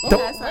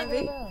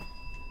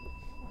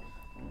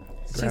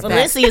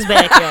 Melissa is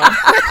back, y'all.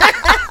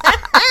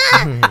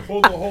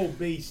 Pull the whole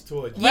base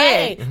towards you.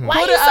 Yeah.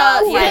 Why you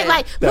so right?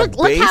 Like,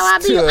 look how I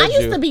be. I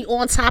used to be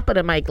on top of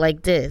the mic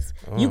like this.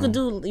 You could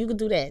do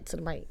that to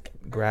the mic.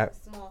 Grab.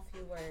 Small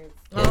few words.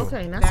 Oh,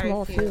 okay, not Very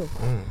small few.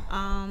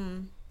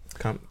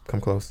 Come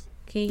close.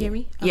 Can you hear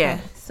me? Okay. Yeah.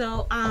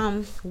 So,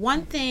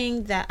 one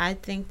thing that I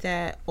think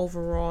that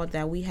overall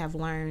that we have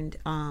learned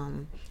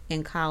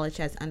in college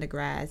as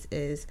undergrads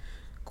is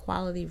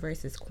quality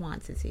versus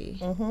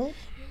quantity.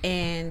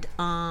 And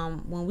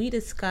when we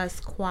discuss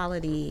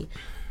quality,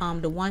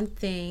 the one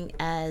thing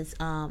as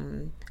I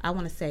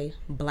want to say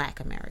Black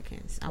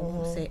Americans, I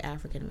won't say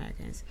African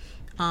Americans.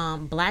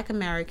 Black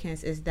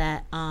Americans is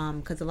that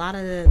because a lot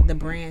of the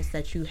brands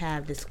that you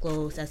have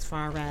disclosed as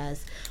far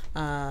as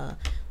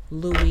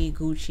Louis,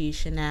 Gucci,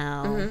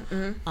 Chanel,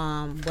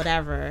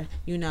 whatever,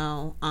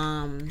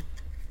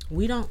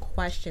 we don't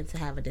question to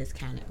have a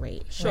discounted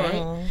rate,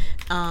 right?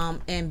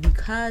 And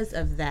because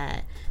of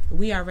that,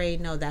 we already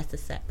know that's the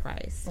set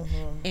price.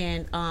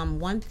 And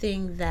one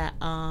thing that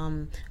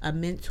a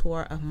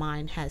mentor of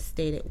mine has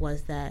stated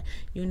was that,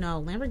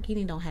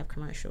 Lamborghini don't have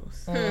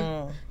commercials.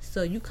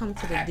 So you come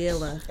to the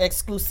dealer.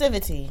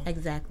 Exclusivity.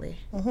 Exactly.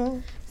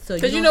 So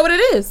because you know what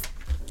it is.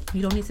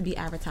 You don't need to be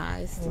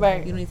advertised. Right.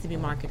 You don't need to be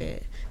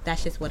marketed.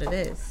 That's just what it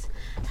is.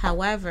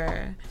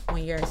 However,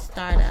 when you're a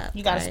startup,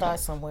 you got to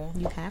start somewhere.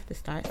 You have to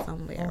start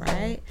somewhere,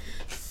 right?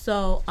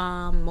 So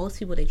most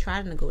people, they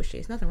try to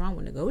negotiate. There's nothing wrong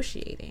with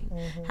negotiating.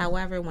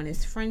 However, when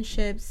it's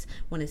friendships,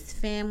 when it's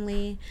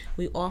family,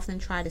 we often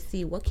try to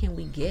see what can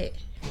we get,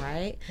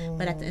 right?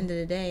 But at the end of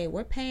the day,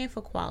 we're paying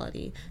for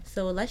quality.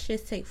 So let's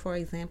just take, for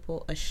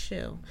example, a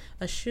shoe.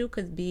 A shoe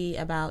could be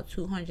about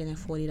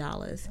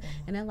 $240.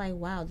 And they're like,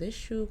 wow, this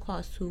shoe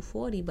costs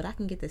 $240, but I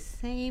can get the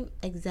same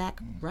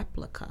exact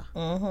replica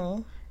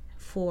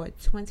for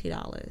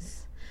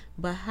 $20.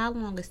 But how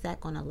long is that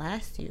going to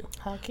last you?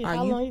 How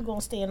long are you going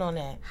to stand on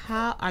that?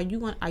 How are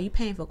you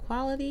paying for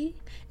quality?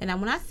 And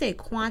when I say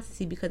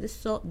quantity, because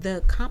it's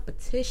the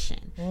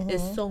competition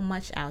is so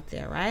much out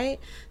there, right?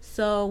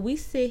 So we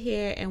sit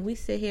here and we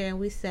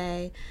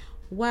say,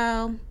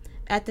 well,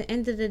 at the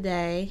end of the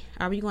day,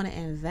 are we going to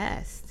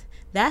invest?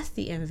 That's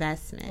the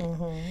investment.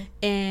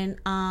 And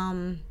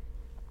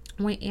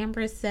when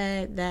Amber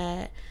said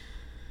that,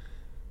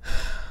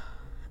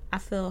 I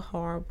feel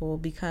horrible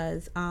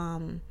because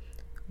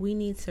we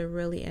need to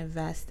really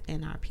invest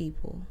in our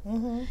people.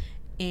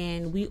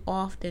 And we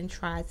often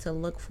try to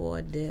look for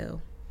a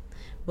deal.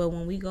 But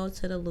when we go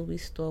to the Louis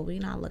store, we're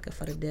not looking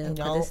for the deal.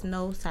 Because there's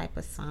no type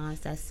of signs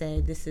that say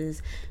this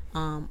is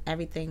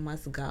everything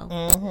must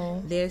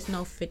go. There's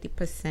no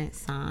 50%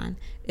 sign.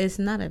 It's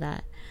none of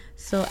that.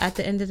 So at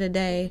the end of the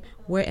day,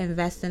 we're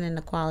investing in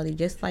the quality.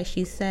 Just like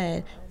she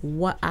said,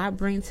 what I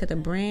bring to the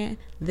brand,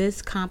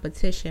 this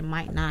competition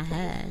might not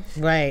have.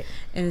 Right.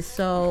 And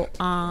so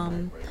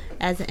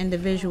as an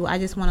individual, I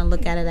just want to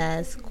look at it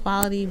as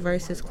quality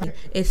versus quantity.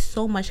 It's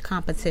so much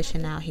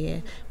competition out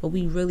here, but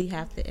we really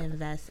have to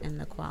invest in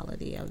the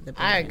quality of the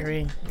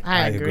brand.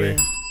 I agree.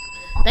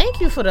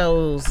 Thank you for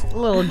those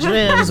little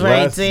gems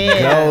right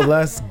there.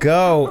 Let's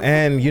go.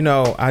 And,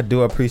 I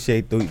do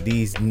appreciate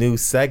these new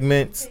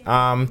segments.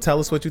 Tell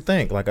us what you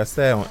think. Like I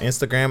said, on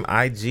Instagram,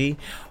 IG,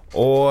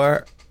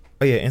 or...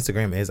 Oh, yeah,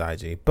 Instagram is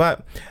IG.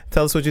 But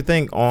tell us what you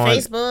think on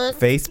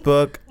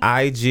Facebook,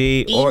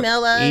 IG,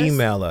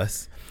 email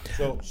us.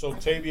 So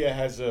Tavia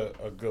has a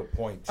good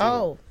point, too.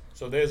 Oh.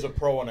 So there's a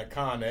pro and a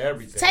con to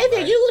everything. Tavia,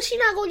 right? she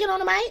not going to get on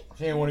the mic?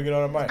 She didn't want to get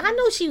on the mic. I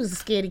know she was a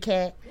scaredy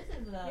cat.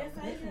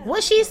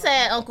 What she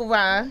said, Uncle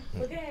Ron?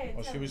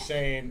 Well, she was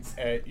saying,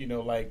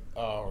 like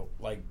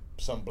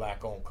some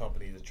black-owned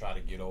companies that try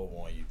to get over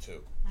on you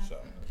too. So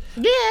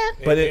yeah,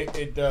 but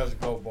it does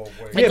go both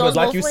ways. Yeah, but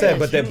like you said,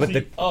 but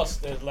us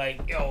that's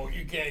like, yo,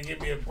 you can't give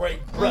me a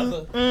break,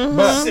 brother,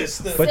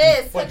 sister.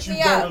 But you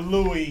go to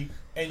Louis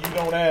and you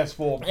don't ask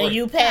for a break. And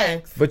you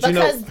pay. But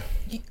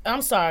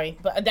I'm sorry,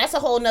 but that's a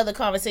whole nother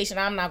conversation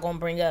I'm not going to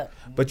bring up.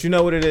 But you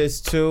know what it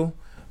is too?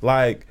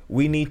 Like,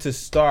 we need to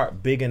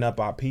start bigging up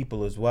our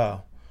people as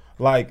well.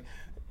 Like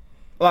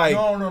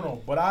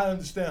no. But I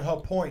understand her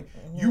point.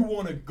 You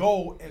want to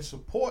go and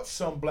support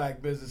some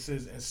black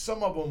businesses, and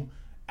some of them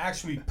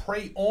actually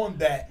prey on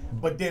that,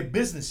 but their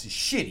business is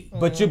shitty.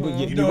 But you know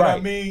right. what I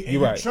mean? And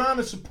You're right. trying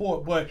to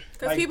support, but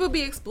Because people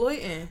be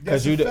exploiting.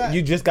 Because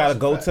you just gotta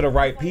go to the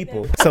right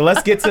people. So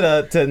let's get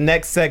to the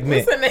next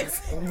segment. What's the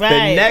next?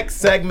 Right. The next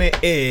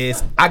segment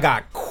is I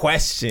got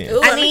questions.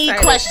 Ooh, I I'm need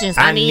excited. questions.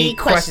 I need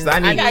questions. I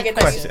gotta need get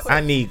that questions. shit.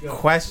 I need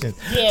questions.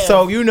 Yeah.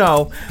 So you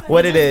know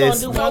what it is. Gonna do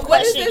So one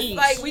what is question this? each.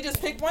 Like, we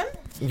just pick one?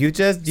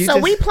 So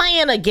we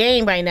playing a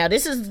game right now.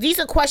 These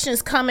are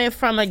questions coming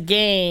from a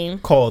game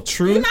called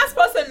True. You're not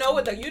supposed to know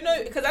what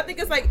because I think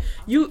it's like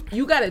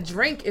you gotta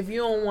drink if you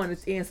don't want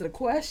to answer the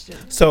question.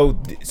 So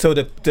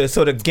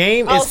the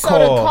game is so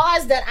called. the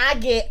cards that I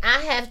get, I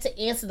have to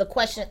answer the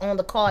question on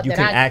the card You that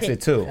can I ask pick.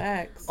 it too.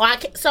 Facts. Or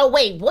so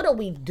wait, what are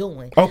we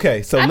doing?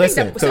 Okay, so I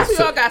listen. think that, since we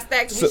so, all got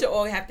stacked, we should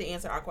all have to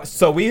answer our questions.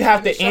 so we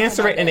have Let to me shuffle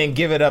answer my it and deck. then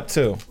give it up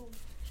too.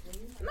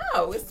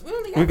 No, we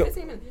only We got go-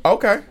 15 minutes.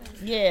 Okay.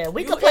 Yeah,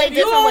 we You- can play if you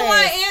different don't ways.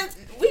 want answer,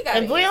 we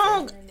gotta If we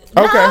answer.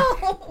 don't, Okay.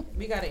 no.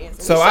 We gotta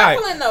answer. So we all right.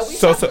 shuffling, though. We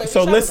So shuffling, we so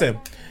shuffling. listen.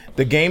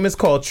 The game is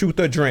called Truth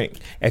or Drink.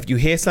 If you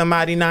hear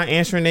somebody not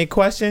answering their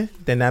question,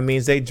 then that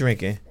means they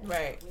drinking.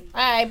 Right.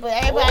 All right, but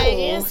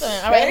everybody answering.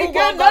 All right, who Take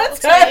gonna your go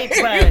take?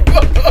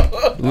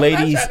 Right.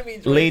 Ladies, trying to be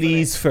joyful.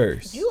 ladies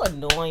first. You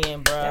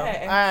annoying, bro.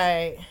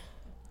 Yeah.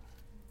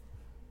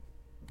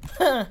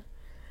 All right.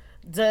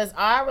 Does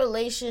our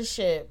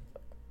relationship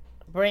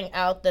bring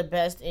out the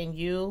best in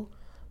you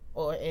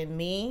or in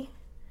me?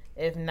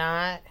 If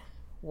not,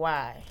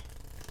 why?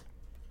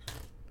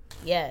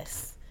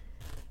 Yes.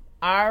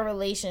 Our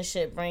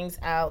relationship brings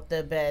out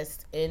the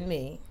best in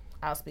me.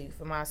 I'll speak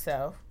for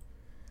myself.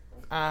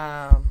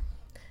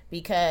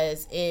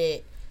 Because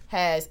it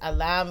has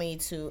allowed me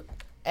to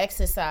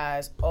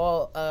exercise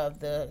all of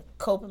the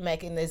coping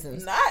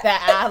mechanisms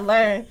that I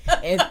learned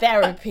in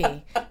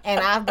therapy. And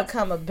I've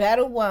become a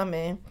better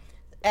woman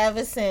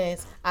ever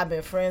since I've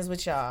been friends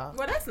with y'all.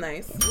 Well, that's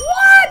nice.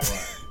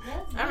 What?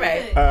 All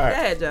right. All right.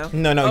 Go ahead, Joe.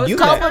 No, you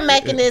Coping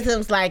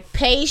mechanisms like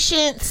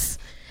patience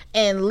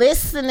and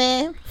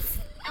listening.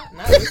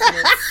 Not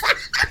listening.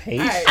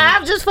 Patience.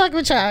 I'm just fucking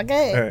with y'all. Go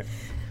ahead.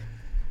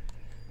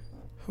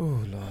 All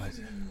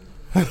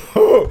right.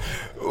 Oh Lord.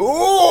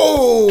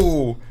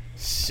 Ooh.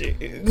 Shit.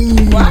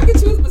 Well, I can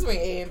choose between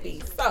A and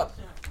B. So,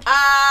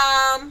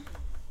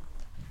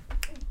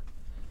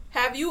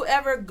 have you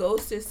ever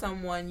ghosted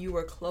someone you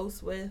were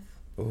close with?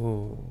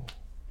 Ooh.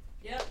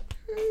 Yep.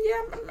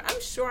 Yeah, I'm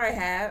sure I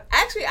have.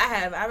 Actually, I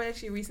have. I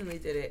actually recently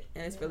did it,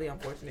 and it's really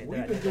unfortunate.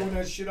 We've been doing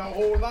that shit our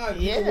whole life.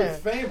 Yeah. Even with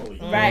family.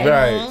 Right.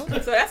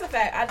 Right. So that's a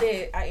fact. I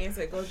did. I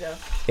answered. Go, Joe.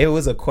 It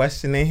was a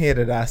question in here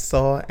that I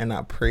saw, and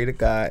I pray to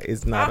God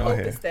it's not I on hope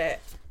here. it's that.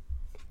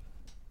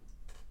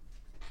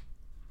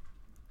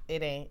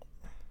 It ain't.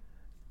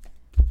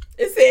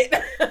 It's it.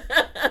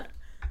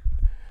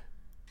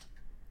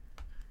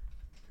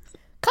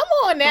 Come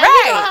on now.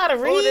 Right. You know how to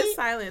read. All this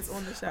silence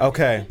on the show.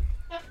 Okay.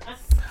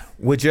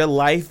 Would your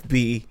life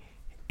be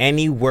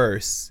any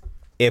worse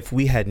if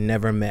we had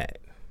never met?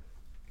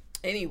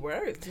 Any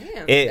words?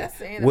 Damn. That's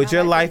saying Would my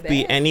your life life is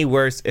be bad. any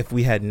worse if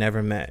we had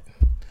never met?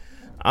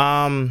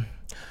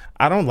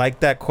 I don't like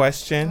that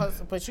question,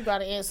 But you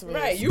gotta answer it.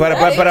 Right. You But-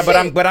 right.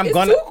 but I'm It's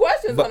gonna- 2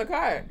 questions but- on the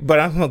card. but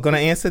I'm gonna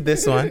answer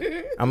this one.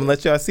 I'm gonna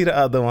let y'all see the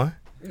other one.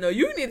 No,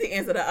 you need to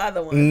answer the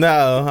other one.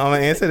 No, I'm gonna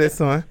answer this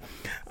one.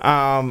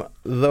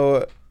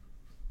 Though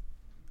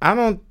I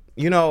don't,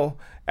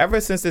 ever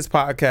since this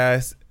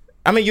podcast,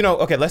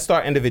 okay, let's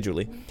start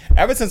individually.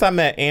 Ever since I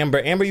met Amber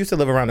used to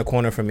live around the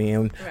corner from me,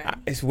 and Right.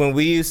 it's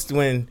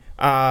when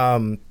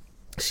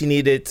she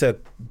needed to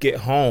get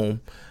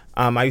home.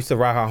 I used to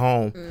ride her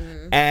home,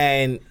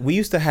 and we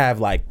used to have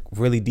like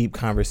really deep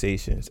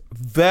conversations,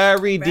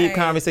 very deep Right,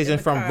 conversations in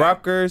the from car.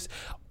 Rutgers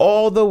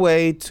all the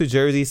way to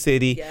Jersey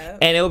City, Yep.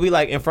 and it would be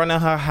like in front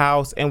of her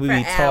house, and we For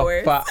would talk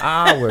hours. for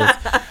hours.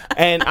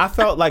 And I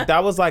felt like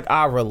that was like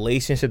our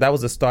relationship. That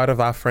was the start of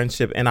our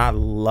friendship, and I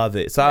love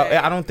it. So Right.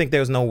 I don't think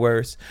there's no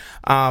worse.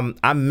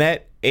 I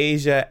met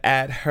Asia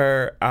at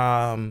her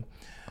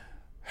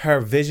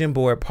vision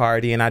board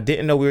party, and I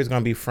didn't know we was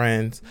gonna be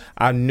friends.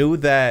 I knew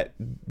that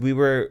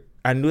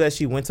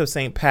she went to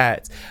St.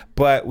 Pat's,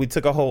 but we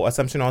took a whole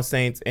Assumption All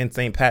Saints and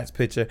St. Pat's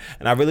picture,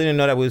 and I really didn't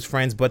know that we was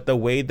friends. But the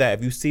way that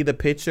if you see the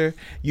picture,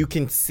 you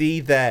can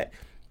see that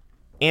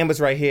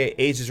Amber's right here,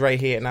 Asia's right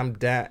here, and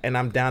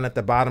I'm down at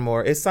the bottom,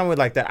 or it's somewhere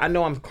like that. I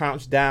know I'm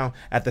crouched down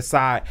at the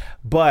side,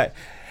 but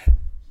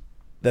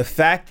the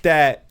fact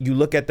that you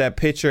look at that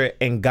picture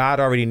and God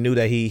already knew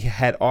that He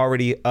had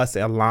already us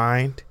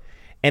aligned,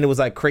 and it was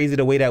like crazy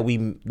the way that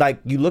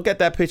you look at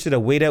that picture, the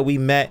way that we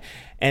met,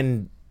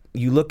 and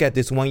you look at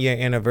this 1 year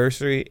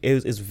anniversary,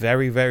 it's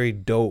very, very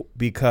dope,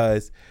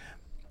 because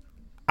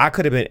I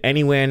could have been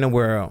anywhere in the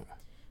world.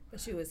 But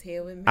she was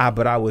here with me.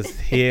 But I was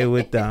here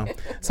with them.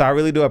 So I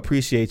really do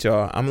appreciate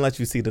y'all. I'm gonna let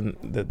you see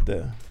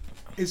the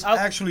It's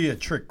actually a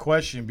trick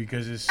question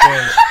because it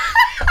says,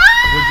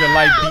 "Would your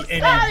life be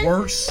any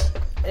worse?"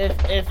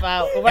 If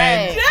I And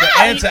right.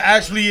 the answer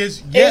actually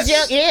is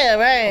yes. Yeah,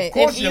 right. Of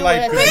course If your you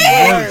life were could to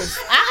be be worse.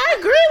 I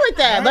agree with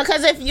that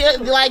because if you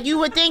like, you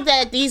would think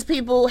that these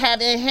people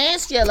have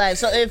enhanced your life.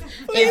 So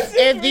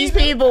if these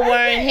people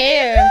weren't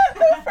here,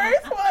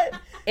 First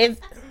one.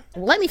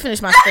 Let me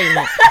finish my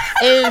statement.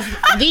 If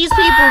these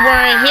people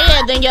weren't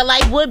here, then your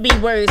life would be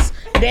worse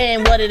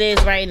than what it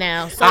is right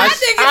now. So I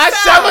think I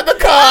it's shoveled the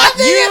car.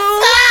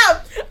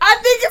 I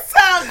think it's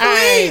time.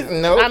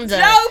 Please. Nope. I'm done.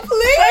 Joe,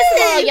 please. First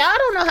of all, y'all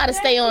don't know how to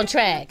stay on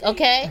track,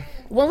 okay?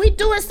 When we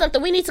doing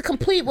something, we need to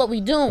complete what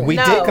we doing. We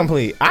No. did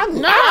complete. I want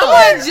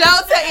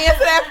Joe to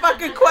answer that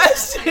fucking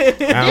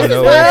question. I don't This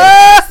know. is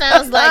why it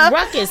sounds like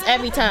ruckus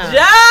every time.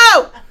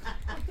 Joe!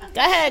 Go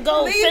ahead,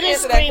 go Please finish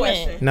answer that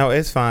screaming. question. No,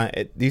 it's fine.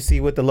 Do you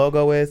see what the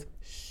logo is?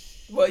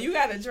 Well, you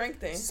got a drink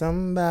thing.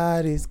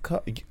 Somebody's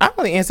call. I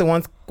only answered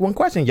one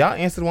question. Y'all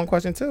answered one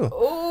question too.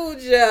 Ooh,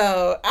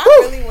 Joe.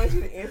 I really want you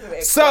to answer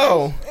that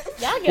So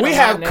Y'all get we on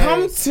have my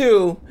come nerves.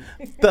 to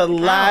the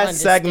last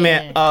understand.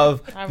 segment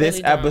of I this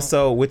really don't.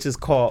 episode, which is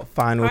called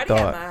Final Party at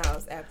Thought. my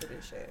house after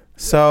this shit. Joe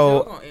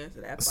So gonna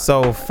answer that.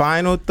 So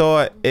final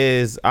thought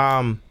is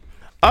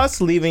us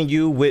leaving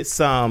you with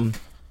some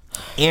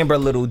Amber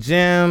Little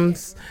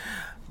Gems,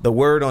 the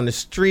word on the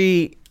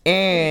street,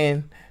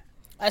 and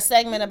A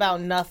segment about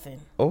nothing.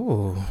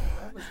 oh,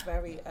 That was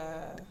very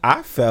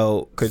I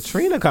felt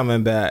Katrina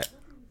coming back.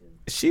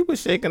 She was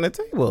shaking the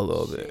table a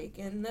little bit.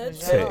 shaking the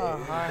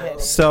table.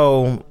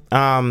 So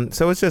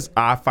it's just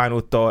our final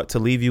thought to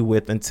leave you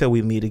with until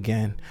we meet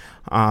again,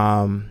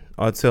 or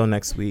until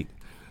next week.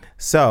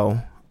 So,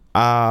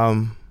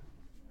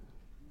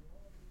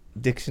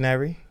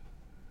 dictionary.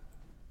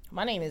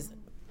 My name is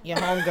your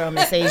homegirl,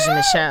 Miss Asia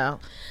Michelle.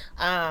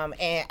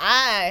 And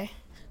I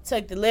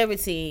took the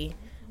liberty.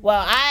 Well,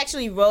 I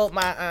actually wrote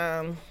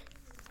my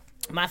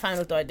my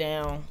final thought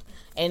down.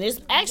 And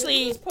it's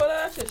actually, Just pull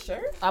out your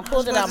shirt. I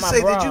pulled it out my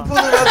bra. Did you pull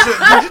it out?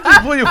 Did you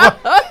just pull your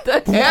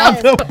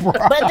Yes.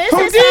 bra? But this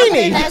is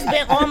something that's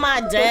been on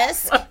my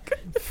desk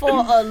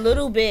for a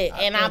little bit,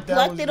 and I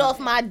plucked it off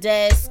my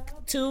desk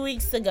 2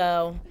 weeks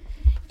ago,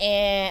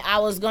 and I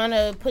was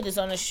gonna put this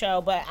on the show,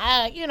 but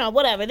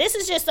whatever. This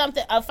is just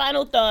a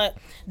final thought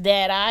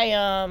that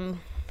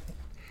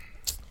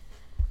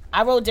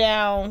I wrote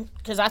down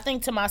because I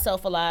think to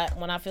myself a lot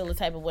when I feel the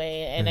type of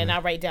way, and then I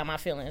write down my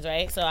feelings,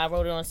 right? So I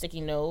wrote it on a sticky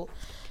note,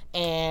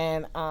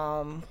 and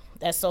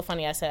that's so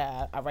funny. I said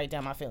I write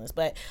down my feelings,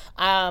 but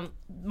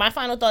my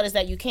final thought is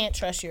that you can't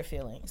trust your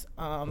feelings.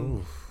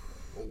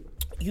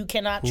 You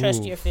cannot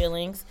trust your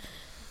feelings.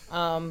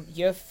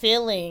 Your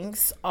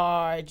feelings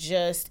are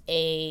just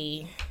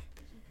a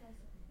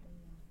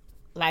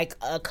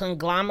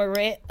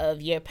conglomerate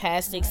of your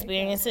past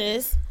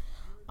experiences.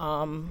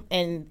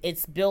 And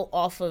it's built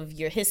off of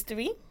your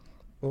history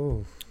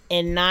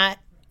and not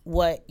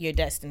what your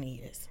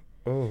destiny is.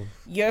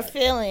 Your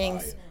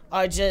feelings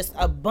are just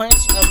a bunch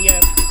of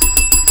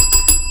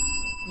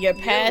your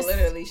past. You're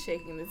literally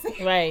shaking the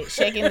table. Right,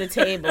 shaking the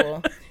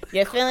table.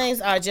 Your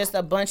feelings are just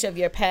a bunch of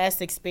your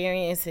past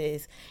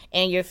experiences,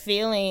 and your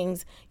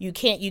feelings you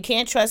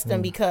can't trust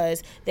them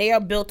because they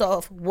are built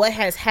off what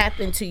has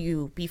happened to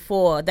you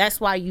before. That's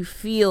why you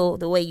feel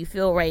the way you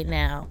feel right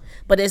now.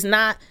 But it's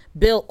not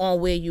built on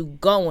where you're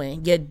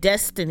going, your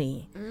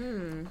destiny.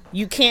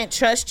 You can't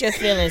trust your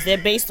feelings. They're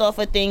based off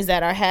of things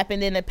that are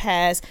happened in the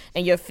past,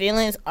 and your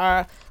feelings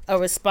are a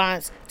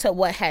response to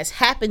what has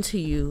happened to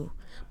you,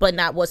 but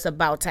not what's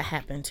about to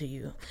happen to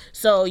you.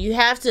 So you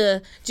have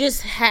to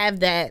just have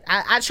that.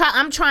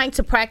 I'm trying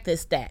to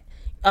practice that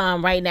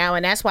right now,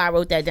 and that's why I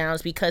wrote that down,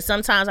 is because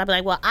sometimes I'll be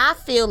like, well, I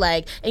feel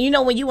like,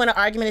 and when you in an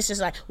argument, it's just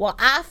like, well,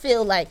 I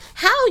feel like,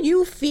 how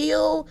you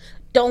feel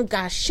don't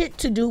got shit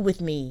to do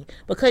with me,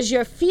 because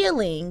your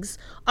feelings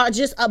are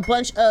just a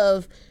bunch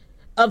of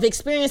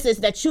experiences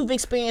that you've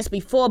experienced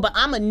before, but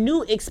I'm a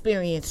new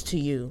experience to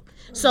you.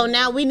 So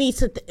now we need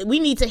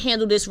to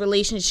handle this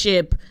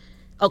relationship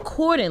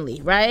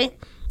accordingly, right?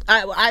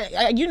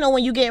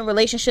 When you get in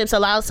relationships,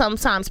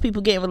 sometimes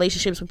people get in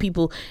relationships with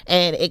people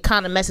and it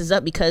kind of messes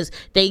up because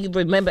they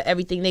remember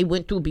everything they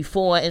went through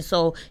before, and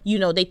so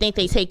they think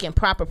they taking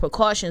proper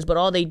precautions, but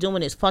all they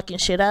doing is fucking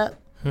shit up.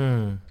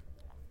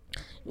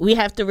 We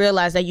have to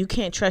realize that you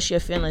can't trust your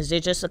feelings.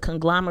 They're just a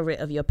conglomerate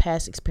of your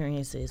past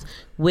experiences,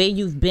 where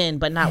you've been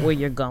but not where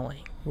you're going.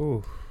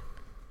 Ooh.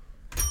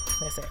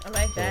 That's it. I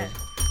like that.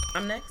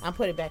 I'm next. I'll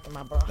put it back in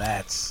my bra.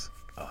 That's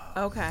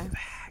Okay.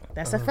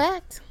 That's a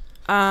fact.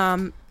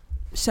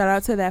 Shout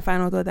out to that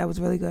final thought. That was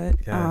really good.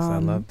 Yes, I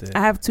loved it. I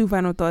have two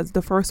final thoughts.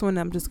 The first one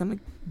I'm just going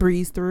to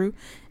breeze through,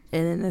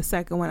 and then the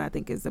second one I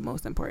think is the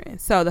most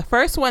important. So the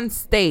first one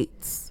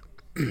states,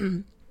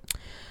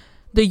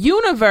 the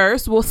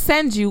universe will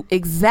send you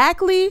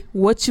exactly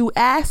what you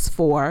asked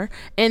for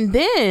and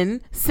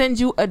then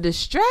send you a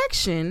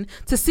distraction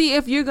to see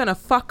if you're going to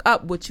fuck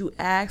up what you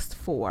asked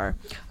for.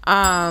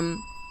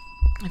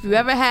 If you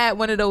ever had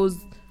one of those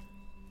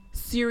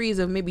series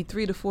of maybe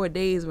 3 to 4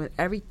 days when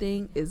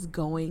everything is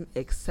going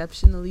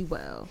exceptionally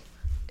well,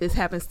 this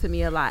happens to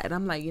me a lot, and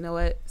I'm like, you know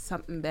what,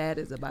 something bad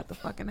is about to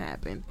fucking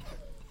happen.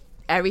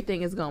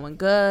 Everything is going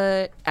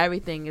good,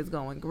 everything is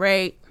going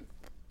great,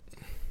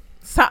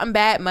 something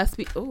bad must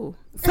be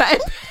something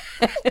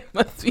bad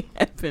must be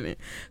happening.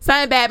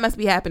 Something bad must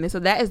be happening. So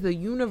that is the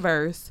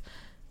universe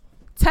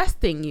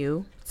testing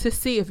you to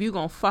see if you're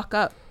going to fuck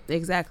up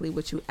exactly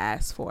what you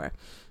asked for.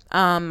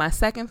 My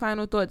second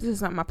final thought, this is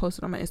something I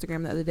posted on my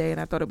Instagram the other day, and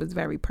I thought it was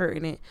very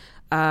pertinent,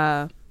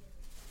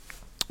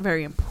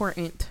 very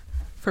important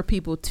for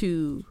people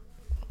to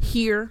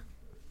hear.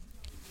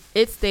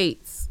 It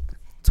states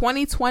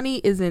 2020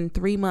 is in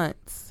 3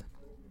 months.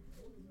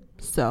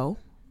 So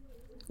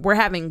we're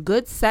having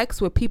good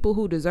sex with people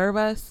who deserve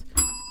us.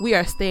 We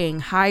are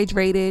staying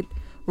hydrated.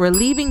 We're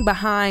leaving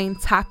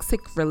behind toxic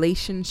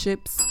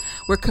relationships.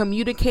 We're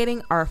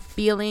communicating our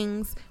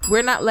feelings.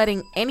 We're not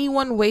letting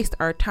anyone waste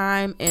our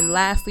time. And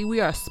lastly,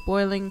 we are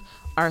spoiling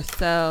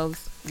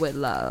ourselves with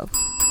love.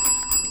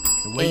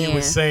 The way you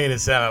were saying it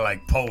sounded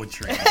like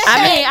poetry.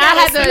 I mean, I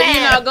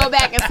had to, go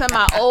back into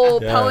my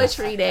old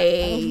poetry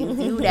days.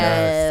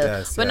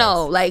 But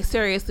no, like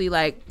seriously,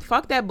 like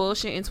fuck that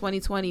bullshit in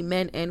 2020,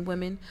 men and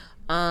women.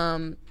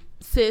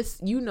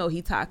 Sis,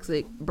 he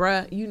toxic.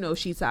 Bruh,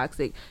 she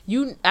toxic.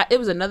 It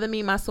was another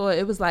meme I saw.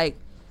 It was like,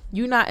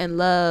 you not in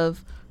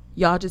love.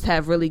 Y'all just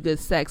have really good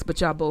sex,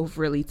 but y'all both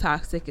really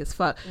toxic as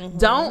fuck. Mm-hmm.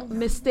 Don't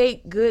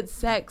mistake good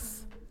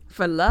sex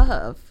for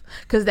love.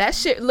 Cause that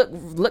shit look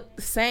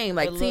the same,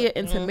 like Tia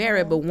and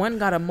Tamara, but one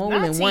got a mole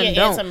not and one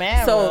don't.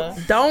 So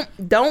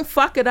don't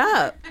fuck it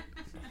up.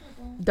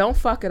 Don't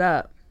fuck it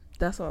up.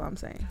 That's all I'm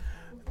saying.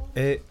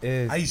 It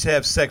is. I used to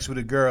have sex with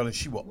a girl, and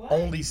she will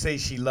only say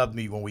she loved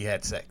me when we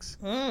had sex.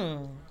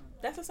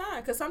 That's a sign,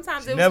 because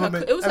sometimes it was her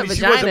vagina.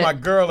 She wasn't my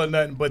girl or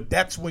nothing, but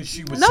that's when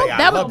she would say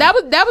I love you.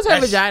 That was her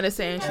vagina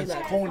saying she loved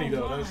you. Corny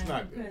though. That's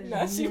not good.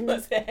 No, she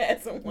must have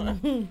had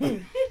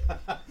someone.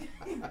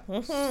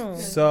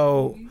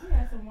 So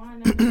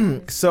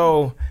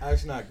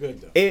that's not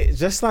good though. It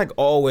just like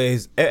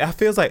always. I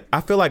feel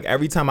like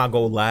every time I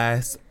go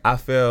last, I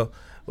feel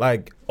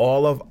like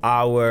all of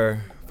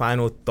our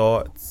final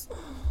thoughts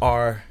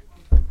are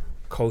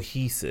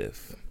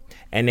cohesive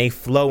and they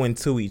flow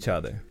into each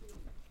other.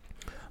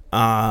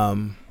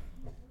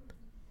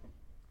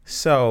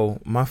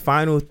 So my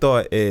final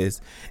thought is,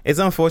 it's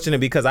unfortunate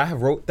because I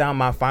wrote down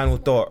my final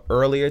thought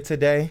earlier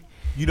today.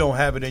 You don't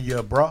have it in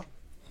your bra?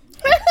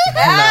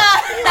 I'm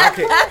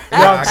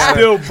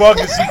still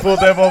bugging. She pulled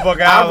that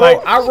motherfucker out.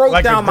 I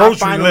wrote down my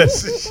final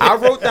list. I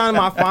wrote down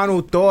my final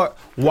thought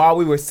while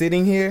we were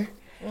sitting here,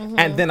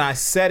 and then I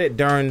said it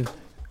during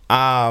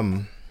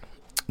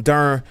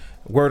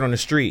Word on the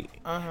Street,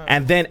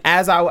 and then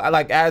as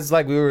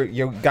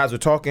you guys were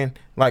talking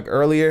like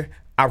earlier,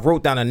 I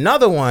wrote down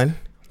another one,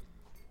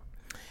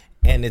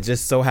 and it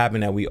just so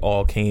happened that we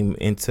all came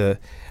into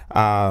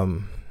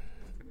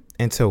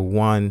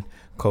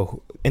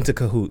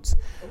cahoots.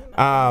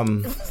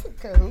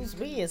 Cahoots,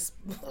 we is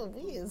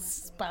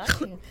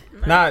spotting.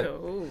 Not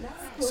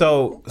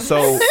so.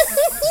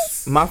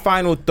 My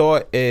final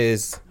thought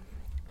is,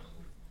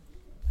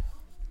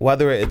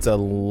 whether it's a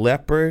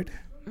leopard,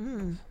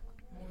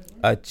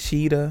 a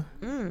cheetah,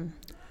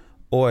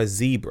 or a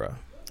zebra,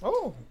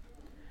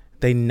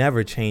 they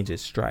never change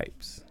its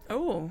stripes.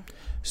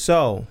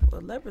 So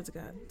leopards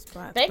got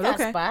spots. They got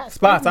spots.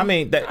 Spots. I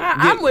mean,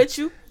 I'm with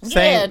you.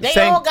 They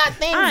all got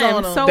things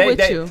on them. So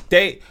with you.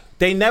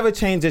 They never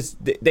change this.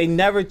 They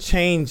never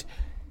change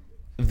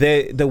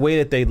the way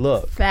that they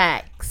look.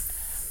 Facts.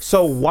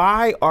 So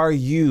why are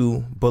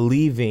you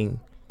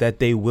believing that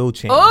they will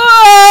change?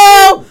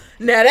 Oh,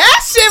 now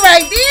that shit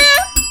right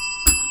there.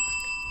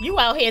 You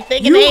out here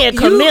thinking they a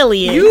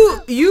chameleon.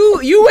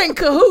 You in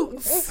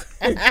cahoots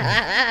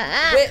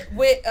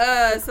with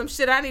some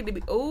shit I need to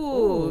be.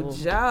 Ooh,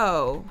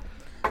 Joe.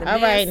 All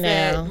right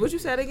now. What you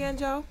said again,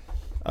 Joe?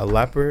 A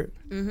leopard,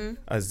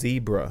 a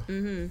zebra,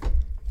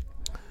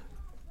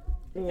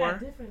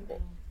 or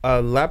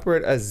a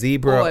leopard, a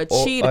zebra, or a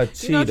cheetah. Or a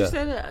cheetah. You know what you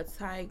said?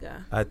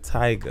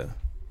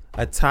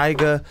 A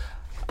tiger,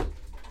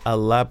 a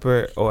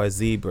leopard, or a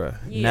zebra.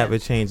 Never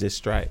change its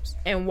stripes.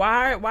 And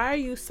why are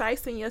you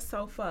sizing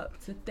yourself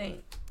up to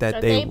think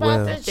that they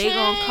will? They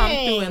gonna come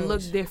through and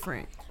look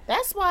different.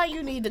 That's why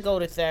you need to go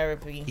to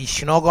therapy.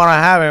 It's not gonna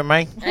happen,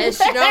 man. It's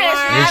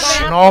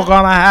not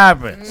gonna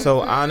happen.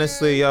 So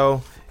honestly,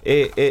 yo,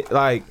 it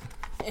like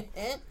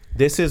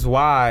this is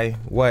why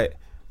what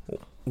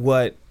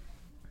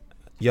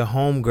your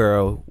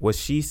homegirl, what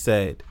she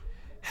said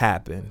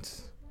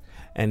happens,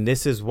 and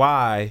this is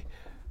why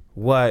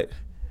what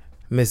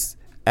Miss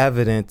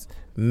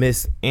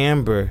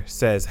Amber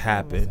says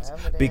happens,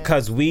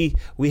 because we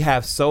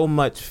have so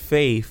much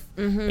faith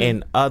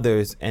in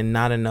others and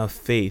not enough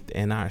faith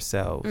in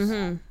ourselves.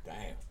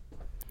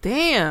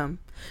 Damn.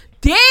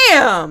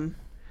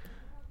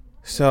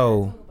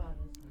 So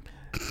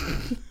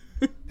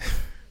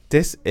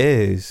this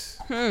is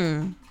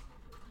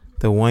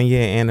the 1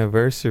 year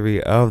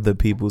anniversary of the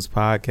People's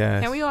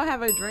Podcast. Can we all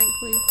have a drink,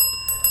 please?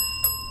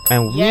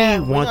 And we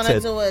want to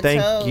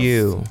thank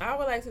you. I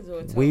would like to do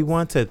it. We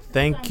want to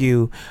thank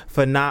you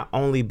for not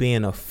only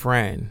being a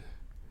friend,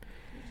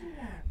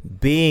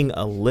 being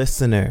a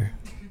listener,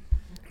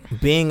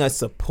 being a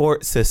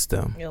support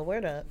system. Yo,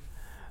 word up.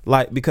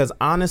 Like, because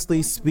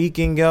honestly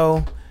speaking,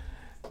 yo,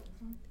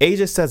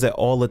 Asia says it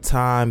all the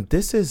time.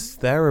 This is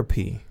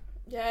therapy.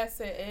 Yes,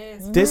 it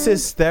is. This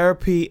is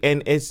therapy,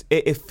 and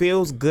it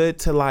feels good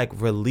to like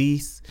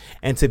release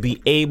and to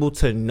be able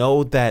to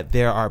know that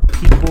there are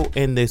people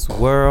in this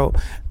world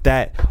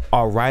that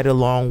are right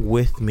along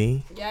with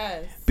me.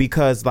 Yes.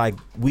 Because like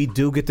we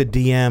do get the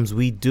DMs,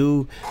 we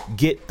do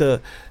get the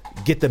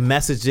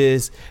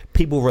messages,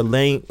 people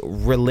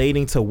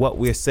relating to what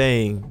we're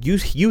saying.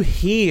 You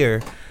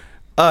hear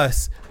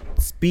us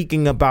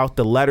speaking about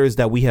the letters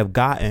that we have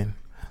gotten.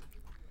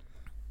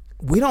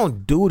 We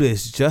don't do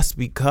this just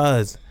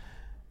because.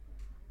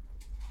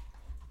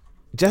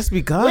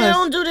 We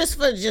don't do this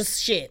for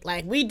just shit.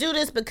 Like, we do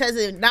this because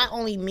it not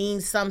only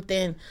means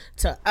something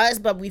to us,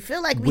 but we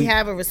feel like we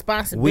have a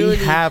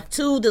responsibility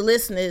to the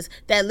listeners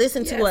that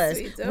listen to us.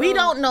 We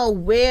don't know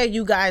where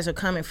you guys are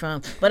coming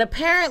from, but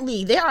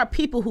apparently there are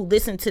people who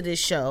listen to this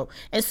show.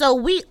 And so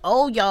we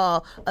owe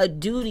y'all a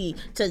duty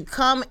to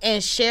come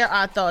and share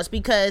our thoughts,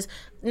 because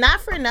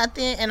not for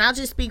nothing, and I'll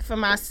just speak for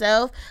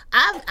myself,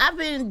 I've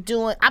been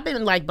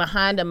like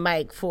behind a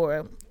mic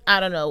for, I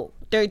don't know,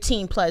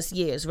 13 plus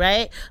years,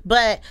 right?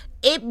 But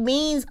it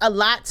means a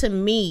lot to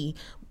me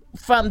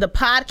from the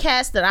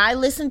podcast that I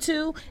listen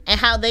to and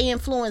how they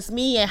influence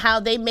me and how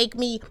they make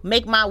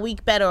my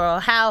week better, or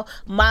how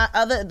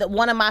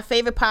one of my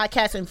favorite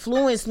podcasts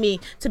influenced me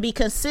to be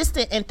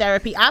consistent in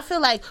therapy. I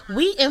feel like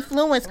we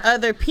influence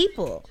other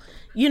people.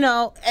 You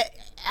know,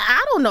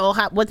 I don't know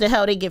what the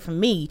hell they get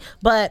from me,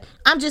 but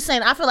I'm just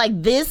saying, I feel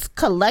like this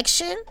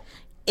collection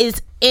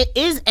is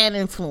an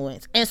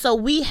influence, and so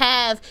we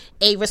have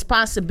a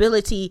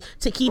responsibility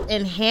to keep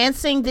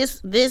enhancing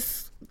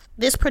this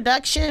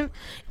production,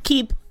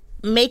 keep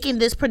making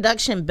this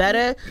production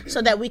better,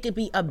 so that we could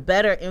be a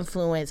better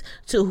influence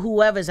to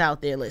whoever's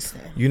out there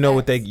listening. You know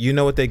what they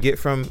get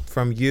from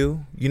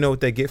you. You know what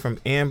they get from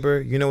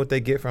Amber. You know what they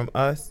get from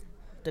us.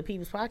 The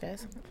People's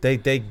Podcast.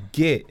 They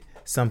get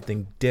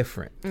something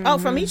different. Oh,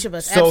 from each of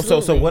us.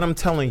 So what I'm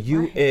telling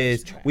you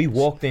is, we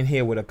walked in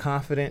here with a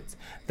confidence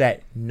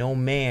that no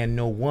man,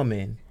 no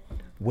woman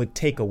would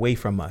take away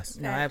from us.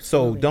 No,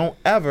 absolutely. So don't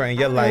ever in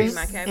your life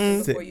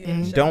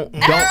don't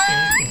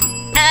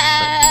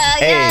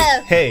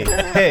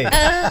hey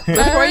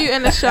Before you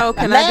end the show,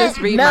 can I just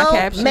read my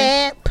caption?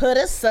 Man put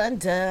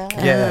asunder.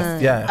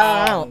 Yes.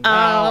 Don't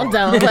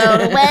go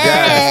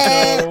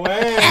away.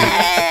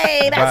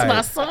 Hey, that's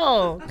my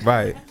song.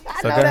 Right.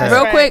 So go ahead.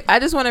 Real quick, I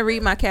just want to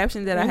read my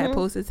caption that I had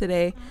posted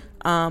today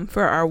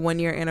for our 1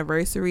 year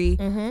anniversary.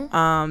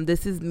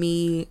 This is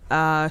me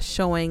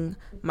showing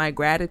my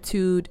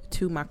gratitude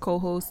to my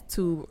co-host,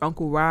 to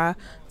Uncle Ra,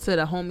 to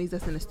the homies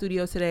that's in the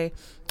studio today.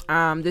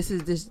 This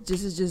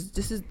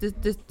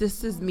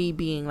is me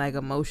being like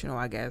emotional,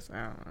 I guess.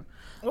 I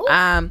don't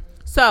know.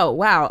 So,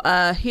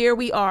 wow, here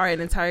we are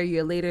an entire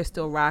year later,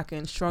 still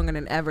rocking, stronger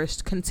than ever,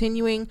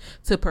 continuing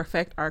to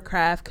perfect our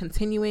craft,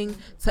 continuing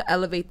to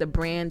elevate the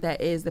brand that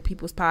is the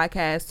People's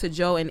Podcast. To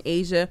Joe and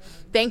Asia,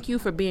 thank you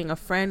for being a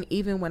friend,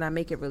 even when I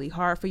make it really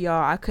hard for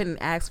y'all. I couldn't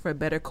ask for a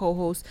better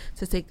co-host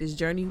to take this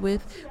journey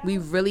with. We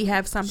really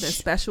have something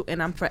special,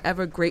 and I'm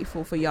forever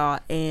grateful for y'all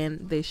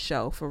and this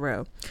show, for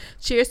real.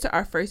 Cheers to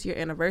our 1st year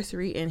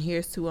anniversary, and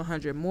here's to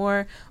 100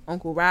 more.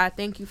 Uncle Rod,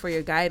 thank you for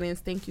your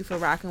guidance. Thank you for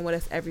rocking with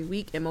us every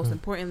week, and most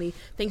importantly,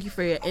 thank you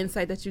for your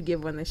insight that you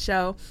give on the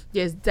show.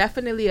 There's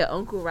definitely an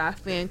Uncle Rod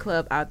fan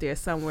club out there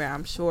somewhere,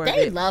 I'm sure.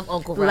 They love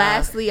Uncle Rod.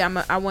 Lastly,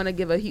 I want to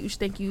give a huge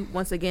thank you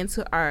once again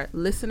to our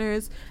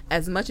listeners.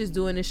 As much as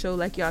doing this show,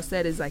 like y'all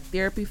said, is like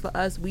therapy for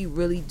us, we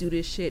really do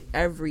this shit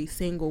every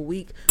single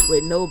week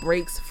with no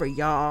breaks for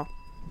y'all.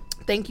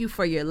 Thank you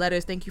for your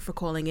letters. Thank you for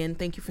calling in.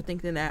 Thank you for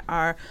thinking that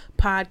our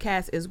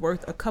podcast is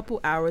worth a couple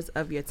hours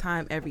of your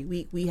time every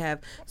week. We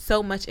have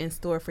so much in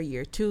store for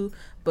year 2.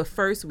 But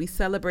first, we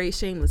celebrate,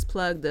 shameless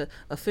plug, the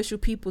official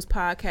People's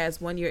Podcast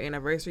 1 year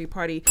anniversary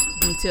party.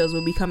 Details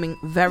will be coming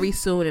very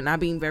soon, and I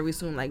mean very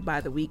soon, like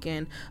by the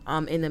weekend.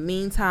 In the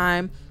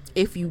meantime,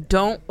 if you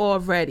don't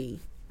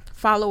already,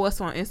 follow us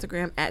on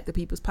Instagram at The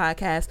People's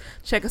Podcast.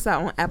 Check us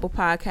out on Apple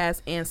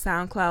Podcasts and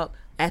SoundCloud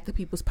at The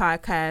People's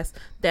Podcast.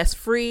 That's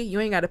free.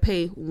 You ain't got to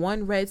pay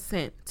 1 red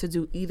cent to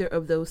do either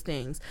of those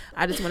things.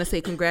 I just want to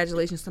say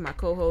congratulations to my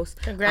co-host.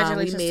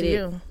 Congratulations we made to it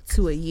you.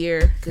 To a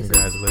year.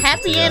 Congratulations.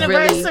 Happy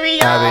anniversary,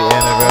 y'all. Happy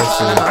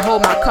anniversary. I'm going to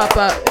hold my cup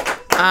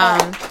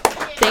up.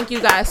 Thank you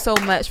guys so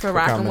much for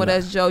rocking with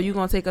us. Joe, you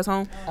going to take us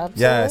home?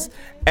 Yes.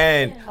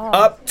 And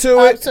up to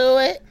it,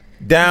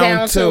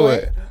 down to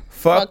it.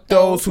 Fuck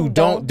those who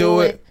don't do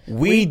it.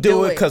 We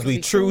do it because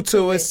we true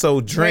to it. So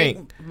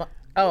drink.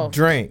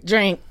 Drink,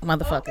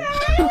 motherfucker.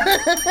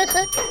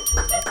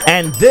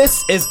 And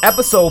this is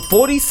episode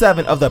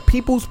 47 of the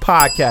People's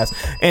Podcast,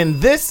 and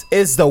this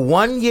is the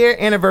 1 year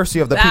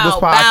anniversary of the People's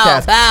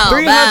Podcast.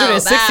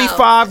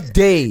 365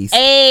 days.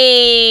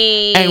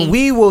 Hey. And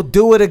we will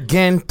do it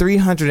again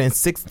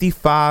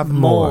 365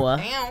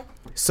 more.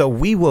 So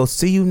we will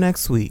see you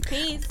next week.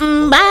 Peace.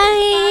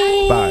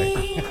 Bye.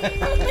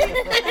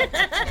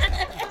 Bye.